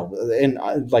in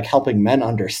like helping men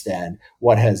understand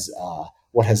what has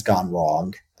gone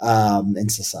wrong in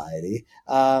society.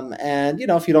 And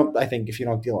if you don't, I think if you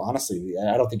don't deal honestly,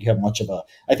 I don't think you have much of a.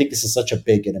 I think this is such a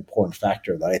big and important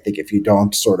factor that I think if you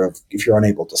don't if you're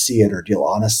unable to see it or deal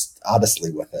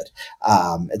honestly with it,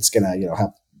 it's gonna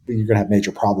have you're gonna have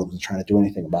major problems in trying to do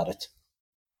anything about it.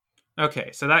 Okay,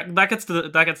 so that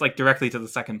gets like directly to the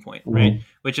second point, right? Mm-hmm.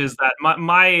 Which is that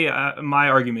my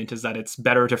argument is that it's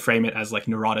better to frame it as like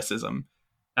neuroticism,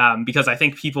 because I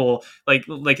think people like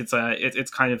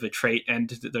it's kind of a trait, and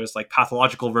there's like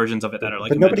pathological versions of it that are like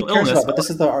But a nobody mental cares illness. about.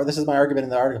 But this is my argument in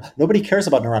the article. Nobody cares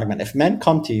about neurotic men. If men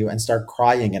come to you and start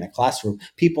crying in a classroom,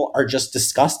 people are just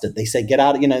disgusted. They say, "Get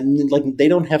out!" Like they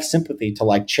don't have sympathy to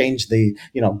like change the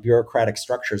bureaucratic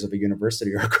structures of a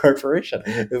university or a corporation.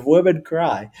 If women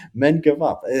cry, men give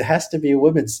up. It has to be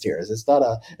women's tears. It's not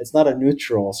a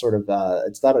neutral sort of.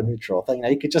 It's not a neutral thing. Now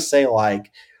you could just say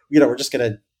like, we're just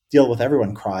gonna deal with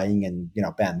everyone crying and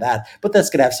ban that, but that's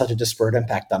going to have such a disparate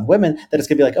impact on women that it's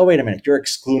going to be like, oh wait a minute, you're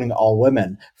excluding all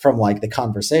women from like the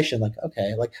conversation. Like,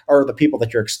 okay, like, or the people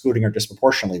that you're excluding are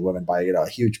disproportionately women by a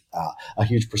huge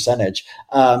percentage.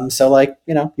 So like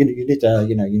you need to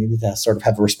you need to sort of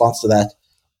have a response to that.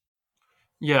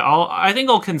 Yeah, I think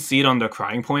I'll concede on the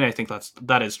crying point. I think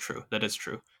that is true. That is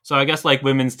true. So I guess like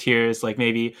women's tears, like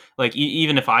maybe like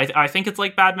even if I think it's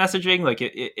like bad messaging, like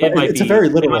But it might it's a be very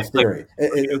it literal might like theory.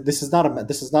 This is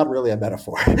not really a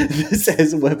metaphor. This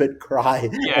says women cry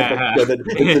and yeah. then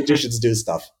institutions do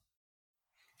stuff.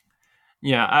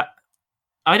 Yeah,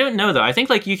 I don't know though. I think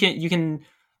like you can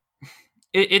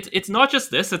it's not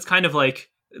just this. It's kind of like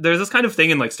there's this kind of thing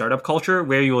in like startup culture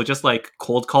where you will just like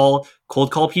cold call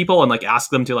people and like ask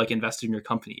them to like invest in your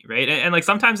company, right? And like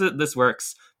sometimes this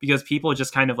works because people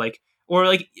just kind of like or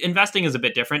like investing is a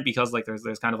bit different because like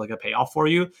there's kind of like a payoff for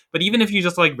you. But even if you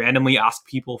just like randomly ask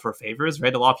people for favors,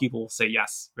 right? A lot of people will say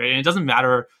yes, right? And it doesn't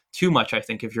matter too much, I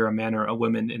think, if you're a man or a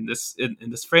woman in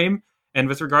this frame. And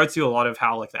with regards to a lot of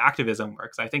how like the activism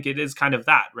works, I think it is kind of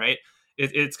that, right?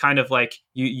 It's kind of like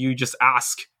you just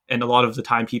ask, and a lot of the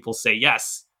time people say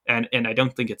yes, and I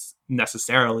don't think it's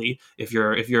necessarily if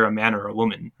you're a man or a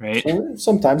woman, right?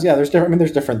 Sometimes, yeah, there's different. I mean,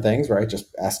 there's different things, right?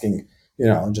 Just asking,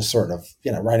 just sort of,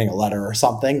 writing a letter or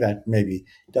something that maybe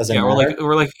doesn't Yeah, matter.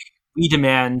 we're like we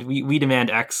demand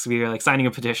X. We're like signing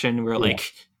a petition. We're Yeah,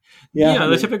 like yeah. I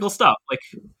the mean, typical stuff. Like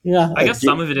yeah, I guess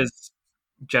some of it is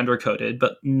gender coded,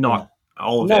 but yeah. not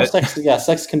all of No, it. sex. Yeah,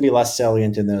 sex can be less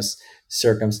salient in those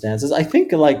circumstances. I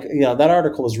think, like, that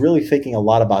article was really thinking a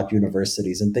lot about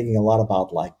universities and thinking a lot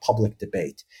about like public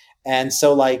debate, and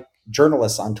so like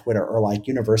journalists on Twitter or like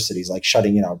universities like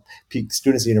shutting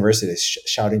students at universities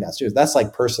shouting down students. That's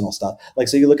like personal stuff. Like,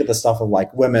 so you look at the stuff of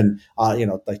like women,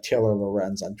 like Taylor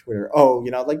Lorenz on Twitter. Oh,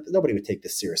 like nobody would take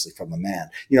this seriously from a man.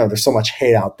 There's so much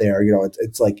hate out there.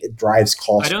 It's like it drives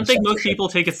calls I for don't think most censorship. people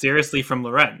take it seriously from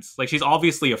Lorenz. Like she's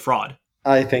obviously a fraud.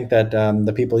 I think that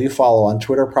the people you follow on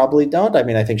Twitter probably don't. I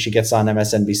mean, I think she gets on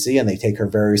MSNBC and they take her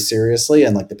very seriously.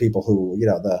 And like the people who,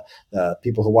 the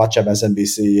people who watch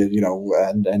MSNBC,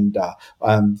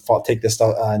 take this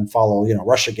stuff and follow,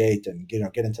 RussiaGate and,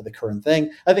 get into the current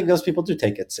thing. I think those people do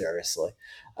take it seriously.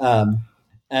 Um,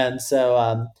 and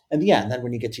so, and yeah, and then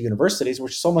when you get to universities,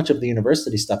 which so much of the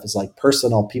university stuff is like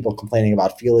personal, people complaining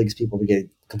about feelings,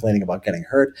 complaining about getting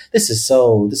hurt. This is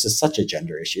such a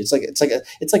gender issue. It's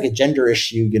like a gender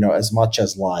issue, as much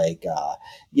as like,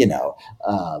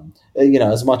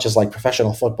 as much as like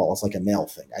professional football is like a male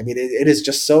thing. I mean, it is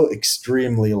just so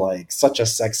extremely like such a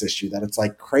sex issue that it's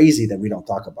like crazy that we don't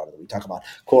talk about it. We talk about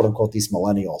quote unquote these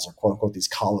millennials or quote unquote these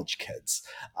college kids.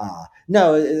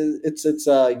 No,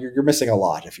 you're missing a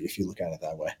lot if you look at it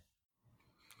that way.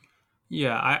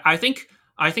 Yeah, I think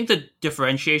the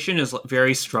differentiation is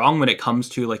very strong when it comes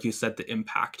to, like you said, the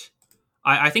impact.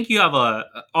 I think you have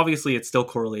obviously it's still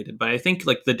correlated, but I think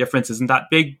like the difference isn't that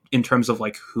big in terms of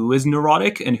like who is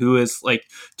neurotic and who is like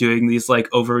doing these like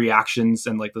overreactions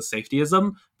and like the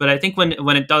safetyism. But I think when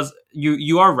it does,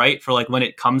 you are right for like when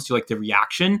it comes to like the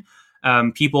reaction.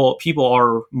 people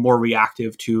are more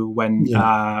reactive to when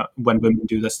women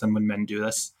do this than when men do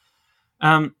this.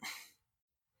 I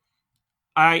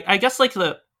guess like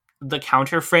the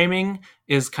counter framing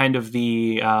is kind of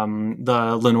the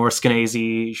Lenore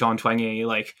Skenazy, Jean Twenge,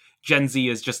 like Gen Z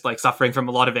is just like suffering from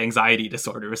a lot of anxiety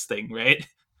disorders thing, right?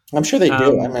 I'm sure they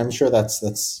do. I mean, I'm sure that's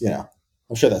I'm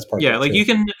sure that's part of it. Yeah, like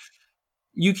too.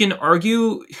 you can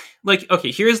argue, like,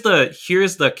 okay, here's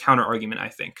the counter argument, I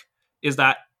think, is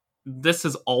that this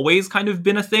has always kind of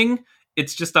been a thing.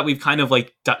 It's just that we've kind of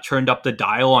like turned up the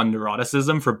dial on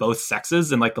neuroticism for both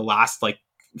sexes in like the last like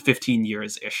 15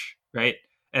 years ish, right?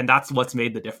 And that's what's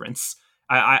made the difference.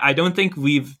 I don't think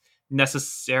we've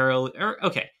necessarily,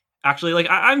 okay, actually, like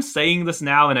I'm saying this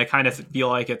now and I kind of feel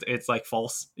like it's like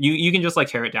false. You can just like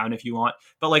tear it down if you want,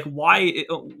 but like why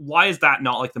is that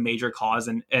not like the major cause?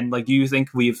 And like, do you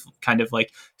think we've kind of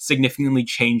like significantly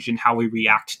changed in how we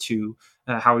react to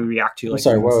like, I'm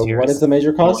sorry, what is the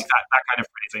major cause? Like that kind of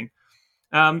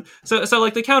phrasing. So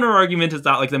like the counter argument is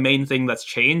that like the main thing that's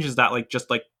changed is that like just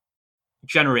like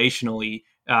generationally,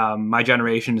 my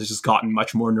generation has just gotten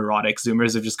much more neurotic.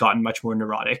 Zoomers have just gotten much more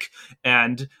neurotic,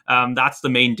 and that's the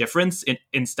main difference.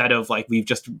 Instead of like we've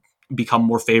just become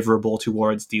more favorable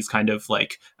towards these kind of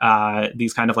like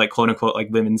quote unquote like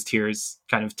women's tiers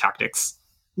kind of tactics.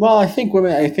 Well, I think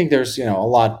there's, a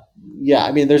lot. Yeah.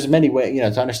 I mean, there's many ways,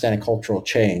 to understand a cultural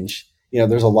change.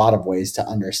 There's a lot of ways to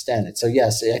understand it. So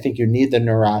yes, I think you need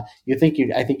the I think you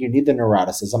need the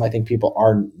neuroticism. I think people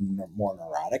are more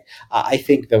neurotic. I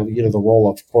think the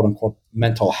role of quote unquote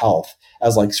mental health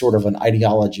as like sort of an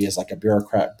ideology is like a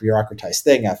bureaucratized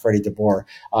thing. Freddie DeBoer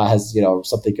has,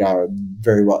 something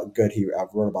very well good. He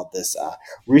wrote about this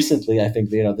recently. I think,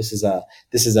 this is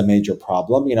a major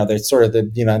problem. There's sort of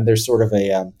and there's sort of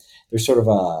a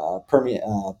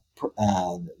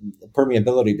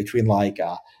permeability between like,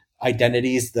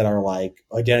 identities that are like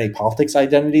identity politics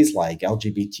identities like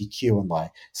LGBTQ and like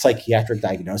psychiatric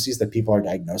diagnoses that people are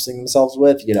diagnosing themselves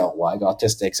with, like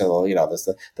autistics. So,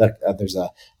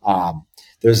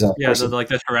 there's a person, like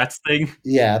the Tourette's thing.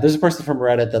 Yeah, there's a person from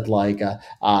Reddit that like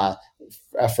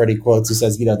Freddie quotes who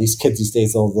says, these kids these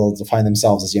days they'll define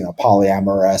themselves as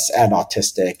polyamorous and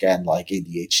autistic and like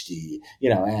ADHD,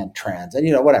 and trans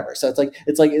and whatever. So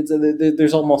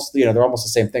there's almost they're almost the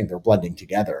same thing. They're blending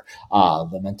together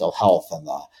the mental health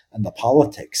and the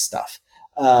politics stuff.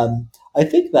 I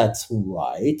think that's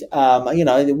right.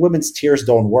 Women's tiers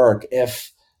don't work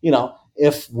if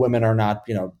women are not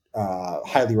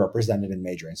highly represented in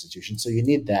major institutions. So you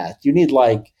need that. You need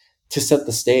like to set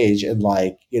the stage in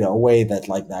like, a way that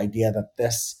like the idea that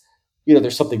this,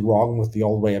 there's something wrong with the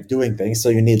old way of doing things. So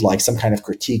you need like some kind of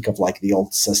critique of like the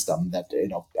old system that,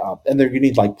 and then you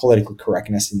need like political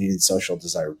correctness and you need social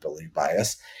desirability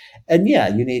bias. And yeah,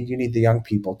 you need the young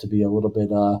people to be a little bit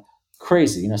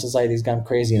crazy. Society's gone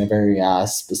crazy in a very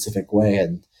specific way.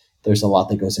 And there's a lot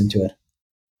that goes into it.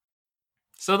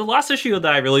 So the last issue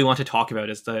that I really want to talk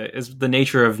about is the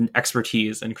nature of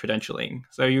expertise and credentialing.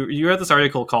 So you read this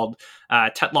article called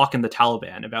 "Tetlock and the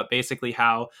Taliban" about basically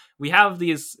how we have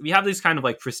these kind of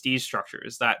like prestige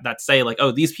structures that say like,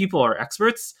 oh, these people are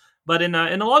experts, but in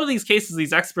a lot of these cases,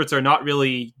 these experts are not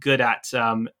really good at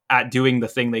doing the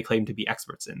thing they claim to be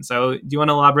experts in. So do you want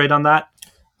to elaborate on that?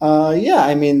 Yeah,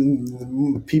 I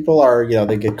mean, people are,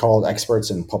 they get called experts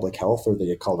in public health or they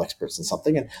get called experts in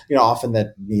something. And, often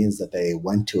that means that they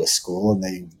went to a school and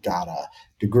they got a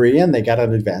degree and they got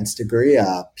an advanced degree,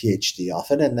 a PhD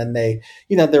often. And then they,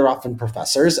 they're often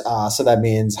professors. So that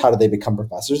means how do they become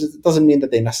professors? It doesn't mean that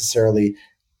they necessarily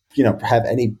have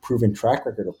any proven track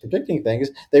record of predicting things.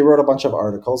 They wrote a bunch of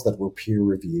articles that were peer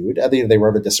reviewed. They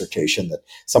wrote a dissertation that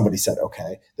somebody said,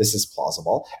 okay, this is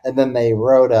plausible. And then they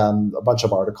wrote a bunch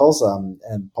of articles and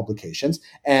publications,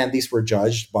 and these were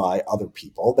judged by other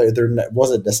people. There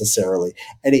wasn't necessarily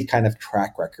any kind of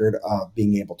track record of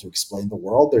being able to explain the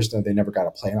world. They never got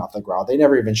a plane off the ground. They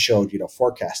never even showed,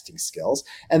 forecasting skills.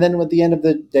 And then at the end of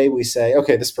the day, we say,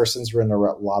 okay, this person's written a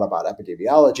lot about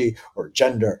epidemiology or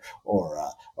gender or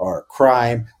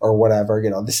crime or whatever,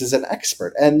 this is an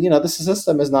expert. And, this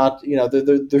system is not,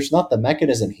 there's not the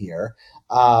mechanism here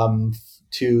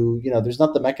there's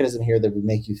not the mechanism here that would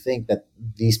make you think that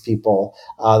these people,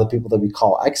 the people that we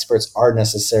call experts are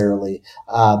necessarily,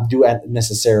 understand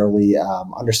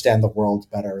the world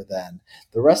better than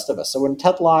the rest of us. So in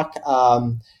Tetlock,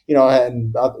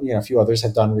 and a few others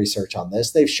have done research on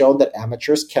this. They've shown that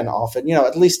amateurs can often,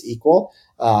 at least equal,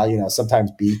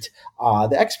 sometimes beat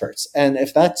the experts. And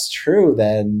if that's true,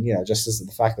 then just as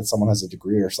the fact that someone has a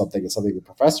degree or something, a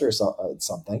professor or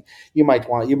something, they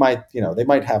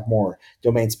might have more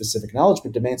domain specific knowledge,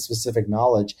 but domain specific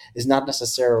knowledge is not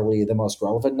necessarily the most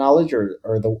relevant knowledge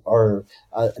or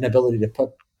an ability to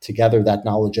put together that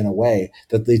knowledge in a way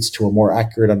that leads to a more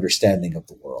accurate understanding of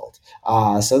the world.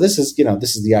 So this is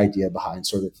the idea behind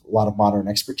sort of a lot of modern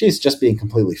expertise just being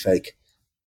completely fake.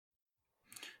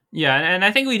 Yeah, and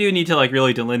I think we do need to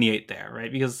really delineate there,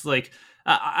 right? Because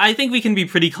I think we can be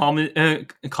pretty confident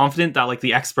that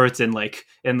the experts in rocket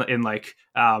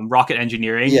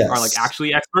engineering are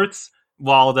actually experts,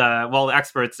 while the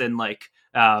experts in IR.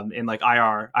 I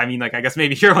mean, I guess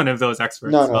maybe you're one of those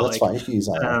experts. No, that's fine. You can use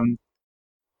IR.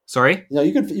 Sorry? No,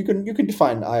 you can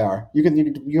define IR. You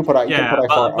can put IR in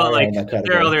that category.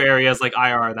 There are other areas like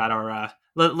IR that are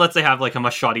let's say have a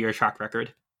much shoddier track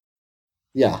record.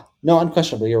 Yeah, no,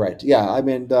 unquestionably, you're right. Yeah, I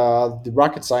mean, the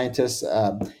rocket scientists,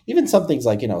 even some things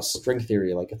like string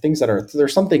theory, things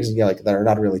there's some things that are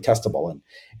not really testable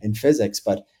in physics,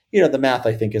 but the math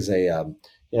I think is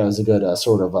is a good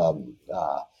sort of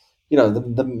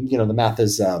the math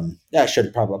is I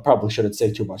should probably shouldn't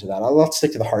say too much of that. Let's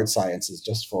stick to the hard sciences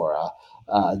just for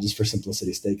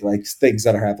simplicity's sake, things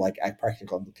that have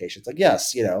practical implications.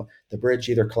 Yes, the bridge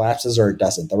either collapses or it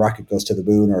doesn't. The rocket goes to the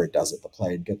moon or it doesn't. The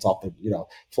plane gets off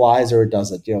flies or it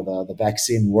doesn't. The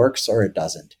vaccine works or it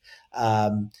doesn't.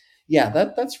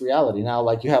 That's reality. Now,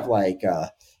 you have let's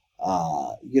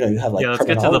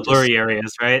get to the blurry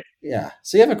areas, right? Yeah.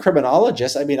 So you have a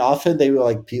criminologist. I mean, often they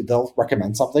will they'll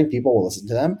recommend something. People will listen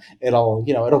to them. It'll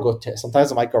go.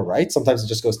 Sometimes it might go right. Sometimes it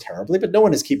just goes terribly. But no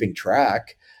one is keeping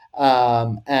track.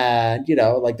 And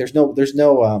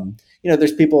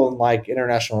there's people in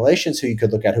international relations who you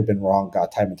could look at who've been wrong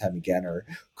time and time again, or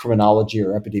criminology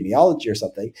or epidemiology or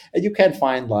something, and you can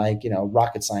find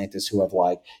rocket scientists who have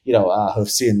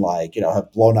who've seen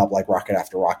have blown up rocket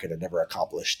after rocket and never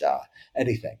accomplished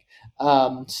anything.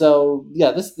 So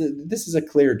yeah, this is a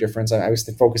clear difference. I was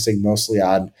focusing mostly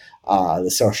on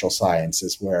the social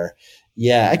sciences where.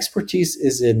 Yeah, expertise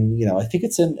is in, I think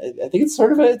it's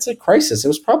it's a crisis. It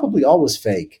was probably always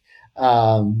fake.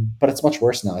 But it's much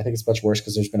worse now. I think it's much worse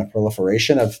because there's been a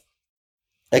proliferation of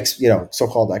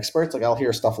so-called experts. I'll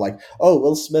hear stuff like, "Oh,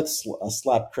 Will Smith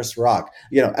slapped Chris Rock."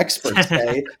 Experts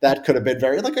say that could have been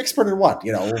very expert in what?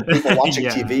 People watching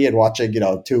TV and watching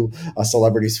two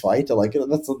celebrities fight.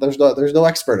 There's no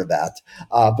expert in that.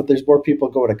 But there's more people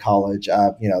going to college.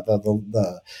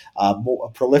 The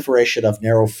proliferation of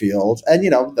narrow fields and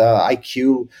the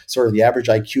IQ, sort of the average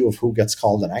IQ of who gets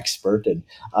called an expert and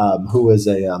who is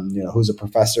who's a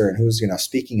professor and who's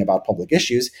speaking about public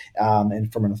issues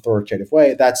and from an authoritative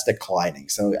way. That's declining.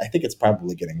 So I think it's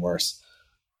probably getting worse.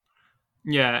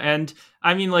 Yeah. And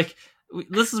I mean,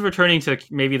 this is returning to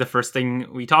maybe the first thing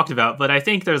we talked about, but I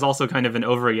think there's also kind of an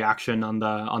overreaction on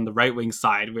the right wing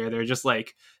side where they're just oh,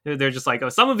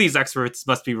 some of these experts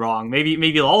must be wrong.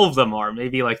 Maybe all of them are.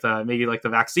 Maybe the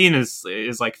vaccine is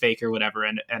fake or whatever.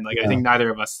 And I think neither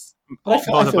of us. I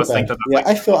feel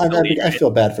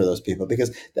bad for those people because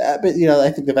I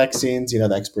think the vaccines,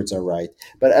 the experts are right,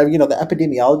 but the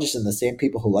epidemiologists and the same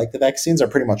people who like the vaccines are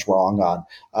pretty much wrong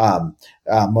on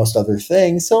most other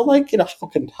things. So how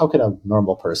can a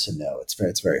normal person know?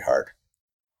 It's very hard.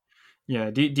 Yeah.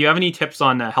 Do you have any tips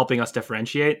on helping us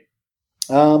differentiate?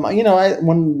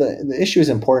 When the issue is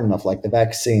important enough, like the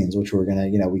vaccines, which we're gonna,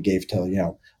 we gave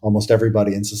to almost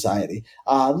everybody in society,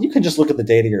 you can just look at the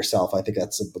data yourself. I think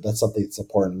that's something that's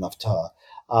important enough to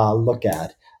look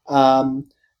at.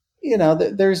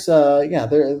 There's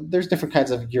different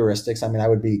kinds of heuristics. I mean, I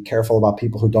would be careful about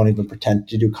people who don't even pretend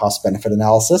to do cost benefit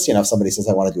analysis. If somebody says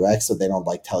I want to do X, but they don't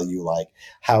tell you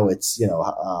how it's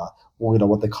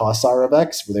what the costs are of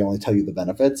X, where they only tell you the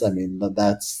benefits. I mean,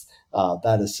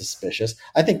 that is suspicious.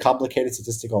 I think complicated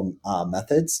statistical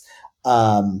methods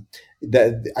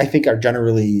that I think are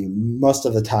generally most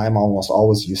of the time almost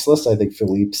always useless. I think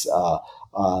Philippe's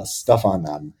stuff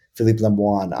on Philippe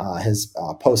Lemoine, his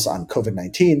posts on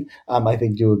COVID-19, I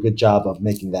think do a good job of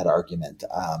making that argument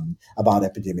about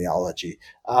epidemiology.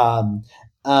 And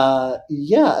I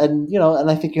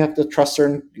think you have to trust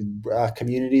certain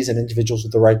communities and individuals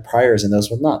with the right priors and those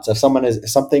with not. So if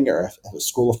something or a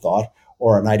school of thought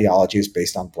or an ideology is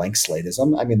based on blank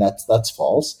slatism, I mean that's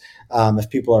false. If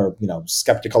people are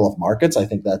skeptical of markets, I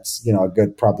think that's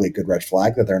probably a good red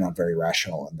flag that they're not very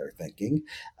rational in their thinking.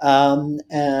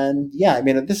 I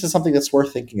mean this is something that's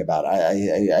worth thinking about.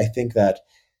 I think that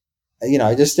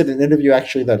I just did an interview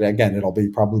actually that again it'll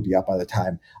probably be up by the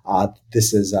time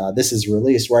this is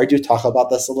released, where I do talk about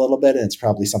this a little bit, and it's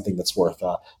probably something that's worth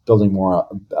building more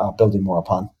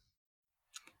upon.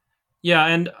 Yeah,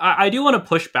 and I do want to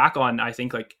push back on, I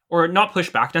think, like, or not push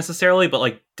back necessarily, but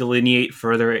like delineate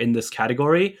further in this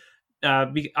category.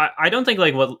 I don't think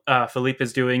like what Philippe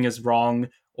is doing is wrong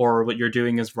or what you're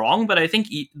doing is wrong, but I think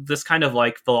this kind of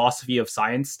like philosophy of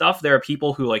science stuff, there are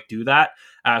people who like do that,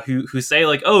 who say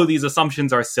like, oh, these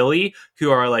assumptions are silly, who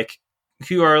are like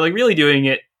really doing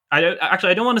it. I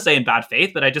don't want to say in bad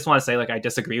faith, but I just want to say like I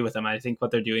disagree with them. I think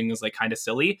what they're doing is like kind of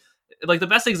silly. Like the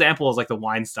best example is like the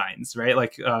Weinsteins, right?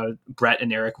 Like Brett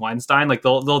and Eric Weinstein. Like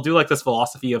they'll do like this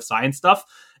philosophy of science stuff,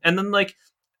 and then like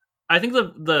I think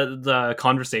the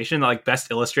conversation that like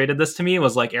best illustrated this to me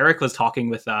was like Eric was talking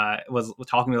with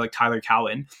like Tyler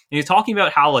Cowen, and he's talking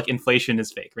about how like inflation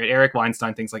is fake, right? Eric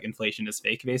Weinstein thinks like inflation is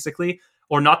fake, basically,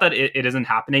 or not that it isn't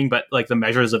happening, but like the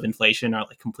measures of inflation are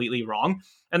like completely wrong.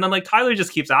 And then like Tyler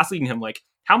just keeps asking him like,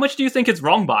 how much do you think it's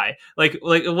wrong by? Like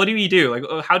what do we do?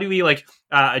 Like how do we like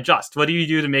adjust? What do you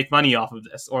do to make money off of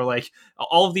this? Or like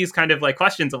all of these kind of like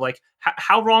questions of like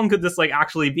how wrong could this like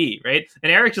actually be, right?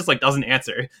 And Eric just like doesn't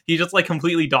answer. He just like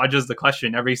completely dodges the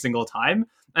question every single time.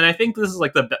 And I think this is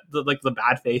like the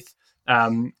bad faith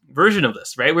version of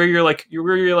this, right? Where you're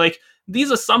like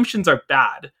these assumptions are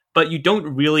bad, but you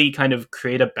don't really kind of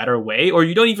create a better way, or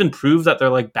you don't even prove that they're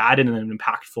like bad in an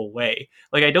impactful way.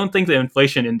 Like, I don't think the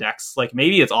inflation index, like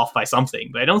maybe it's off by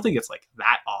something, but I don't think it's like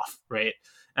that off, right?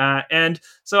 And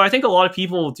so I think a lot of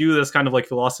people do this kind of like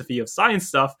philosophy of science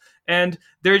stuff, and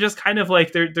they're just kind of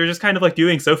like they're just kind of like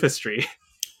doing sophistry.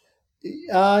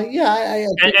 Yeah,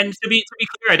 and to be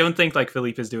clear, I don't think like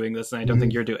Philippe is doing this, and I don't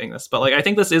think you're doing this, but like I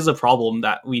think this is a problem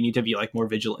that we need to be like more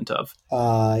vigilant of.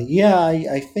 Yeah,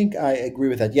 I think I agree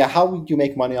with that. Yeah, how would you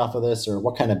make money off of this, or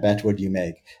what kind of bet would you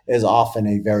make, is often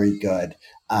a very good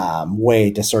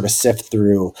way to sort of sift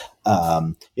through,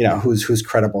 who's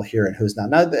credible here and who's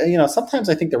not. Now, sometimes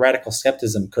I think the radical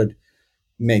skepticism could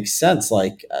makes sense.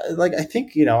 Like I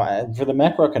think for the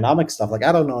macroeconomic stuff, like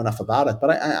I don't know enough about it,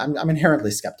 but I'm inherently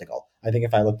skeptical. I think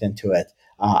if I looked into it,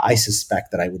 I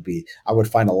suspect that I would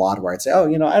find a lot where I'd say, oh,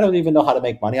 I don't even know how to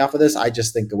make money off of this. I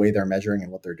just think the way they're measuring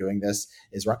and what they're doing this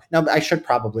is wrong. Now, I should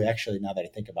probably actually, now that I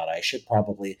think about it, I should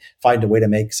probably find a way to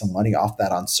make some money off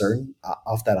that uncertainty.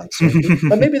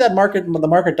 But maybe the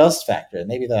market does factor in.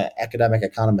 Maybe the academic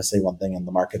economists say one thing and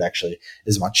the market actually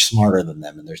is much smarter than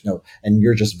them, and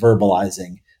you're just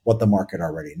verbalizing what the market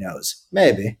already knows.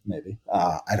 Maybe,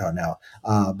 I don't know.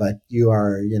 But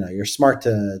you're smart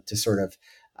to sort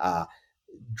of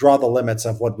draw the limits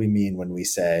of what we mean when we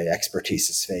say expertise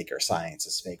is fake or science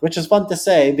is fake, which is fun to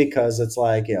say because it's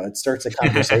like, it starts a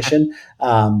conversation.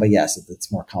 But yes,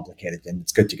 it's more complicated, and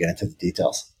it's good to get into the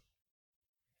details.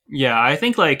 Yeah, I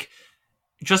think like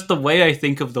just the way I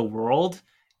think of the world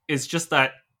is just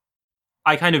that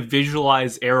I kind of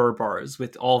visualize error bars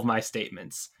with all of my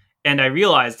statements. And I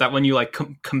realized that when you like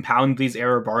compound these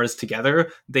error bars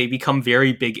together, they become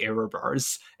very big error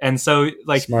bars. And so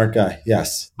like smart guy.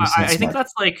 Yes. I think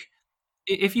that's like,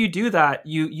 if you do that,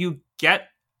 you get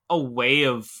a way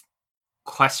of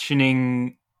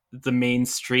questioning the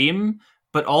mainstream,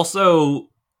 but also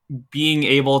being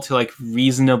able to like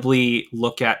reasonably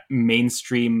look at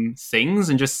mainstream things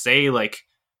and just say like,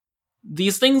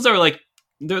 these things are like,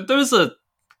 there's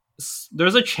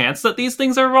a chance that these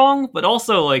things are wrong, but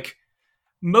also like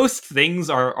most things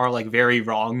are like very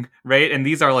wrong, right? And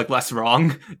these are like less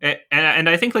wrong. And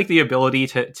I think like the ability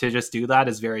to just do that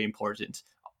is very important,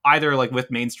 either like with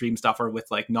mainstream stuff or with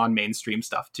like non-mainstream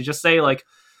stuff, to just say like,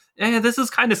 this is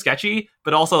kind of sketchy,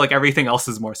 but also like everything else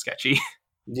is more sketchy.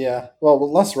 Yeah.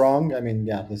 Well, less wrong. I mean,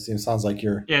 yeah, this sounds like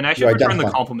you're. Yeah, and I should return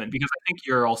the compliment because I think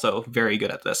you're also very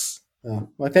good at this.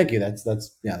 Well, thank you. That's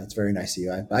very nice of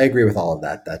you. I agree with all of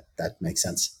that. That makes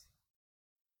sense.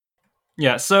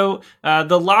 Yeah. So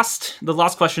the last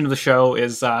question of the show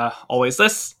is always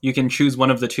this: you can choose one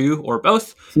of the two or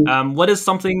both. What is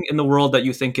something in the world that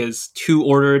you think is too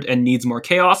ordered and needs more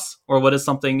chaos, or what is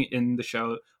something in the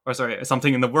show, or sorry,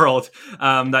 something in the world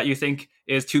that you think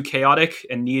is too chaotic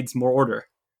and needs more order?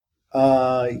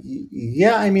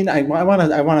 Yeah, I mean, I want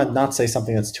to not say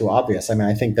something that's too obvious. I mean,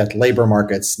 I think that labor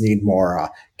markets need more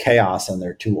chaos and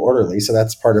they're too orderly. So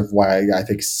that's part of why I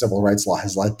think civil rights law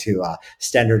has led to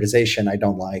standardization. I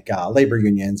don't like labor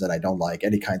unions, and I don't like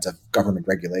any kinds of government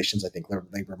regulations. I think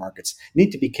labor markets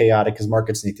need to be chaotic because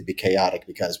markets need to be chaotic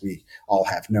because we all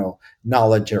have no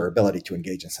knowledge or ability to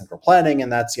engage in central planning. And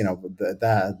that's,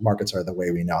 the markets are the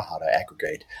way we know how to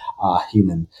aggregate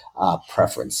human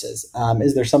preferences.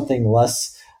 Is there something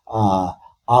less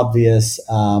obvious.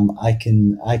 I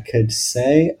could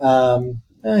say.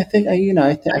 I think I I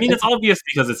mean, think. it's obvious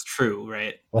because it's true,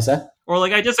 right? What's that? Or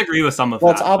like, I disagree with some of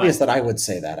Well, it's that, obvious but that I would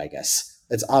say that. I guess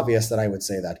it's obvious that I would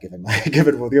say that, given my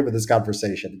given this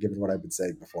conversation, given what I've been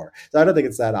saying before. So I don't think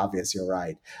it's that obvious. You're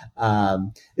right.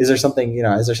 Is there something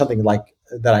Is there something like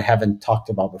that I haven't talked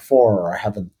about before, or I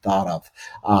haven't thought of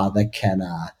that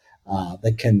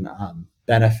can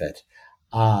benefit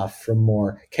from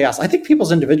more chaos? I think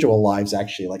people's individual lives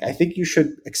actually. Like, I think you should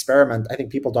experiment. I think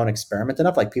people don't experiment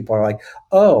enough. Like, people are like,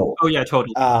 oh, oh yeah,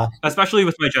 totally. uh, Especially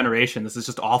with my generation, this is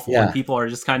just awful. And yeah. people are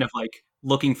just kind of like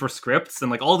looking for scripts,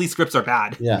 and like all these scripts are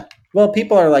bad. Yeah. Well,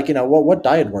 people are like, what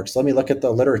diet works? Let me look at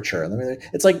the literature.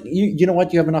 It's like, you know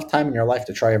what? You have enough time in your life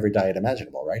to try every diet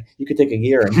imaginable, right? You could take a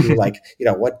year and do like,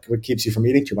 what keeps you from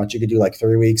eating too much? You could do like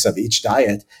 3 weeks of each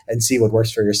diet and see what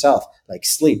works for yourself. Like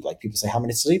sleep, like people say, how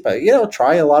many sleep?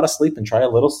 Try a lot of sleep and try a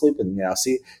little sleep, and,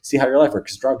 see how your life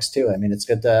works. Drugs too. I mean, it's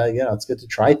good to, it's good to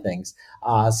try things.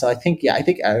 So I think,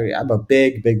 I'm a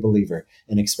big, big believer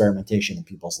in experimentation in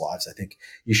people's lives. I think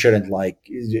you shouldn't, like,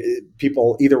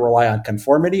 people either rely on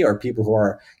conformity, or people who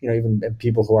are, even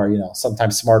people who are,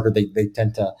 sometimes smarter, they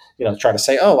tend to, try to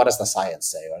say, oh, what does the science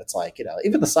say? But it's like,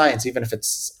 even the science, even if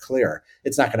it's clear,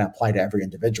 it's not going to apply to every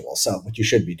individual. So what you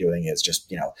should be doing is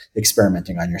just,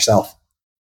 experimenting on yourself.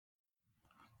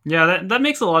 Yeah, that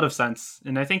makes a lot of sense.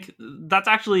 And I think that's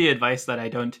actually advice that I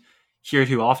don't hear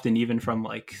too often, even from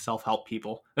like self-help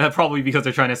people. Probably because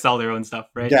they're trying to sell their own stuff,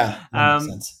 right? Yeah, that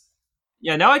makes sense.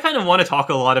 Yeah, now I kind of want to talk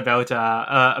a lot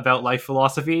about life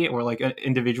philosophy, or like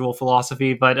individual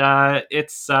philosophy, but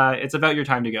it's about your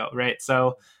time to go, right?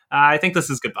 So I think this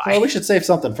is goodbye. Well, we should save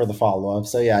something for the follow-up.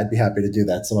 So yeah, I'd be happy to do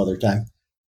that some other time.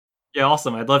 Yeah,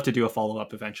 awesome. I'd love to do a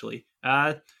follow-up eventually.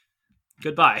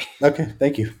 Goodbye. Okay,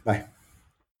 thank you. Bye.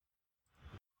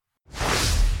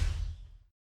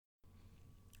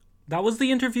 That was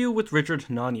the interview with Richard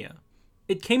Hanania.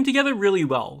 It came together really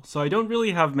well, so I don't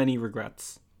really have many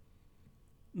regrets.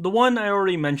 The one I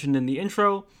already mentioned in the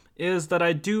intro is that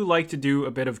I do like to do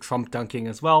a bit of Trump dunking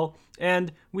as well,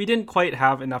 and we didn't quite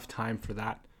have enough time for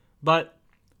that. But,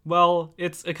 well,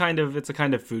 it's a kind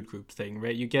of food group thing,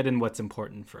 right? You get in what's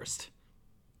important first.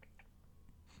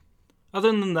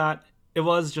 Other than that, it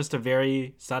was just a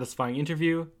very satisfying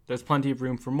interview. There's plenty of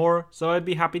room for more, so I'd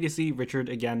be happy to see Richard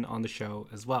again on the show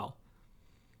as well.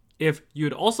 If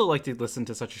you'd also like to listen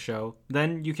to such a show,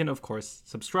 then you can of course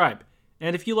subscribe.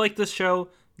 And if you like this show,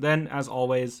 then as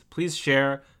always, please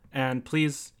share, and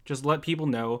please just let people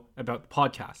know about the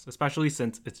podcast, especially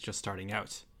since it's just starting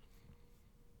out.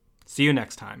 See you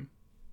next time.